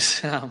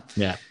suppose.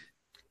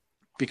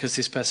 Because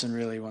this person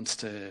really wants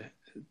to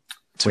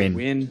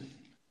win.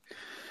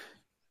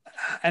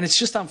 And it's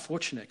just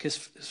unfortunate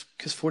because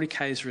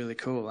 40K is really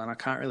cool and I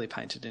can't really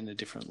paint it in a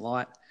different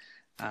light.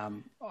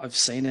 I've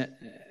seen it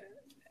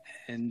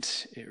and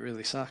it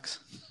really sucks.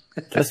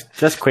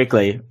 Just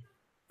quickly,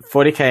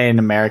 40K in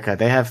America,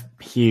 they have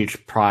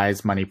huge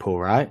prize money pool,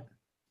 right?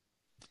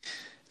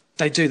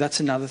 They do.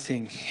 That's another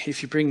thing.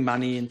 If you bring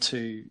money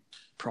into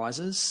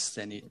prizes,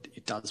 then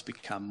it does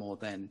become more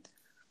than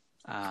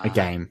a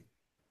game.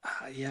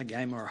 A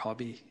game or a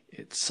hobby.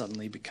 It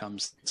suddenly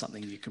becomes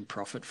something you can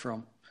profit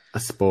from. A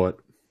sport.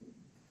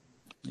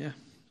 Yeah.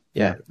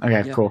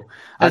 Okay, cool.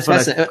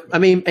 I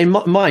mean, and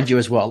mind you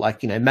as well,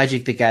 like,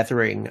 Magic the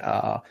Gathering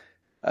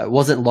it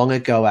wasn't long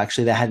ago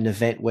actually they had an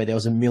event where there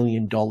was $1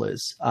 million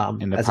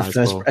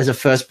as a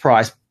first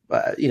prize,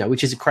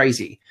 which is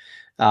crazy.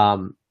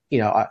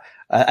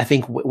 I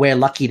think we're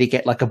lucky to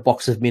get like a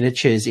box of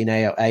miniatures in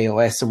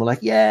AoS, and we're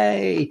like,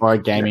 yay! Or a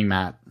gaming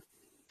mat.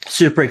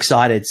 Super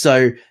excited.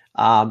 So,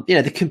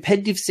 the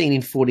competitive scene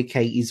in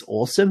 40K is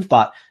awesome,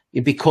 but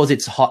because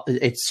it's hot,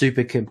 it's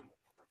super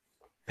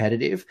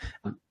competitive.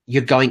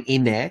 You're going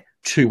in there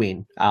to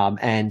win,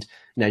 and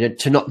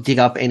to not dig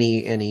up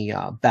any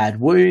bad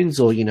wounds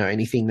or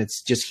anything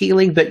that's just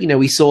healing. But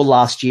we saw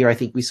last year, I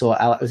think we saw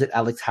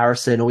Alex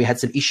Harrison, or we had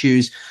some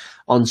issues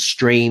on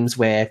streams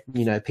where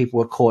people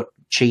were caught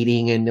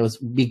cheating and there was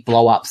big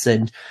blow ups,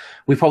 and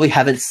we probably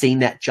haven't seen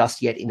that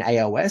just yet in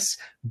AoS.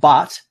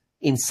 But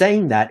in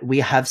saying that, we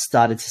have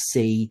started to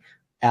see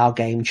our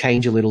game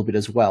change a little bit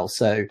as well.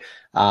 So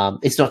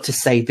it's not to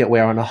say that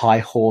we're on a high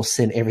horse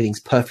and everything's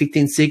perfect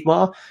in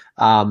Sigmar.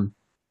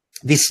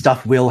 This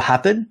stuff will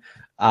happen.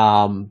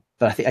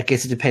 But I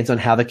guess it depends on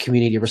how the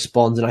community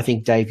responds. And I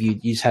think, Dave, you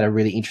just had a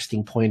really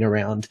interesting point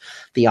around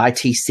the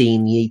ITC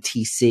and the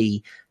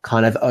ETC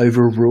kind of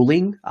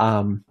overruling,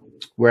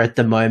 where at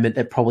the moment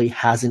that probably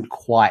hasn't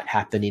quite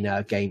happened in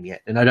our game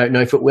yet. And I don't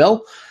know if it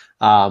will,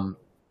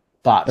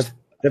 but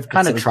they've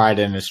kind of tried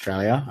it in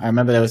Australia. I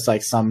remember there was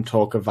like some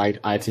talk of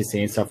like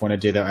ITC and stuff want to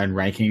do their own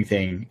ranking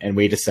thing. And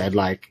we just said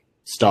like,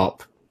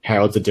 stop,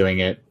 Heralds are doing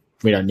it.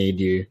 We don't need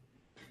you.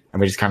 And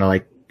we just kind of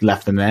like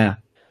left them there.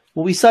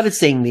 Well, we started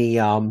seeing the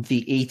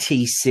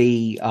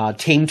ETC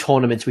team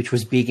tournaments, which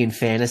was big in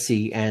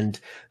fantasy and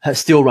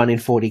still run in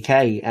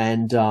 40K.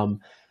 And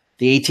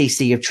the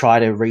ETC have tried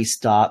to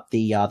restart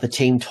the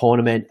team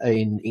tournament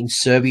in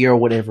Serbia or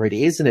whatever it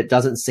is, and it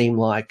doesn't seem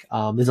like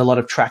there's a lot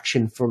of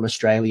traction from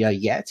Australia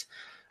yet.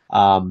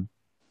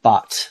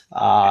 But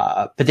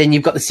then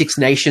you've got the Six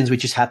Nations,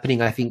 which is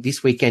happening, I think,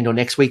 this weekend or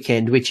next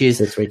weekend, which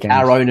is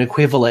our own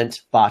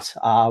equivalent, but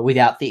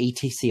without the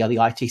ETC or the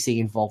ITC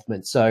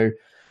involvement. So.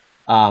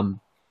 Kind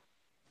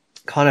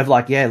of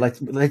like, yeah,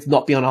 let's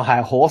not be on a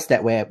high horse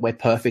that we're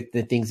perfect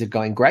and things are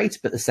going great,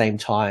 but at the same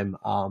time,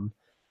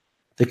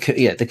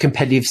 the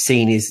competitive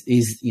scene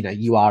is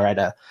you are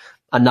at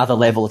another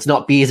level. It's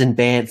not beers and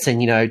bants,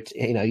 and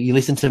you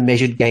listen to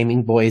Measured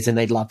Gaming Boys, and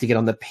they'd love to get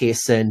on the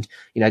piss and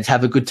to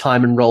have a good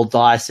time and roll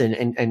dice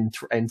and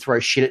throw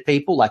shit at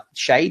people like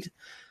shade.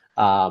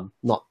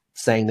 Not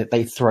saying that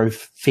they throw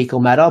fecal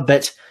matter,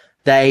 but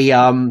they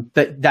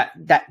but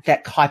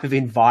that type of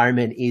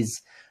environment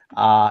is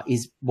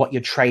what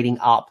you're trading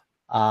up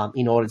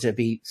in order to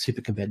be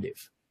super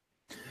competitive.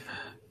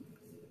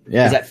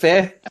 Yeah. Is that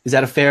fair? Is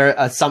that a fair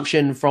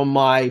assumption from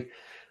my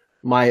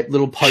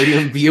little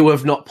podium view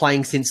of not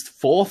playing since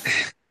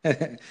fourth?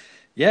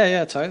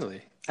 Yeah,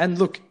 totally. And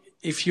look,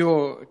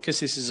 because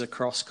this is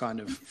across kind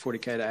of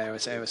 40K to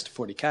AoS, AoS to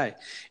 40K,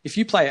 if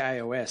you play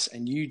AoS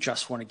and you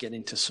just want to get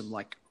into some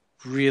like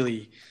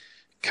really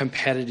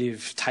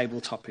competitive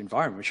tabletop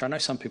environment, which I know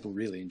some people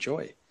really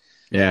enjoy,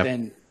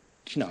 then,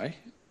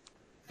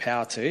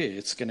 power to you.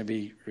 It's going to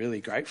be really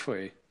great for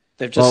you.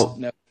 They've just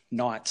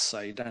knights,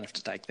 so you don't have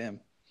to take them.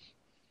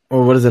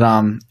 Well, what is it?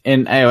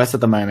 In AoS at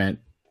the moment,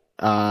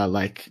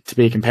 like to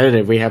be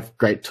competitive, we have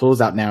great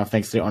tools out now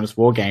thanks to the Honest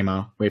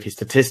Wargamer with his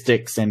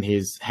statistics and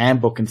his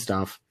handbook and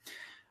stuff.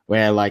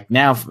 Where like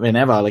now,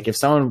 whenever, like if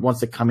someone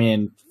wants to come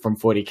in from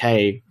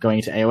 40K going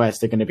into AoS,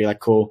 they're going to be like,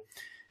 cool.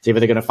 It's either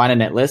they're going to find a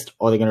net list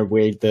or they're going to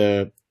read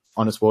the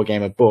Honest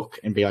Wargamer book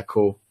and be like,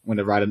 cool, I'm going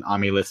to write an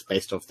army list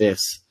based off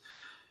this.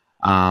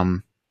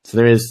 So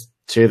there is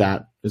to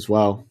that as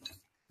well.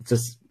 It's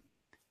just,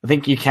 I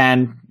think you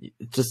can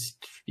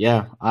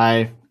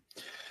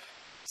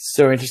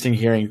so interesting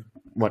hearing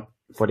what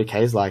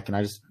 40K is like, and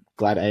I'm just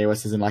glad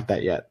AoS isn't like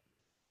that yet.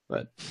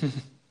 But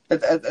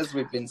as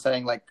we've been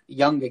saying, like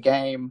younger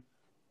game,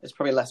 there's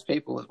probably less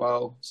people as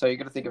well. So you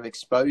got to think of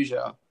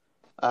exposure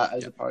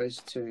as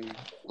opposed to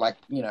like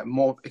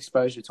more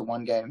exposure to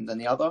one game than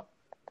the other.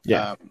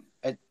 Yeah.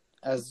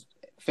 As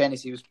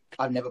fantasy was,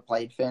 I've never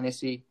played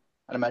fantasy.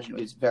 I'd imagine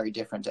it was very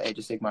different to Age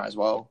of Sigmar as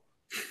well.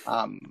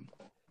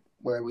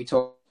 Where we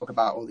talk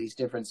about all these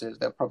differences,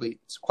 they're probably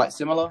quite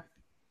similar.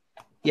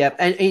 Yeah,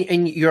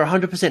 and you're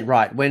 100%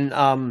 right. When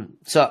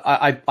so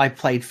I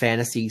played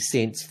fantasy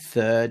since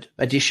 3rd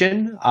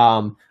edition.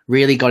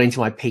 Really got into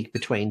my peak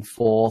between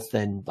 4th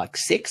and like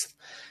 6th.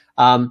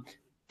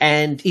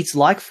 And it's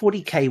like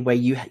 40K where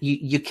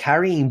you're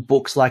carrying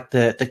books like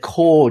the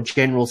core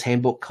General's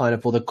Handbook kind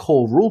of, or the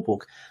core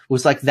rulebook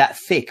was like that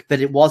thick,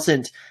 but it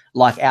wasn't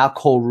like our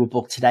core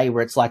rulebook today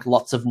where it's like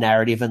lots of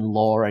narrative and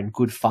lore and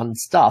good fun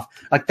stuff.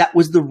 Like that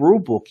was the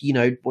rulebook,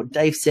 what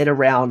Dave said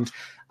around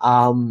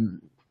the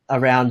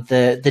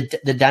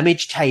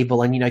damage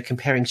table and,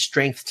 comparing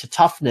strength to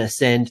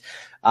toughness and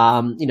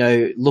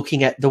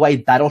looking at the way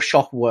Battle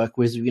Shock worked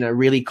was,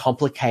 really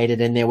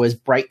complicated, and there was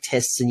break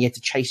tests and you had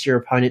to chase your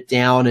opponent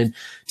down and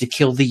to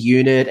kill the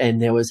unit.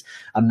 And there was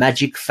a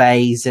magic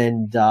phase,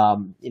 and,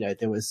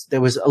 there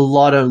was a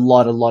lot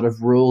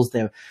of rules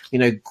there.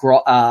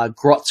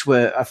 Grots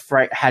were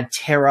afraid, had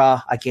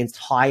terror against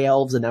high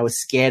elves, and they were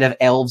scared of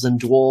elves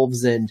and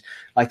dwarves. And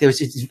like,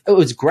 it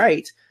was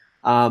great.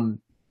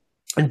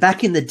 And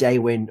back in the day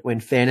when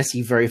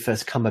fantasy very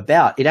first come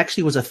about, it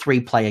actually was a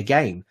 3-player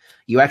game.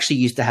 You actually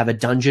used to have a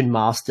dungeon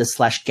master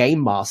 /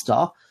 game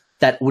master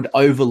that would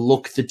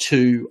overlook the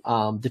two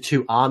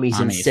armies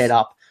and set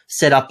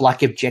up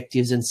like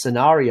objectives and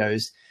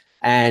scenarios.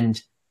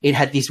 And it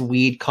had this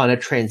weird kind of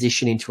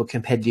transition into a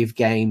competitive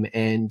game.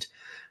 And,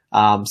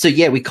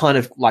 we kind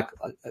of like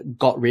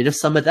got rid of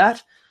some of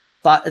that.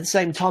 But at the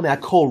same time, our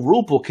core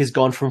rulebook has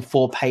gone from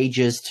 4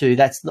 pages to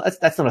that's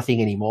not a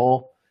thing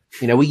anymore.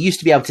 We used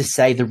to be able to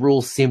say the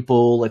rule's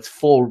simple, it's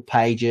 4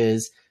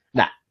 pages.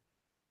 Nah.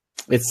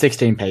 It's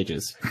 16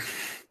 pages.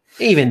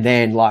 Even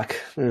then,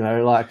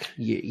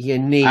 you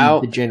need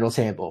the General's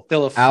Handbook.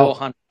 Still a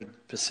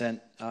 400%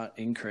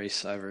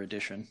 increase over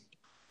edition.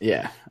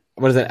 Yeah.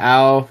 What is it?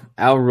 Our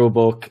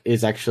rulebook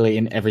is actually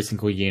in every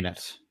single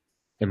unit.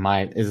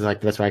 Is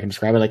like the best way I can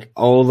describe it. Like,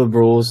 all the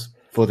rules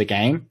for the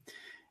game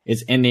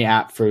is in the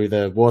app through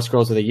the war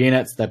scrolls of the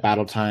units, the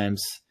battle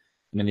tomes,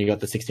 and then you got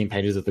the 16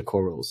 pages of the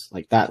core rules.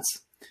 Like,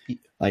 that's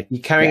like,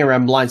 you're carrying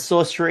around blind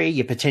sorcery.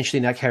 You're potentially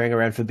now carrying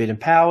around forbidden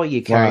power.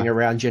 You're carrying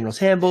around General's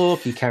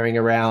Handbook. You're carrying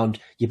around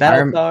your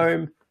battle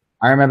tome.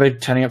 I remember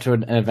turning up to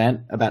an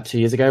event about 2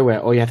 years ago where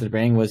all you had to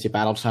bring was your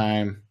battle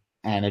tome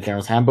and a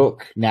General's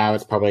Handbook. Now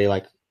it's probably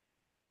like,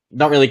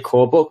 not really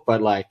core book,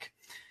 but like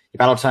your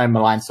battle tome,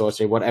 malign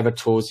sorcery, whatever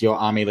tools your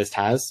army list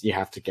has, you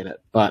have to get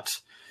it. But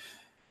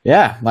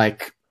yeah,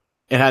 like,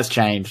 it has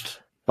changed.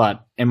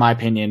 But in my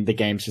opinion, the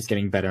game's just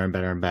getting better and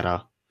better and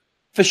better.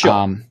 For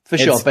sure.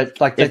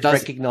 But like, let's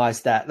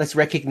recognize that. Let's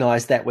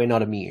recognize that we're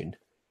not immune.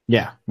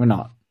 Yeah, we're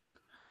not.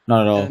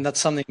 Not at all. And that's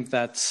something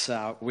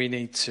that we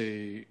need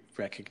to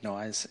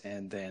recognize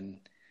and then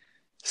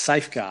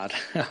safeguard.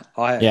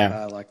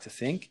 I like to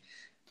think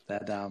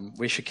that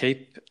we should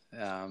keep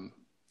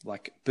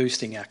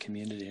boosting our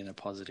community in a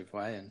positive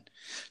way and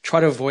try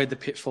to avoid the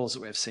pitfalls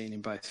that we've seen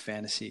in both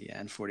fantasy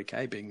and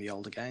 40k, being the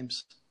older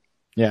games.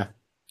 Yeah,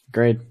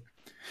 agreed.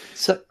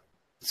 So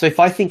if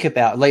I think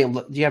about Liam,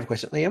 do you have a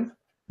question, Liam?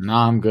 No,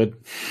 I'm good.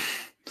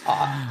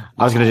 I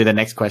was going to do the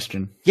next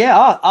question.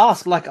 Yeah,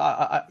 ask.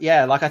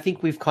 I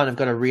think we've kind of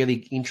got a really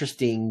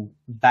interesting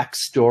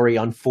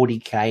backstory on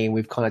 40k, and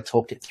we've kind of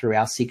talked it through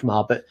our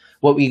Sigmar. But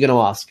what were you going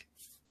to ask?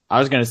 I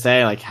was going to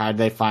say, like, how did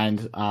they find?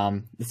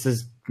 This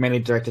is mainly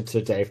directed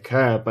to Dave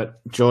Kerr, but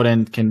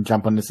Jordan can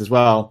jump on this as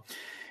well.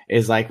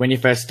 Is like, when you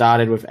first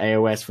started with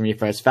AoS from your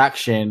first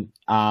faction,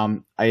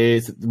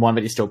 is it the one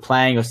that you're still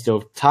playing or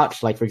still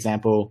touched? Like, for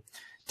example,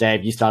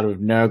 Dave, you started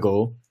with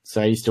Nurgle,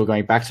 so you're still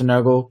going back to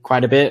Nurgle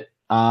quite a bit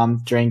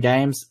during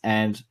games.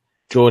 And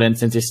Jordan,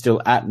 since you're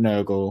still at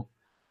Nurgle,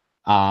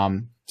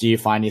 do you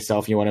find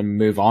yourself you want to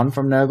move on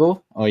from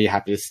Nurgle, or are you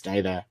happy to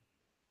stay there?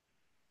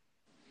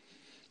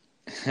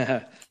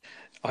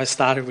 I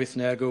started with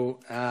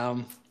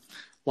Nurgle.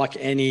 Like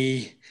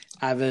any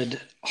avid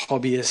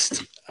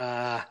hobbyist,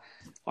 I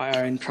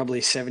own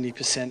probably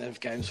 70% of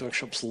Games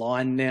Workshop's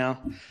line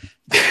now.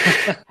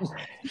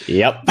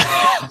 Yep.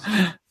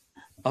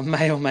 I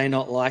may or may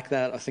not like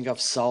that. I think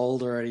I've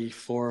sold already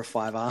 4 or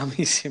 5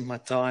 armies in my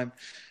time.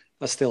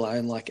 I still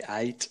own like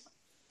 8.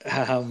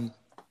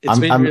 It's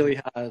been really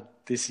hard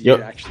this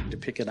year actually to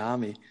pick an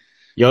army.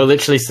 You're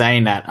literally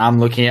saying that. I'm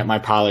looking at my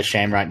pile of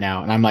shame right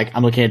now, and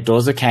I'm looking at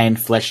Doors of Cain,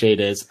 Flesh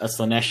Eaters, a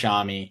Slanesh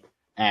army,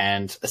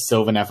 and a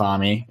Sylvaneth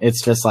army.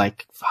 It's just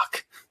like,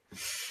 fuck.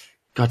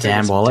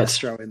 Goddamn wallet.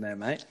 Destro in there,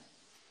 mate.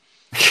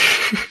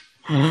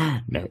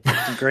 No.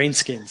 Some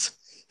greenskins.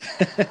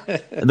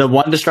 The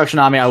one destruction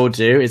army I will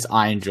do is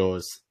Iron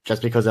Jaws,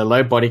 just because they're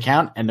low body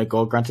count, and the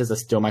Gore Grunters are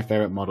still my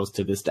favorite models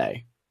to this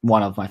day.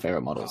 One of my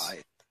favorite models.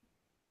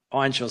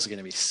 Iron Jaws are going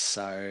to be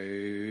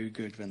so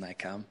good when they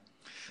come.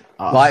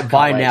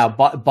 Buy now.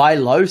 Buy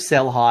low,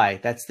 sell high.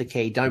 That's the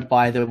key. Don't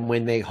buy them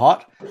when they're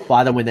hot.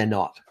 Buy them when they're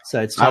not.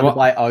 So it's time to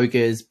buy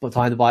ogres, but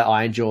time to buy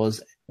Iron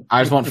Jaws.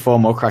 I just want 4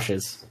 more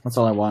crushes. That's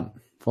all I want.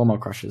 4 more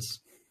crushes.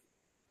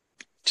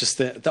 Just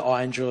the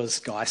Iron Jaws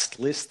Geist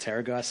list,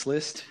 Terrorgeist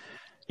list.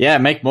 Yeah,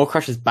 make more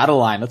crushes battle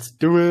line. Let's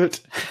do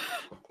it.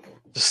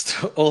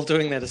 Just all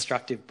doing their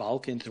destructive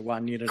bulk into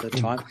one unit at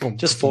a time.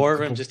 Just 4 of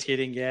them, just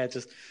hitting. Yeah,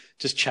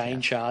 just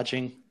chain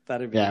charging.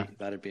 That'd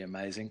be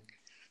amazing.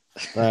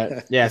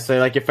 Right. Yeah. So,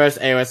 like, your first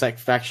AoS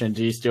faction,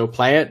 do you still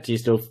play it? Do you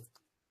still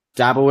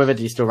dabble with it?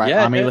 Do you still write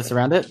army lists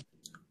around it?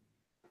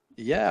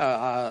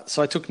 Yeah.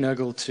 So I took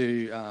Nurgle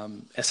to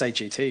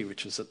SAGT,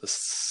 which was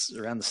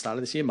around the start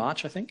of this year,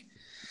 March, I think.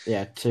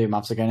 Yeah, 2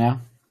 months ago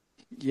now.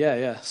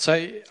 Yeah. So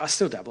I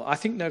still dabble. I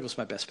think Nurgle's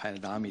my best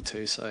painted army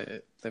too. So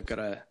they've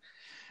got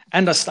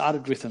and I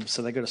started with them,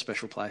 so they got a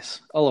special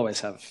place. I'll always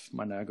have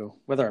my Nurgle,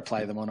 whether I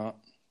play them or not.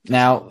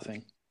 Now,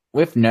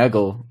 with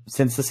Nurgle,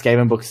 since the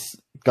Skaven book's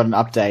got an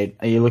update,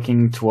 are you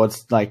looking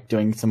towards like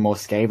doing some more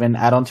Skaven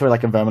add-on to it,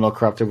 like a Verminor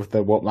Corruptor with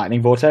the Warp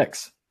Lightning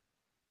Vortex?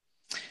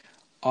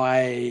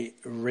 I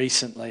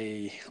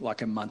recently,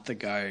 like a month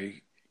ago,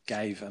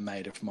 gave a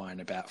mate of mine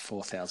about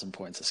 4,000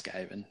 points of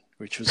Skaven,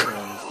 which was all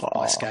of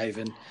my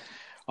Skaven.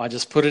 I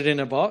just put it in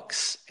a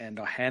box and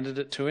I handed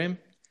it to him.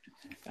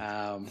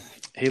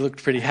 He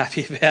looked pretty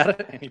happy about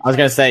it. I was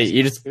going to say,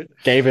 you just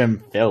gave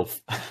him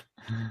filth.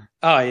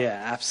 Oh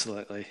yeah,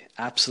 absolutely,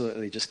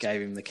 absolutely. Just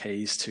gave him the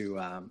keys to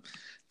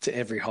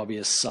every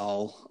hobbyist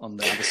soul on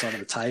the other side of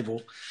the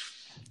table.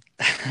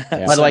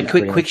 Yeah, by the way,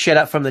 quick shout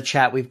out from the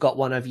chat. We've got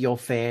one of your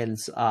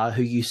fans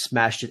who you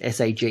smashed at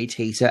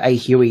SAGT. So A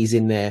Huey's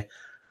in there,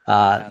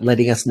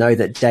 letting us know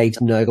that Dave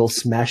Nurgle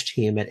smashed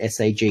him at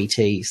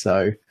SAGT.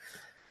 So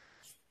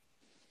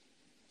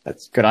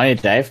that's good on you,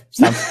 Dave.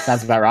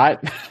 Sounds about right.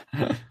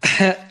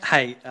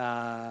 Hey,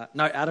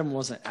 no, Adam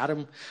wasn't.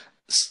 Adam.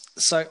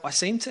 So I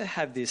seem to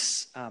have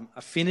this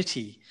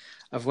affinity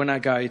of when I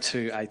go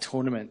to a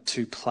tournament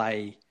to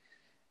play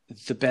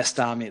the best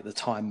army at the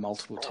time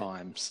multiple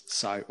times.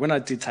 So when I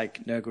did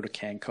take Nurgle to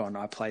CanCon,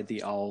 I played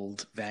the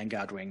old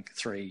Vanguard Wing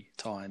 3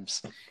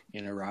 times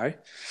in a row.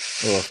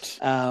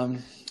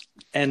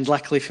 And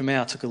luckily for me,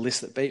 I took a list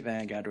that beat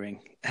Vanguard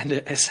Wing. And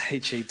at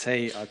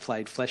SAGT, I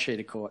played Flesh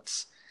Eater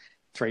Courts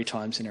 3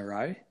 times in a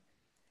row.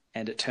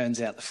 And it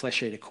turns out the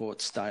Flesh Eater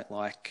Courts don't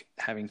like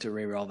having to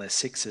reroll their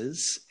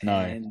 6s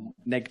and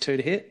neg 2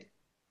 to hit.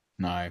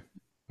 No,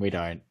 we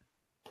don't.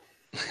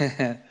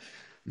 No,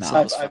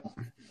 I've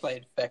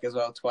played Feck as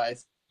well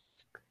twice.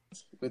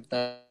 With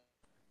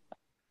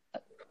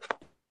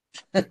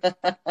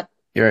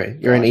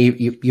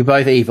you're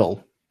both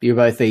evil. You're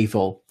both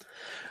evil.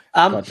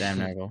 Goddamn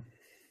Nurgle.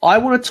 I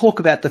want to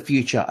talk about the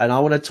future, and I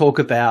want to talk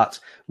about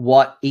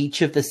what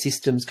each of the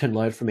systems can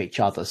learn from each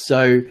other.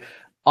 So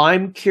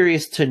I'm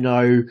curious to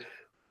know,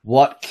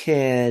 what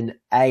can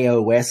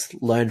AoS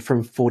learn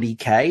from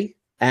 40k?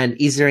 And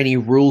is there any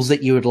rules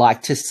that you would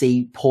like to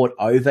see port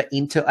over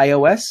into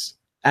AoS?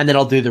 And then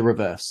I'll do the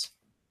reverse.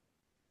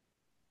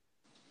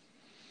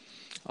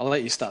 I'll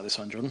let you start this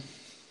one, Jordan.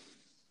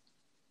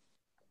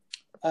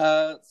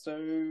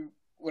 So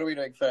what are we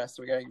doing first?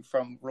 Are we going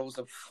from rules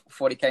of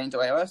 40k into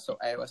AoS or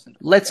AoS into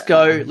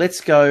 40K?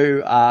 Let's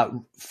go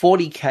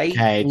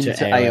 40k into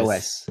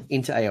AoS.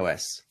 Into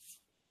AoS.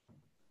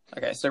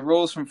 Okay, so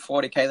rules from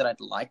 40k that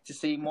I'd like to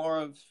see more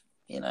of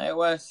in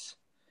AoS.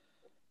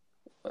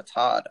 It's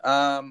hard.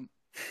 I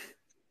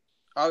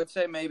would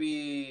say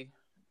maybe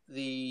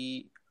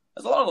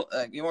there's a lot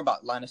of more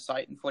about line of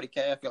sight in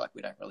 40k. I feel like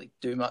we don't really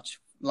do much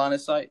line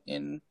of sight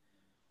in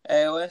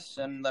AoS,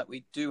 and that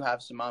we do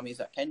have some armies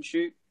that can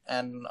shoot.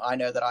 And I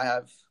know that I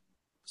have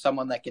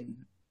someone that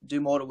can do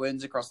mortal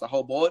wounds across the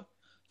whole board.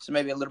 So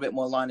maybe a little bit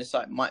more line of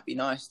sight might be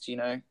nice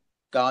to,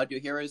 guard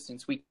your heroes,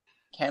 since we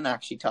can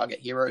actually target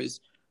heroes,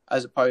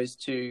 as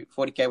opposed to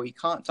 40k where you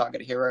can't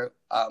target a hero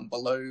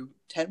below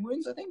 10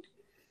 wounds, I think.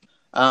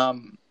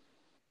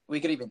 We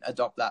could even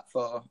adopt that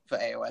for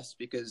AoS,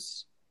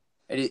 because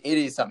it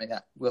is something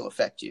that will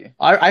affect you.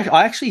 I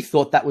actually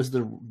thought that was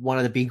one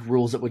of the big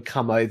rules that would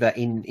come over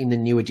in the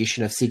new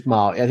edition of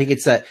Sigmar. I think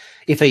it's that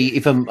if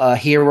a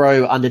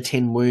hero under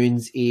 10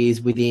 wounds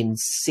is within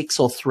 6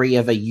 or 3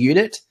 of a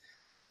unit,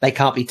 they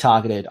can't be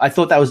targeted. I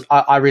thought that was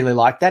I really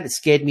liked that. It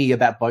scared me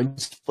about bone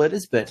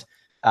splitters, but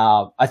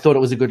I thought it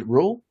was a good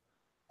rule.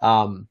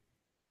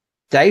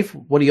 Dave,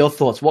 what are your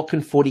thoughts? What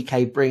can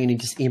 40k bring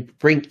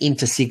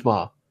into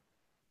Sigmar?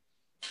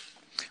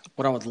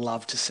 What I would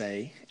love to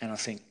see, and I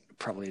think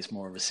probably is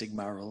more of a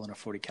Sigmar rule than a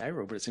 40k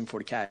rule, but it's in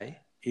 40k,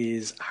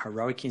 is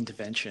heroic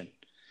intervention.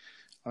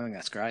 I think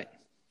that's great.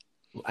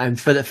 And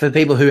for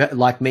people who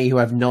like me who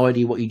have no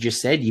idea what you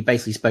just said, you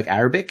basically spoke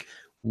Arabic.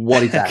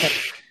 What is that?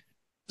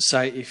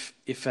 So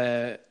if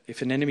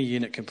an enemy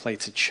unit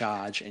completes a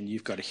charge and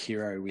you've got a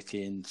hero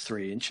within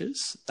 3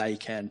 inches, they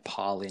can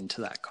pile into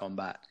that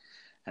combat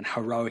and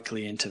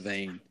heroically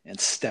intervene and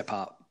step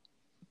up.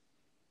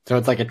 So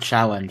it's like a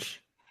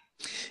challenge.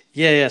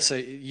 Yeah. So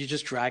you're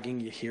just dragging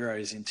your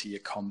heroes into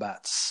your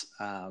combats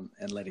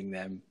and letting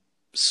them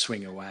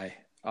swing away.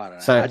 I don't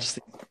know. So I just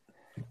think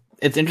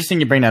it's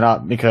interesting you bring that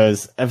up,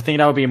 because I think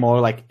that would be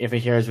more like if a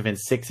hero is within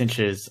 6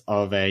 inches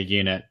of a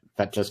unit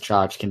that just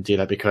charged can do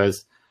that,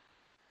 because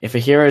if a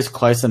hero is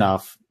close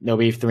enough, they'll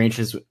be 3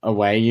 inches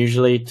away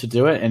usually to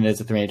do it, and there's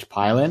a 3-inch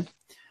pile-in.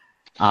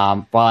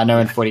 While I know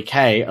in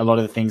 40k, a lot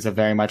of the things are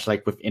very much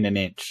like within an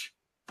inch,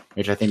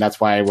 which I think that's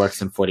why it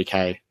works in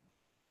 40k.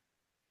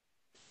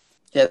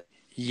 Yeah.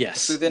 yes.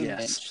 It's within yes.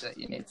 an inch that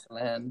you need to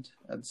land.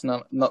 It's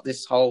not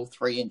this whole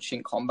 3-inch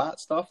in combat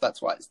stuff.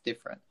 That's why it's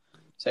different.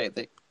 So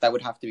that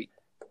would have to be,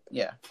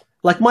 yeah.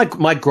 Like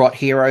my grot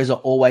heroes are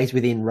always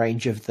within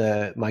range of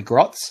my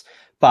grots,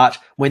 but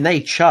when they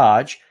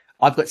charge,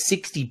 I've got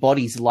 60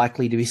 bodies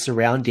likely to be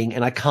surrounding,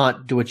 and I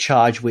can't do a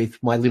charge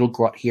with my little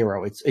grot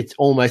hero. It's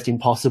almost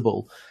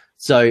impossible.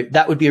 So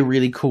that would be a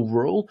really cool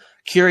rule.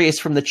 Curious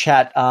from the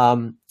chat,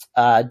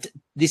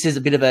 this is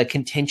a bit of a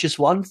contentious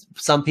one.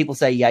 Some people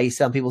say yay,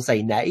 some people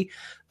say nay.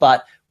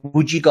 But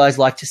would you guys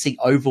like to see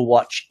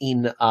Overwatch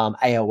in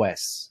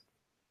AoS?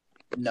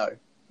 No,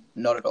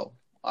 not at all.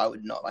 I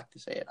would not like to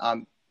see it.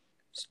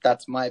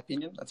 That's my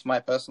opinion. That's my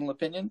personal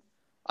opinion.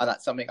 And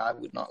that's something I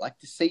would not like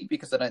to see,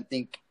 because I don't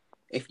think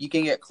if you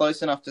can get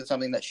close enough to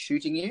something that's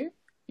shooting you,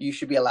 you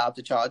should be allowed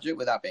to charge it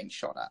without being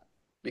shot at.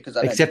 Because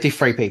Except if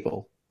 3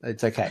 people.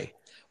 It's okay.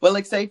 Well,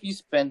 like, say if you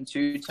spend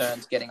 2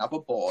 turns getting up a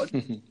board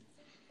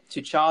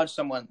to charge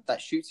someone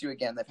that shoots you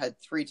again, they've had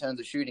 3 turns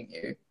of shooting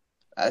you.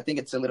 I think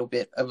it's a little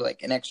bit of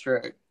like an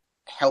extra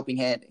helping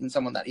hand in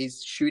someone that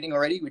is shooting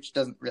already, which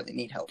doesn't really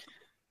need help.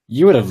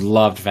 You would have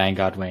loved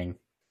Vanguard Wing.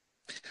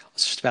 I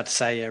was just about to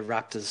say, yeah,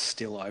 Raptors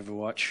still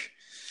Overwatch.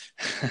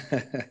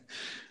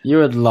 You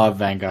would love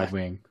Vanguard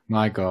Wing.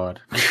 My God.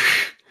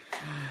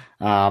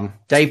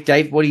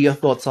 Dave, what are your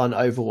thoughts on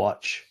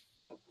Overwatch?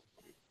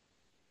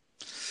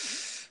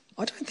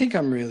 I don't think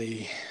I'm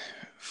really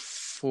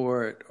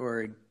for it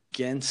or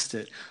against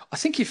it. I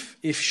think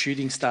if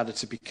shooting started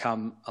to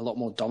become a lot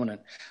more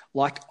dominant,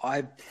 like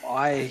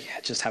I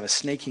just have a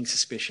sneaking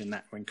suspicion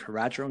that when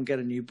Caradron get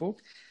a new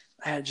book,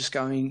 they are just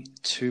going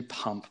to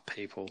pump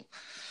people.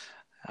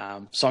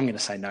 So I'm going to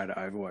say no to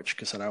Overwatch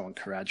because I don't want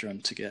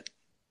Caradron to get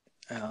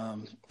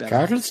better.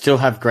 Caradron still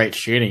have great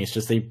shooting. It's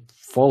just they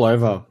fall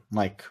over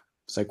like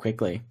so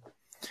quickly.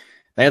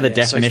 They are the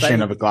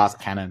definition of a glass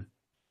cannon.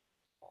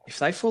 If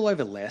they fall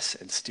over less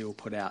and still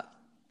put out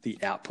the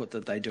output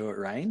that they do at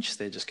range,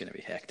 they're just going to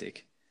be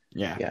hectic.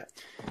 Yeah.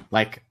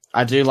 Like,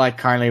 I do like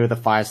currently with the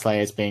Fire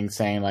Slayers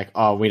saying like,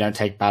 oh, we don't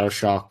take Battle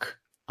Shock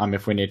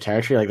if we're near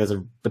territory. Like, there's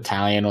a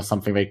battalion or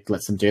something that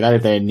lets them do that.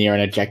 If they're near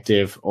an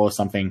objective or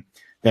something,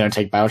 they don't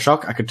take Battle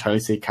Shock. I could totally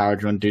see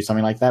Caradron do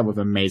something like that with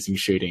amazing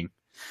shooting.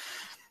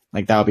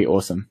 Like, that would be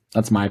awesome.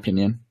 That's my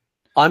opinion.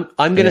 I'm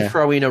going to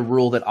throw in a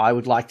rule that I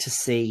would like to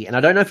see, and I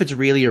don't know if it's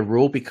really a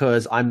rule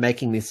because I'm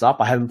making this up.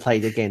 I haven't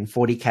played, again,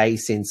 40k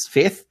since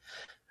 5th.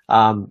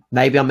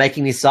 Maybe I'm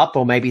making this up,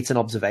 or maybe it's an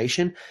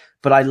observation,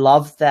 but I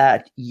love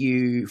that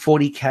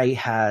 40k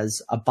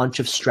has a bunch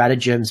of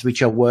stratagems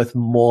which are worth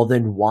more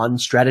than one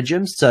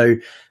stratagem. So,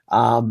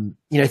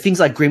 things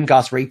like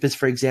Grimghast Reapers,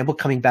 for example,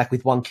 coming back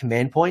with 1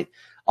 command point.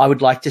 I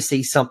would like to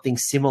see something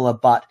similar,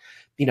 but,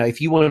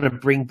 if you wanted to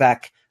bring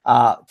back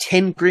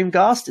 10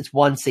 Grimghast, it's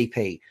 1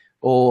 CP.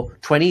 Or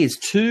 20 is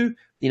 2,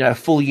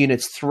 full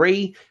unit's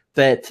 3.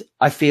 But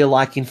I feel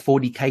like in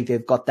 40k,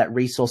 they've got that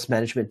resource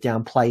management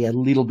down play a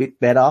little bit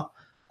better.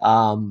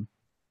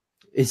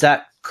 Is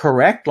that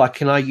correct? Like,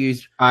 can I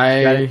use...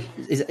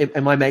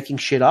 am I making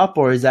shit up,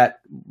 or is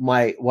that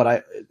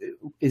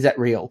is that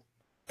real?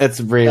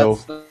 It's real.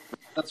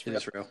 That's real.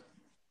 It's real.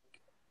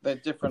 The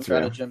different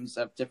stratagems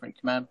have different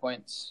command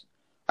points.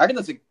 I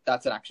reckon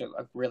that's actually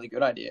a really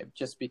good idea,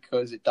 just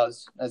because it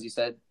does, as you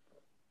said,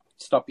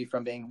 stop you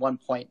from being 1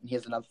 point and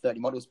here's another 30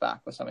 models back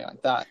or something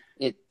like that.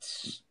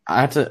 I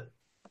had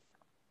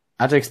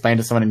to explain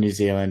to someone in New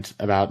Zealand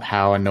about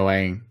how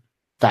annoying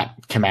that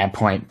command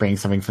point bringing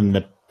something from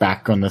the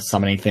back on the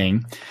summoning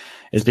thing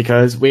is,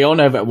 because we all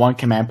know that 1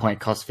 command point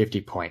costs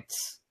 50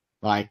 points.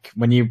 Like,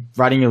 when you're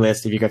writing your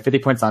list, if you go 50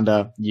 points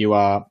under, you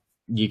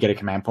get a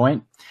command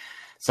point.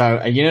 So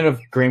a unit of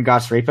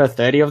Grimghast Reaper,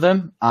 30 of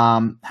them,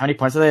 how many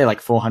points are they?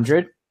 Like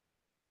 400?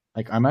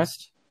 Like,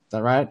 almost? Is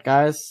that right,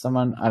 guys?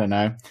 Someone, I don't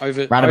know.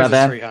 Over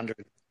 300.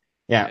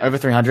 Yeah, over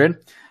 300.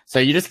 So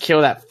you just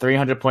kill that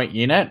 300-point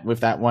unit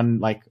with that one,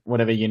 like,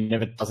 whatever unit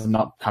that does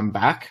not come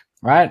back,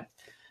 right?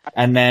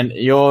 And then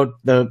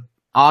the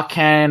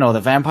Arcan or the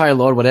Vampire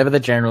Lord, whatever the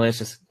general is,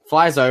 just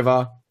flies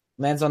over,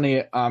 lands on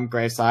the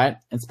gravesite,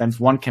 and spends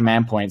 1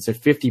 command point, so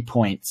 50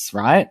 points,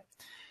 right?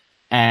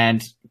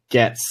 And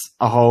gets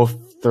a whole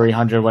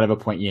 300 whatever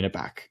point unit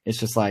back. It's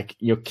just like,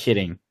 you're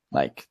kidding.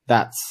 Like,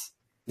 that's...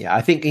 Yeah,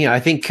 I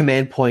think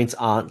command points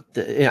aren't.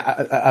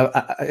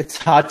 It's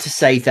hard to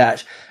say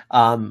that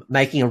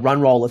making a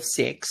run roll of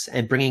 6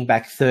 and bringing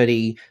back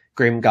 30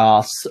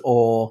 Grimghasts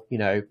or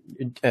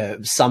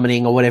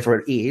summoning or whatever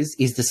it is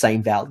the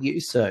same value.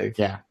 So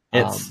yeah,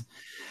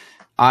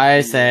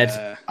 I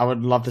said I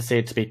would love to see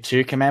it to be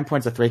 2 command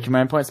points or 3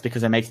 command points,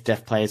 because it makes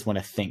deaf players want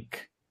to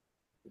think.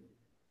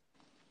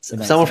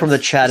 Someone from the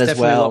chat as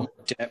well.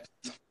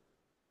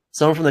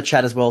 Someone from the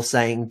chat as well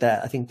saying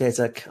that I think there's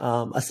a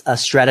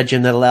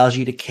stratagem that allows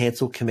you to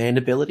cancel command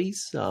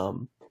abilities,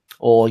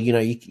 or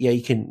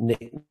you can.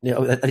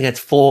 I think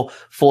that's 4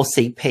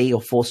 CP or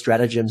 4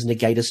 stratagems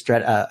negate a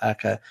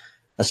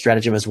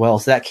stratagem as well.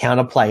 So that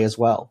counterplay as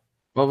well.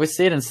 Well, we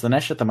see it in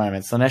Slanesh at the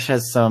moment. Slanesh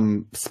has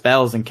some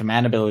spells and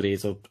command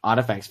abilities or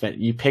artifacts, but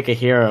you pick a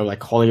hero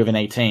like Holy of an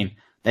 18,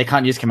 they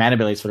can't use command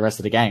abilities for the rest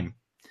of the game.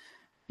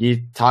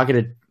 You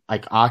targeted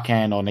like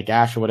Arcan or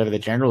Nagash or whatever the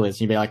general is,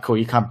 and you'd be like, cool,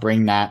 you can't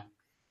bring that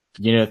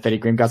unit of 30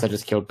 Grimghasts I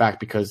just killed back,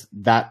 because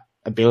that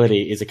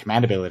ability is a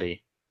command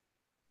ability.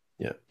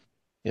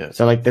 Yeah.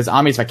 So like, there's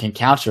armies that can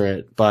counter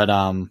it, but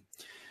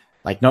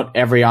like, not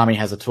every army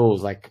has the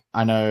tools. Like,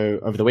 I know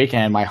over the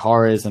weekend, my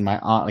horrors and my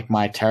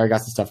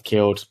Terrorghast and stuff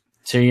killed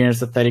 2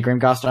 units of 30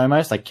 Grimghast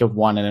almost. Like, killed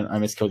one and then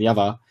almost killed the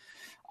other.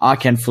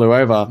 Arcan flew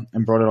over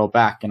and brought it all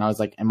back, and I was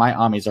like, and my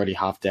army's already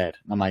half dead.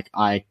 And I'm like,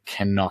 I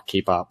cannot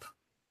keep up.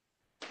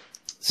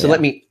 So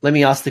Yeah. let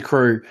me ask the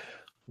crew,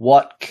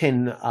 what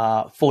can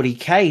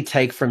 40k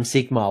take from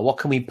Sigmar? What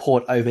can we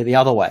port over the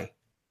other way?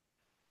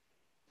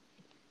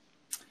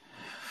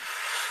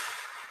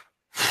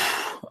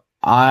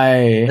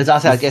 Let's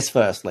ask our guest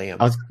first,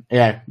 Liam.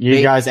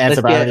 You guys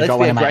answer, but I already got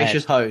one in my head. Let's be a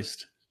gracious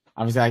host.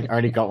 I was like, I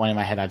already got one in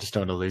my head. I just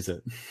don't want to lose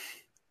it.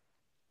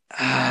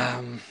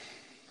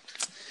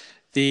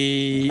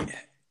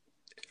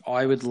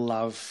 I would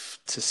love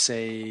to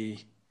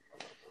see.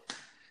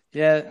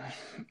 Yeah,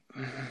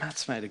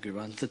 Matt's made a good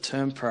one. The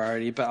turn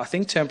priority, but I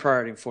think turn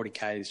priority in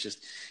 40k is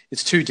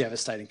it's too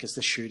devastating because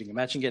the shooting.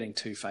 Imagine getting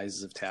 2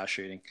 phases of tower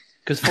shooting.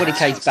 Because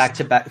 40k is back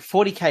to back.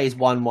 40k is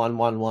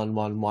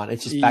 1-1-1-1-1-1.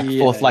 It's just back and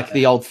forth like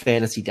the old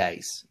fantasy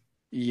days.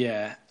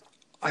 Yeah,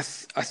 I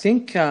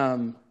think.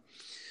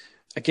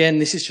 Again,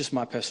 this is just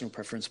my personal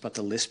preference, but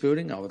the list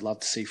building, I would love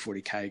to see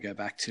 40k go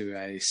back to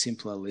a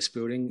simpler list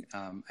building,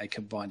 a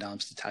combined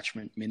arms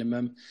detachment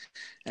minimum,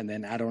 and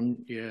then add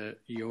on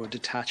your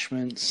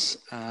detachments.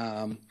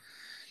 I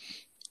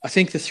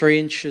think the 3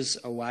 inches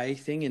away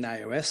thing in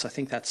AoS, I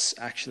think that's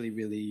actually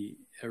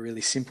a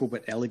really simple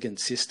but elegant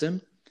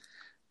system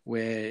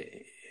where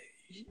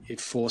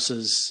it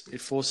forces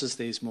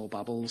these more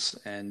bubbles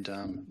and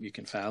you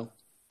can fail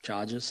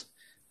charges,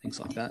 things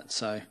like that.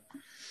 So.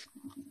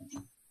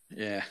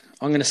 Yeah,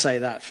 I'm going to say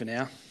that for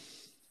now.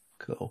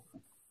 Cool.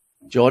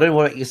 Jordan,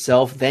 what about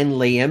yourself? Then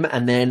Liam,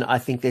 and then I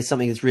think there's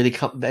something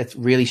that's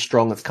really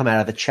strong that's come out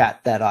of the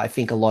chat that I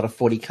think a lot of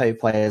 40k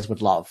players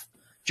would love.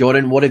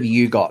 Jordan, what have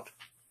you got?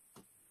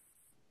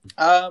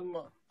 I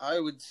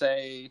would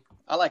say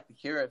I like the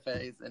hero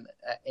phase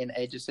in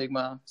Age of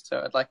Sigmar,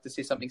 so I'd like to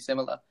see something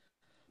similar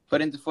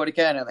put into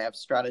 40k. I know they have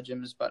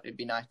stratagems, but it'd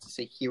be nice to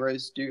see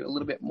heroes do a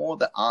little bit more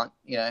that aren't,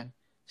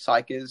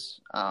 psychers.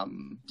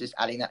 Just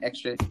adding that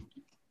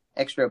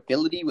extra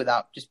ability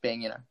without just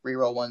being,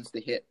 reroll ones to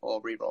hit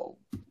or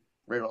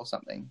reroll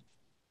something.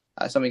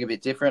 Something a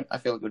bit different. I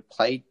feel it would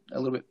play a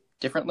little bit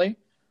differently.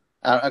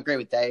 I agree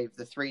with Dave.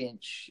 The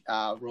 3-inch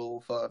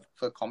rule for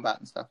combat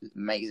and stuff is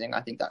amazing.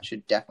 I think that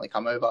should definitely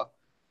come over.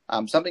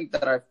 Something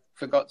that I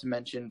forgot to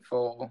mention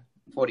for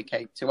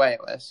 40k to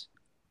AoS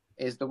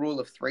is the rule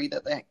of 3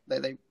 that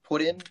they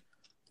put in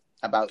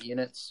about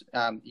units.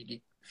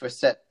 For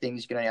set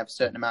things, you can only have a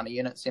certain amount of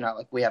units.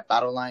 Like we have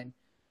battle line,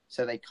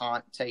 so they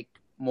can't take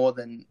more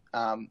than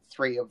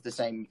 3 of the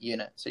same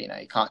unit. So, you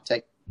can't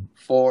take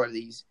 4 of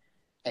these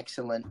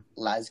excellent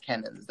las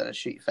cannons that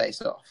shoot your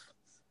face off.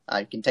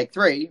 You can take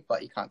 3,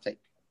 but you can't take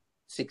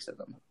 6 of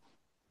them.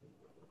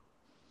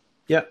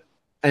 Yep.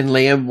 And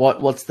Liam,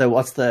 what's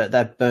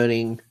that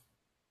burning?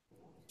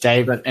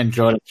 Dave and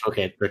Jordan took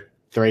it, the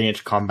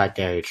 3-inch combat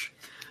gauge.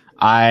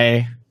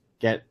 I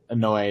get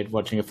annoyed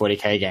watching a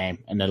 40k game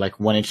and they're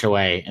like 1 inch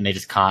away and they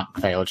just can't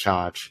fail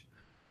charge.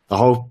 The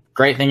whole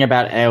great thing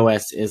about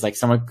AoS is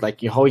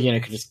your whole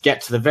unit can just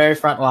get to the very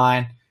front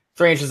line,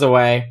 3 inches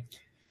away,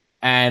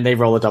 and they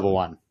roll a double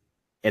 1.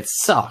 It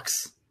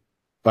sucks,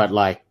 but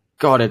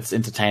God, it's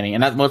entertaining,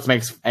 and that's what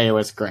makes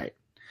AoS great.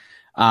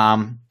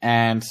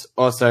 And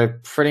also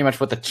pretty much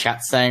what the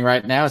chat's saying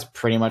right now is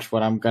pretty much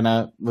what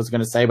was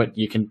gonna say, but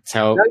you can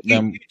tell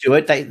them. You do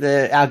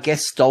it. Our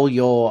guest stole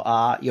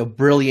your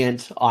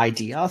brilliant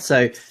idea,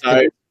 so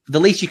the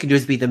least you can do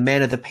is be the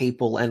man of the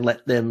people and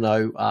let them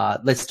know.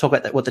 Let's talk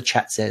about what the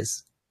chat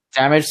says.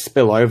 Damage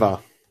spillover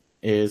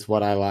is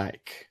what I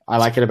like. I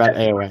like it about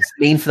AoS.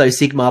 Mean for those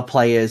Sigmar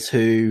players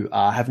who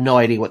have no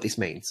idea what this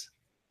means.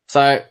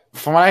 So,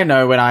 from what I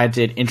know, when I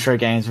did intro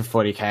games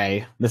for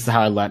 40k, this is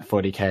how I learnt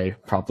 40k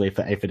properly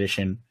for 8th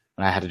edition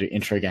when I had to do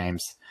intro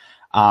games.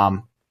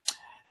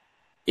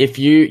 If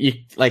you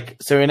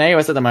so in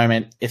AoS at the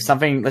moment, if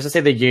something, let's just say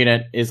the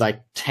unit is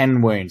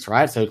 10 wounds,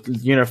 right? So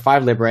unit of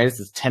 5 liberators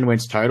is 10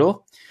 wounds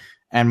total.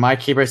 And my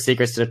Keeper of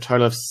Secrets did a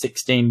total of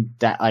 16,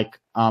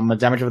 the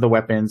damage of the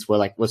weapons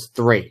was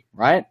 3,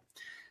 right?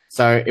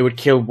 So it would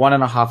kill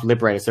 1.5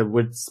 liberators, so it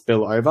would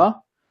spill over.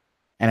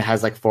 And it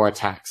has 4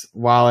 attacks.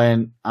 While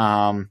in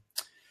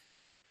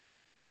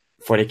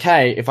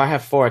 40k, if I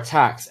have 4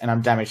 attacks and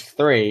I'm damaged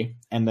 3,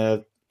 and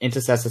the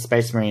Intercessor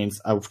Space Marines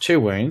are 2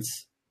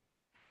 wounds,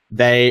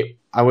 I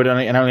would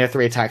only have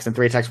 3 attacks, and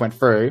 3 attacks went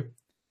through,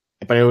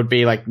 but it would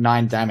be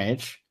 9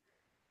 damage.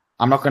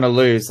 I'm not going to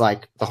lose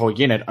the whole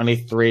unit. Only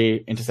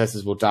 3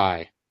 intercessors will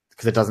die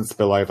because it doesn't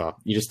spill over.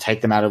 You just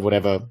take them out of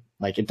whatever,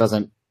 it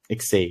doesn't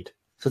exceed.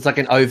 So it's like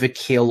an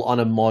overkill on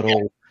a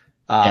model.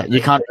 Yeah,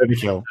 you can't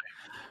overkill,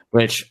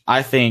 which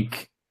I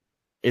think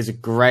is a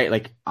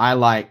great, I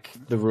like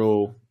the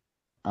rule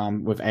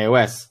with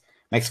AoS.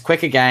 Makes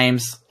quicker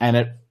games, and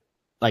it,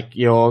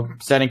 your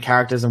certain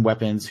characters and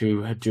weapons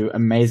who do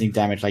amazing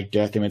damage, like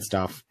Dirthim and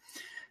stuff,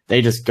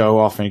 they just go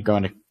off and go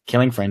into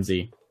killing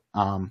frenzy.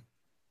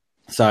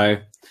 So,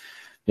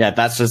 yeah,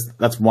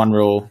 that's one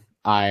rule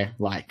I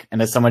like.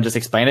 And as someone just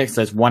explained it, it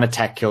says 1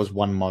 attack kills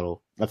 1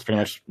 model. That's pretty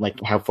much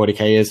how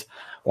 40k is.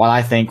 While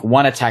I think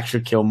 1 attack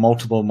should kill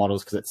multiple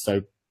models because it's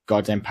so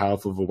goddamn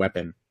powerful of a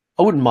weapon.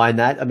 I wouldn't mind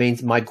that. I mean,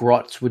 my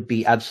grots would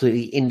be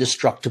absolutely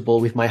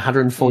indestructible. With my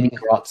 140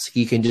 grots,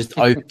 you can just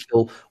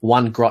overkill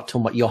 1 grot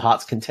to your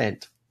heart's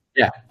content.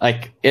 Yeah,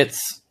 like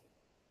it's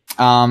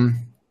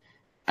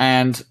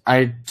and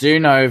I do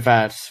know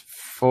that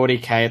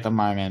 40k at the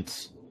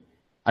moment.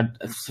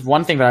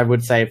 One thing that I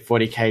would say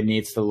 40k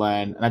needs to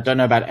learn, and I don't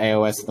know about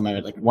AoS at the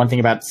moment. Like one thing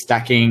about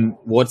stacking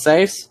ward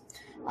saves,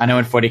 I know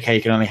in 40k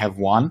you can only have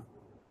one.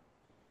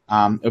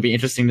 It'll be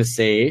interesting to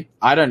see.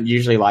 I don't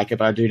usually like it,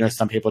 but I do know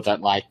some people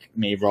don't like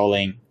me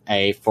rolling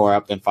a 4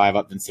 up, then 5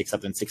 up, then 6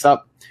 up, then 6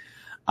 up.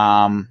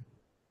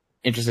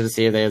 Interested to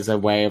see if there's a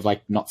way of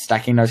like not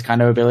stacking those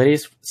kind of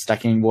abilities,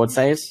 stacking ward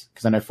saves,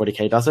 because I know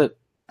 40k does it.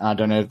 I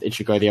don't know if it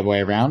should go the other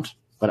way around.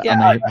 But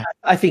yeah,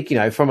 I think,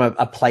 from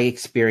a play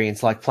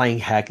experience, like playing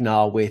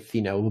Hagnar with,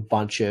 a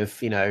bunch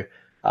of,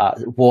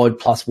 ward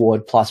plus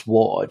ward plus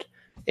ward,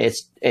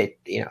 it's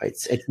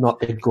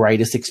not the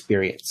greatest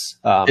experience.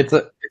 It's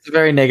a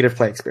very negative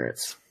play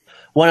experience.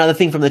 One other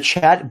thing from the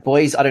chat,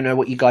 boys, I don't know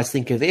what you guys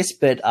think of this,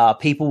 but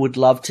people would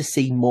love to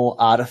see more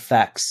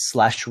artifacts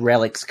 /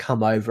 relics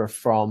come over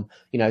from,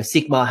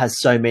 Sigmar has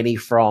so many,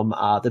 from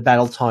the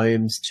battle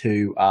tomes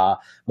to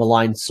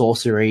malign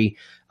sorcery.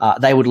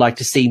 They would like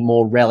to see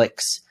more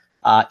relics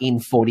in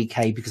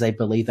 40k because they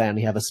believe they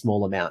only have a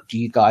small amount. Do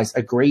you guys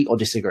agree or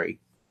disagree?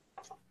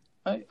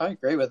 I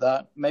agree with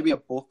that. Maybe a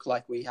book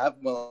like we have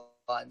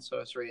malign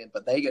sorcery,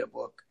 but they get a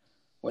book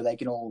where they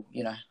can all,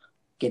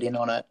 get in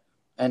on it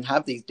and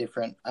have these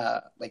different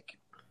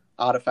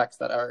artifacts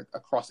that are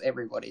across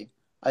everybody.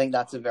 I think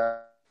that's a very,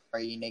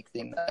 very unique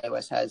thing that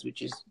AoS has,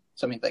 which is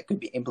something that could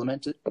be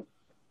implemented.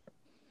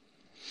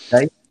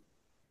 Okay.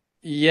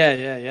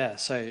 Yeah.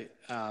 So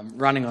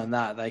running on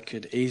that, they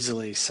could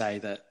easily say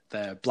that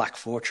the Black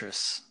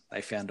Fortress,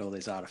 they found all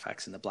these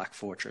artifacts in the Black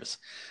Fortress,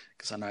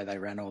 because I know they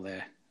ran all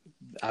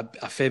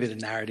a fair bit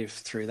of narrative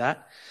through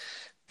that.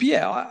 But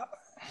yeah,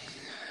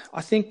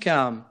 I think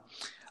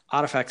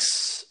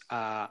artifacts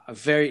are a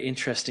very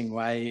interesting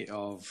way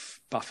of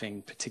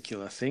buffing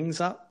particular things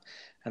up,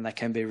 and they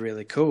can be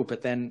really cool.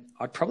 But then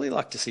I'd probably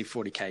like to see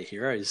 40k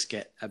heroes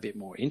get a bit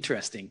more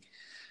interesting.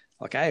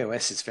 Like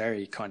AoS is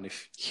very kind of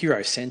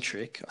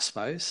hero-centric, I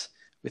suppose,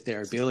 with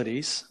their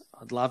abilities.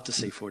 I'd love to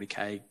see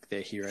 40k,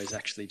 their heroes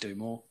actually do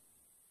more.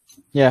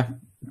 Yeah.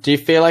 Do you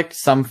feel like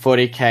some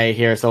 40k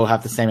heroes all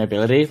have the same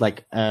ability?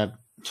 Like a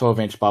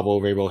 12-inch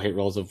bubble, reroll hit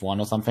rolls of 1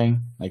 or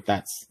something? Like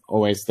that's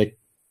always the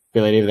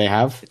ability they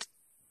have?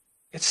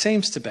 It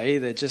seems to be.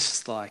 They're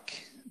just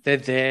like, they're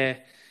there.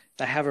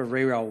 They have a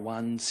reroll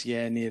 1s,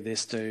 near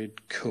this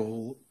dude,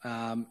 cool.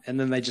 And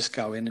then they just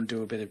go in and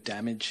do a bit of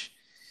damage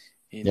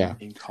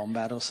in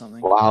combat or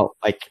something.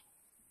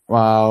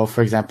 Well,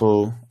 for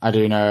example, I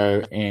do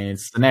know in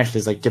Slanesh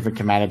there's like different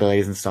command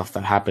abilities and stuff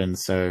that happen.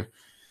 So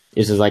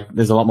it's just like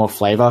there's a lot more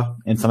flavor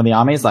in some of the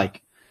armies.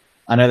 Like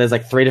I know there's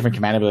like 3 different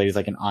command abilities,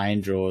 like in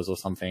Iron Jaws or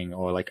something,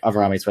 or like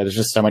other armies where there's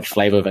just so much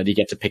flavor that you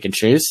get to pick and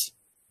choose.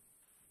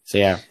 So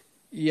yeah.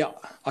 Yeah,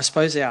 I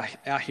suppose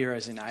our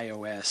heroes in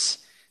AoS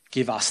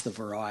give us the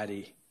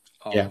variety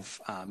of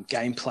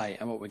gameplay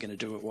and what we're going to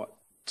do at what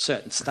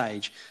certain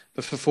stage.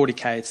 But for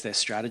 40k, it's their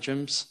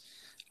stratagems.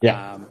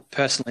 Yeah.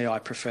 Personally, I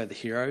prefer the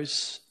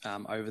heroes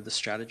over the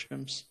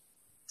stratagems.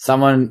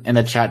 Someone in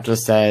the chat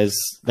just says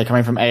they're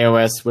coming from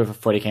AoS with a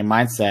 40k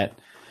mindset,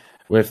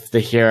 with the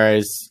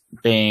heroes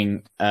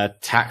being a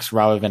tax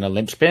rather than a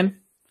linchpin.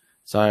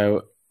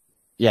 So,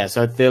 yeah,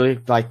 so clearly,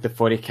 like the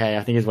 40k,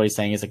 I think is what he's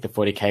saying is like the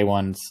 40k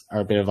ones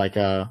are a bit of like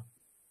a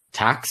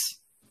tax,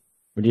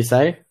 would you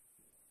say?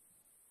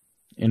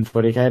 In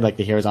 40k, like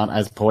the heroes aren't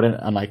as important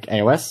unlike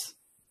AoS?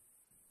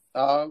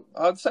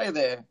 I'd say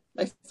they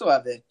still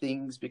have their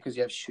things because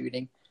you have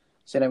shooting.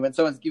 So when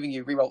someone's giving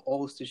you reroll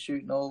alls to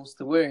shoot and alls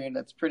to wound,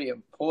 that's pretty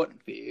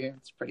important for you.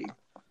 It's pretty.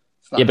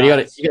 It's But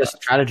nice, you got a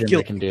stratagem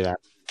that can do that.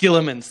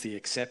 Gilliman's the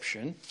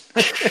exception.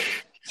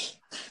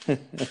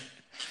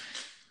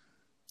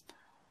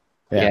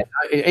 Yeah,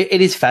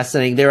 it is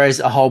fascinating. There is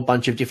a whole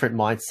bunch of different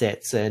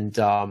mindsets, and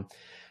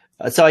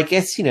so I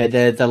guess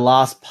the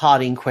last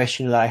parting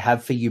question that I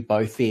have for you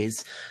both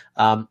is: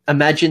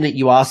 imagine that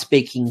you are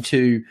speaking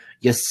to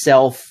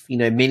yourself,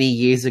 many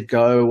years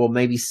ago, or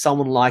maybe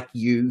someone like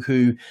you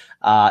who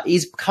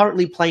is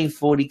currently playing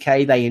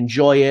 40k. They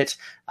enjoy it.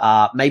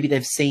 Maybe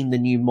they've seen the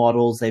new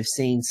models, they've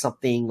seen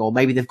something, or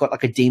maybe they've got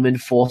like a demon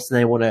force and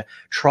they want to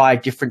try a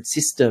different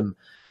system.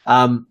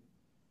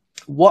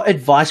 What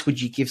advice would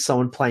you give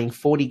someone playing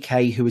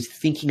 40k who is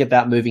thinking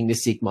about moving to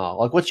Sigmar?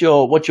 Like, what's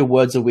your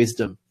words of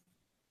wisdom?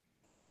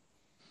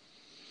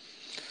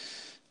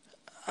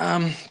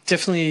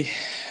 Definitely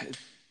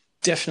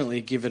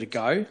give it a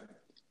go.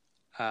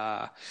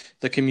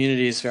 The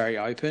community is very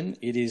open.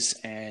 It is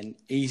an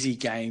easy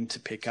game to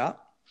pick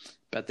up,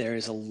 but there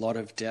is a lot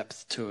of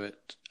depth to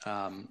it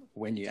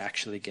when you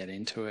actually get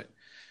into it.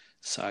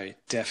 So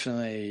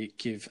definitely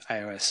give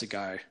AoS a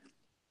go.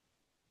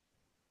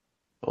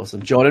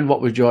 Awesome. Jordan,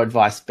 what would your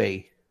advice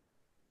be?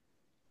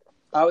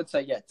 I would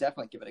say,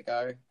 definitely give it a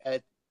go.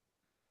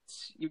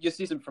 You just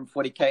use them from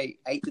 40k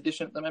 8th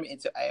edition at the moment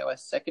into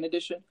AoS 2nd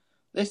edition.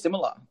 They're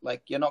similar.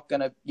 Like you're not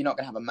gonna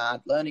have a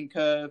mad learning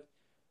curve.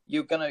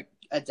 You're gonna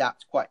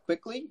adapt quite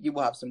quickly. You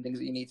will have some things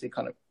that you need to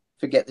kind of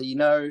forget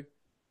that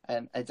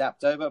and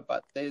adapt over.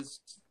 But there's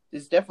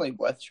is definitely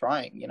worth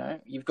trying. You know,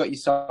 you've got your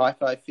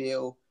sci-fi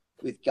feel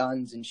with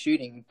guns and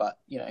shooting, but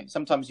you know,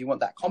 sometimes you want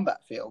that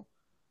combat feel.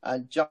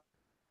 Jump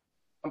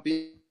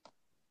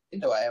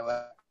into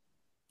AoS,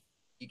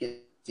 you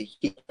get to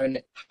hit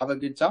and have a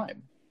good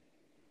time.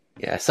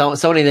 Yeah,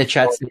 someone in the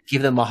chat said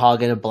give them a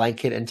hug and a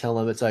blanket and tell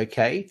them it's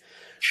okay.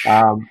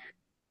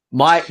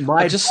 My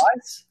advice.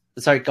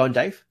 Sorry, go on,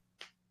 Dave.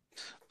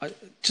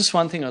 Just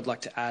one thing I'd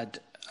like to add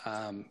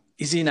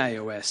is in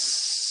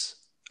AoS,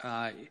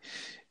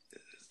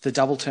 the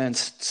double turn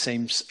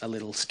seems a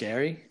little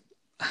scary,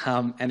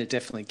 and it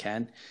definitely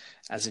can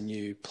as a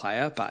new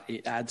player, but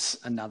it adds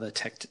another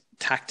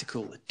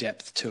tactical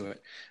depth to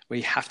it where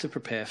you have to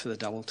prepare for the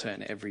double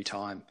turn every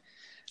time.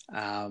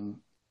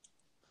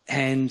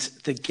 And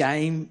the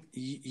game,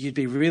 you'd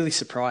be really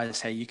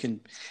surprised how you can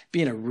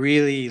be in a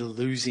really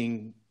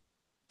losing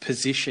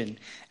position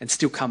and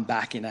still come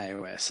back in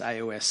AoS.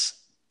 AoS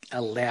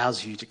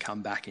allows you to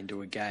come back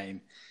into a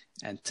game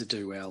and to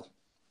do well.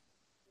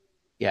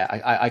 Yeah,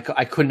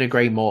 I couldn't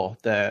agree more.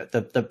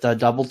 The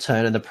double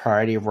turn and the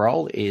priority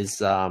role is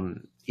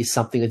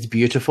something that's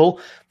beautiful.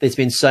 There's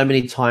been so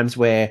many times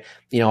where,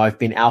 you know, I've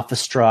been alpha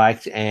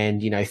striked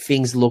and, you know,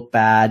 things look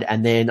bad,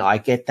 and then I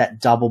get that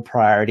double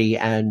priority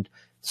and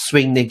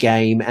swing the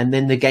game, and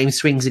then the game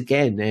swings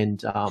again,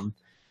 and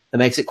it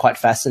makes it quite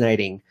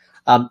fascinating.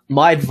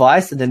 My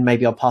advice, and then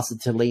maybe I'll pass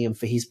it to Liam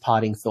for his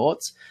parting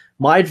thoughts.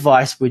 My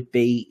advice would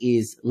be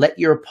is let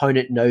your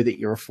opponent know that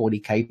you're a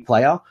 40k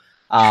player.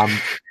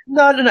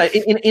 No,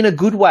 in a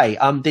good way.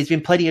 There's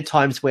been plenty of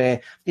times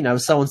where, you know,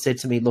 someone said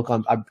to me, look,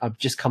 I've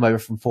just come over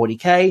from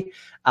 40k,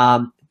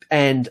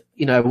 and,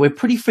 you know, we're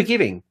pretty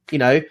forgiving, you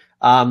know.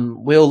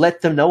 We'll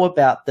let them know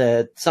about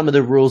some of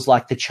the rules,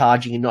 like the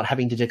charging and not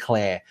having to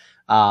declare.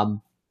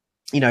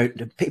 You know,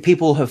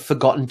 people have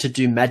forgotten to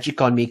do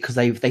magic on me because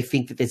they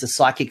think that there's a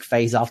psychic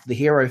phase after the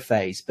hero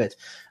phase. But,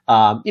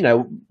 you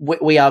know,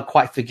 we are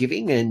quite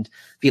forgiving, and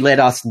if you let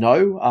us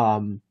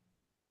know,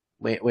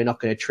 we're not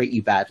going to treat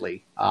you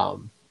badly.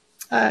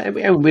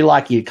 And we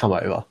like you to come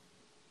over.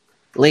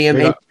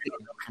 Liam,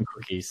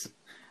 cookies.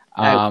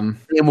 Liam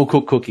will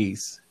cook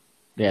cookies.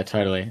 Yeah,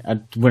 totally. I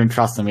wouldn't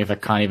trust them if I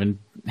can't even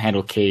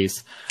handle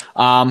keys.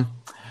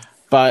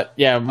 But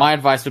yeah, my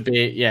advice would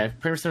be, yeah,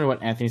 pretty much similar to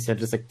what Anthony said.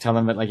 Just like tell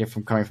them that, like, if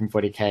I'm coming from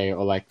 40k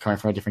or like coming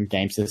from a different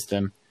game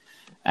system,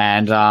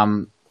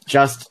 and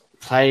just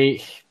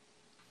play.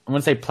 I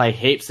wouldn't say play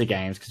heaps of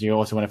games because you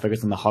also want to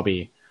focus on the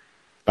hobby.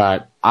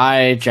 But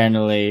I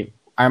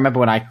remember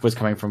when I was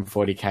coming from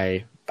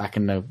 40k back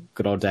in the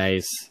good old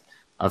days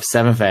of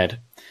 7th Ed,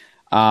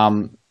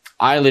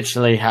 I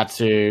literally had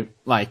to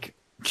like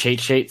cheat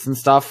sheets and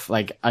stuff.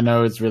 Like, I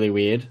know it's really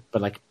weird,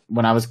 but like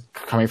when I was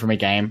coming from a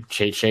game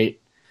cheat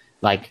sheet,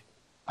 like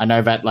I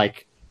know that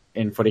like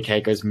in 40k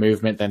it goes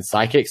movement then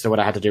psychic. So what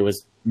I had to do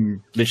was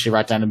literally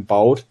write down in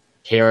bold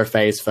hero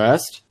phase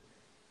first,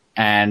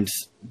 and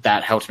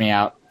that helped me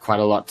out quite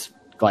a lot.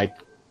 Like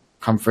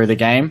come through the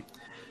game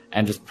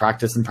and just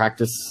practice and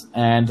practice.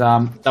 And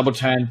double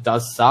turn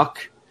does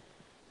suck.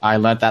 I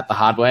learned that the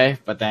hard way,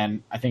 but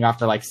then I think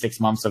after like 6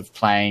 months of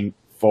playing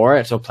for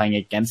it or playing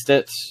against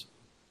it,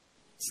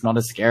 it's not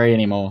as scary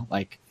anymore.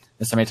 Like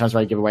there's so many times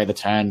where I give away the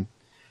turn.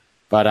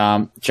 But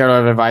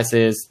general advice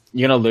is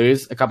you're going to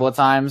lose a couple of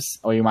times,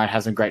 or you might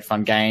have some great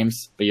fun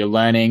games, but you're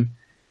learning.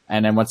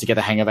 And then once you get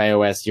the hang of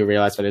AoS, you'll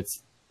realize that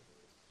it's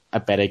a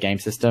better game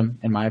system,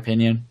 in my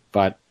opinion.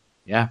 But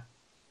yeah,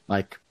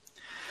 like,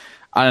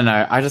 I don't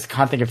know. I just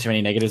can't think of too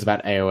many negatives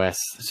about AoS.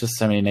 It's just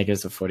so many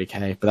negatives of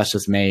 40k, but that's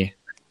just me.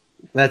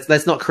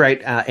 Let's not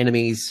create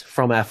enemies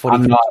from our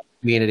 40k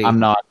community. I'm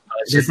not.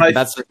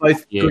 That's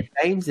both good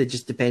games. It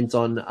just depends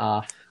on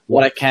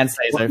what I can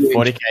say is that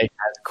 40k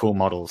has cool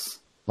models,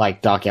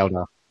 like Dark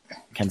Elder.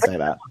 I can say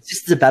that.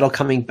 Just as a battle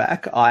coming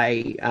back,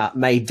 I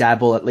may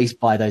dabble, at least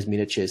buy those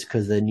miniatures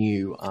because the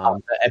new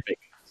the epic.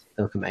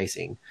 They look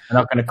amazing. They're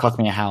not going to cost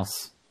me a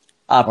house.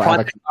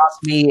 Prime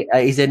asked me,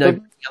 is there no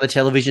other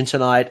television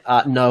tonight?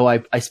 No,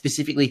 I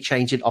specifically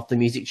changed it off the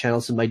music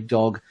channel so my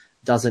dog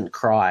doesn't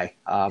cry.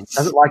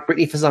 Doesn't like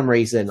Britney for some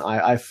reason.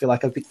 I feel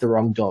like I picked the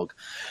wrong dog.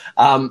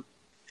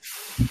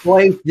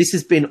 Boy, this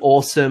has been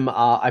awesome.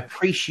 I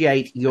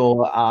appreciate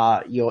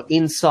your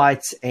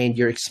insights and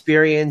your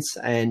experience,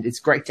 and it's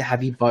great to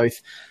have you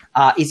both.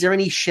 Is there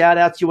any shout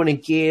outs you want to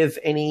give?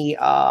 Any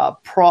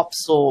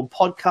props or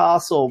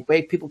podcasts or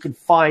where people can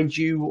find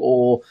you,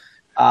 or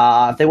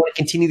if they want to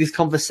continue this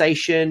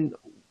conversation?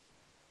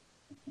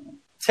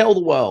 Tell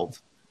the world.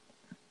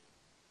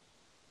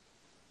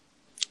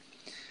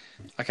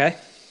 Okay.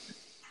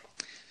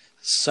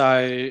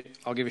 So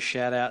I'll give a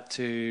shout out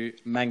to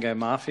Mango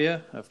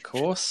Mafia, of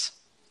course,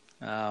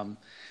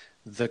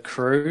 the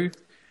crew,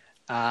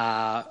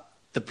 the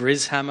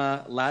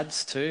Brizhammer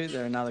lads too.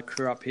 They're another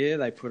crew up here.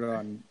 They put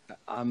on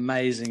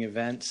amazing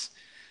events.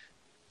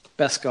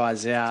 Best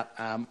guys out.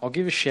 I'll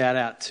give a shout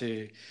out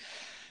to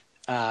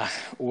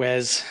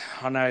Wes,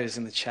 I know he's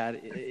in the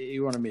chat. He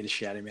wanted me to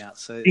shout him out.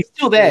 So He's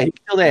still there. He's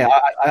still there.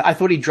 I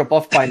thought he'd drop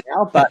off by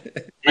now, but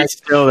He's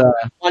still there.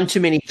 one too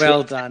many.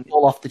 Well done.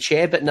 Fall off the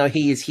chair, but no,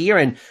 he is here,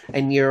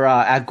 and your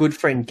our good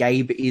friend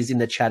Gabe is in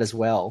the chat as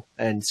well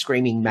and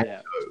screaming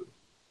mango.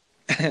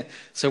 Yeah.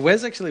 So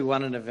Wes actually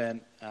won an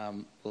event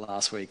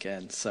last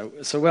weekend. So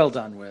well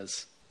done,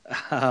 Wes.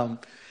 I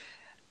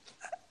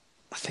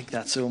think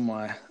that's all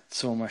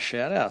my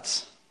shout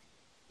outs.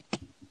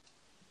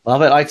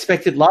 Love it. I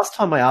expected last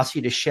time I asked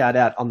you to shout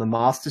out on the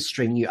master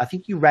stream, I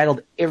think you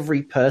rattled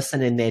every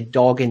person and their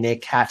dog and their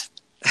cat.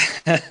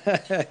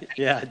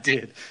 Yeah, I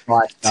did.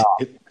 Right.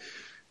 It's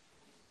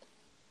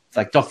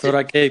like Doctor. Thought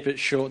I'd keep it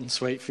short and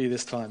sweet for you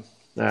this time.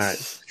 All right,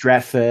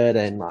 Stratford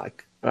and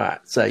like. All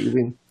right, so you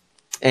win.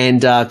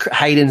 And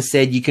Hayden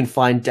said you can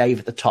find Dave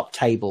at the top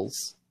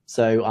tables.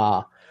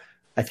 So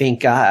I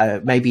think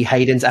maybe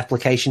Hayden's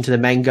application to the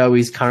Mango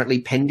is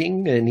currently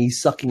pending, and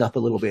he's sucking up a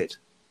little bit.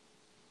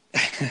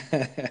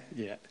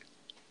 Yeah.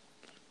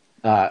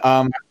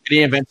 Any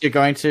events you're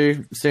going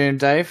to soon,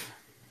 Dave?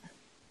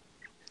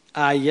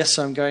 Yes,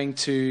 I'm going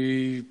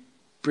to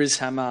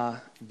Brishammer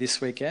this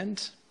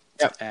weekend.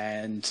 Yep.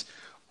 And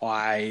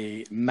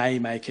I may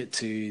make it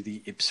to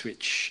the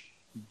Ipswich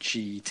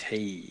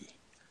GT.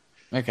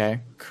 Okay,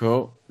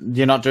 cool.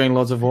 You're not doing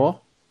Lords of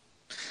War?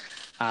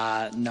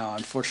 No,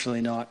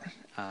 unfortunately not.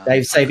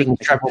 Dave's saving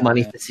travel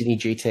money for Sydney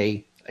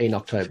GT in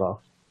October.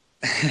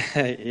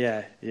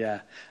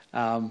 Yeah.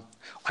 I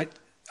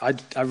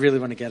really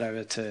want to get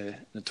over to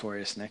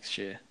Notorious next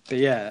year. But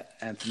yeah,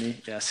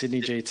 Anthony,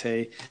 Sydney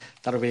GT,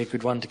 that'll be a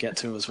good one to get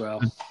to as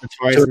well.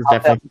 Notorious is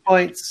definitely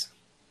Points.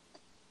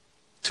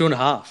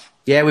 2.5.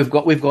 Yeah,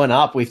 we've gone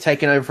up. We've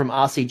taken over from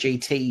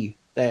RCGT.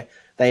 They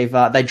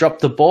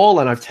dropped the ball,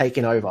 and I've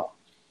taken over.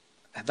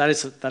 That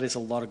is a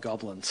lot of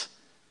goblins.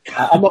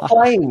 I'm not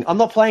playing,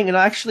 and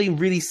I'm actually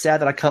really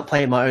sad that I can't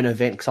play in my own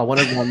event because I want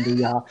to run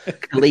the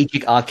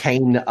Collegiate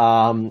Arcane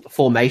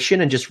formation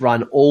and just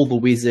run all the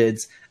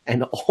wizards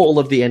and all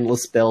of the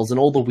endless spells and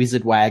all the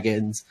wizard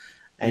wagons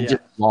and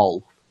just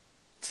lol.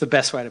 It's the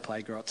best way to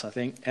play Grots, I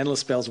think.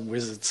 Endless spells and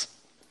wizards.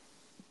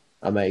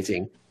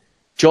 Amazing.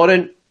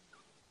 Jordan,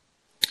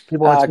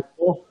 people want to talk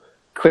more?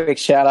 Quick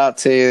shout out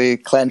to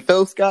Clan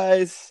Filth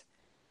guys,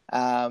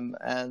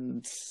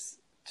 and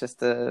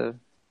just a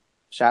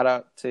shout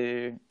out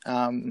to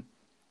the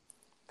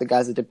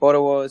guys that did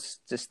Border Wars.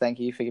 Just thank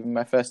you for giving me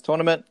my first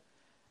tournament,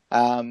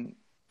 and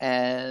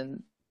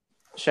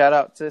shout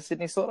out to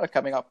Sydney Slaughter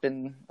coming up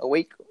in a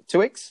week, 2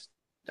 weeks.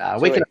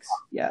 Week and a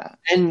half, yeah,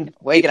 and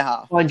week and a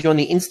half. Find you on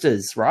the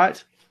Instas,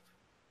 right?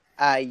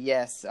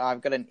 Yes,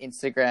 I've got an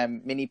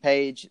Instagram mini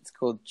page. It's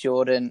called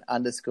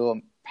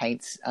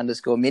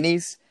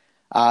Jordan_paints_minis.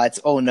 It's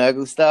all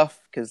Nurgle stuff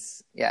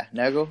because,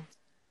 Nurgle.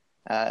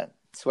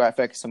 It's where I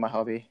focus on my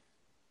hobby.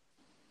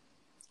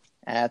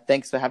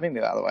 Thanks for having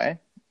me, by the way.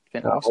 It's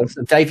been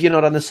awesome. Dave, you're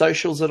not on the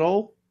socials at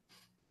all?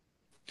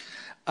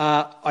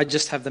 I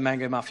just have the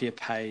Mango Mafia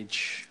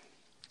page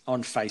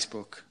on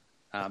Facebook.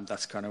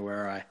 That's kind of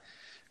where I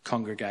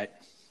congregate.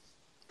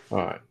 All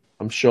right.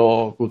 I'm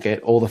sure we'll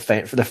get all the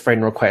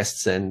friend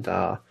requests, and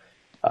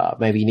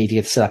maybe you need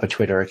to set up a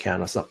Twitter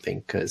account or something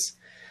because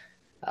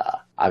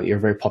you're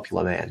a very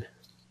popular man.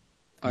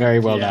 Very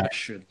well done. I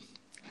should.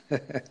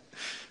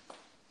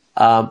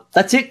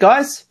 That's it,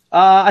 guys.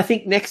 I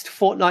think next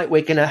fortnight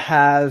we're going to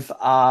have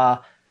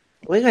a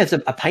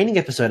painting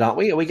episode, aren't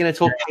we? Are we going to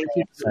talk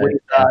paintings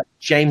with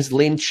James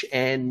Lynch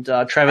and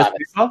Travis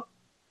Cooper?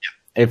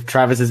 If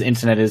Travis's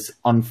internet is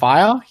on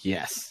fire,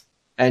 yes.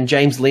 And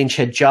James Lynch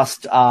had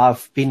just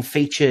been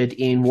featured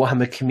in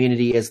Warhammer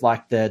Community as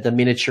like the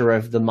miniature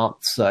of the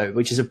month,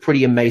 which is a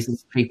pretty amazing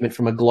achievement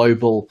from a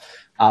global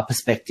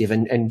perspective.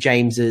 And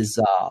James is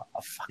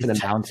fucking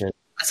talented.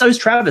 So is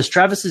Travis.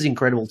 Travis is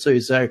incredible too.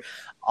 So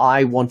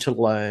I want to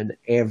learn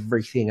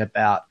everything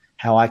about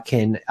how I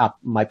can up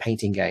my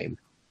painting game.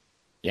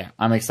 Yeah,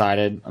 I'm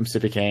excited. I'm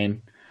super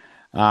keen.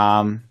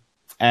 And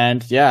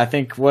yeah, I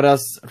think what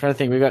else? I'm trying to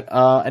think. We've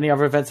got any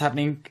other events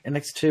happening in the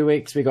next 2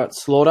 weeks. We got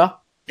Slaughter.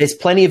 There's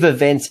plenty of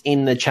events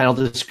in the channel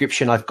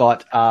description. I've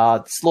got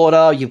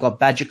Slaughter. You've got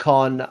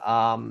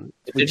BadgerCon.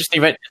 It's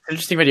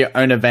interesting that your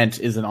own event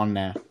isn't on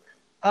there.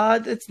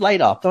 It's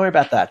later. Don't worry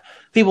about that.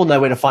 People know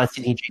where to find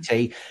Sydney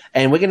GT.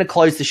 And we're going to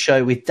close the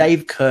show with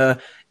Dave Kerr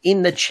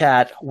in the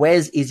chat.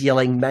 Wes is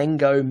yelling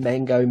mango,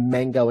 mango,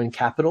 mango in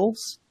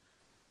capitals.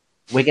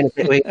 We're going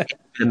to get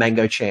the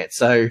mango chant.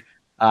 So,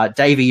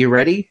 Dave, are you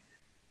ready?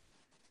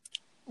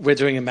 We're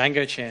doing a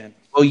mango chant.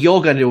 Well,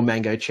 you're going to do a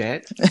mango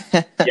chant.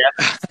 Yeah.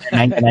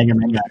 Mango, mango,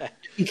 mango.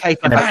 In case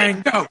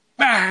Mango,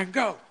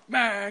 mango,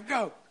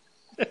 mango.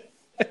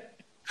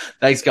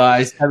 Thanks,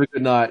 guys. Have a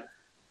good night.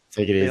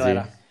 Take it See you easy.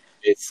 later.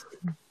 It's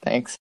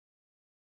Thanks.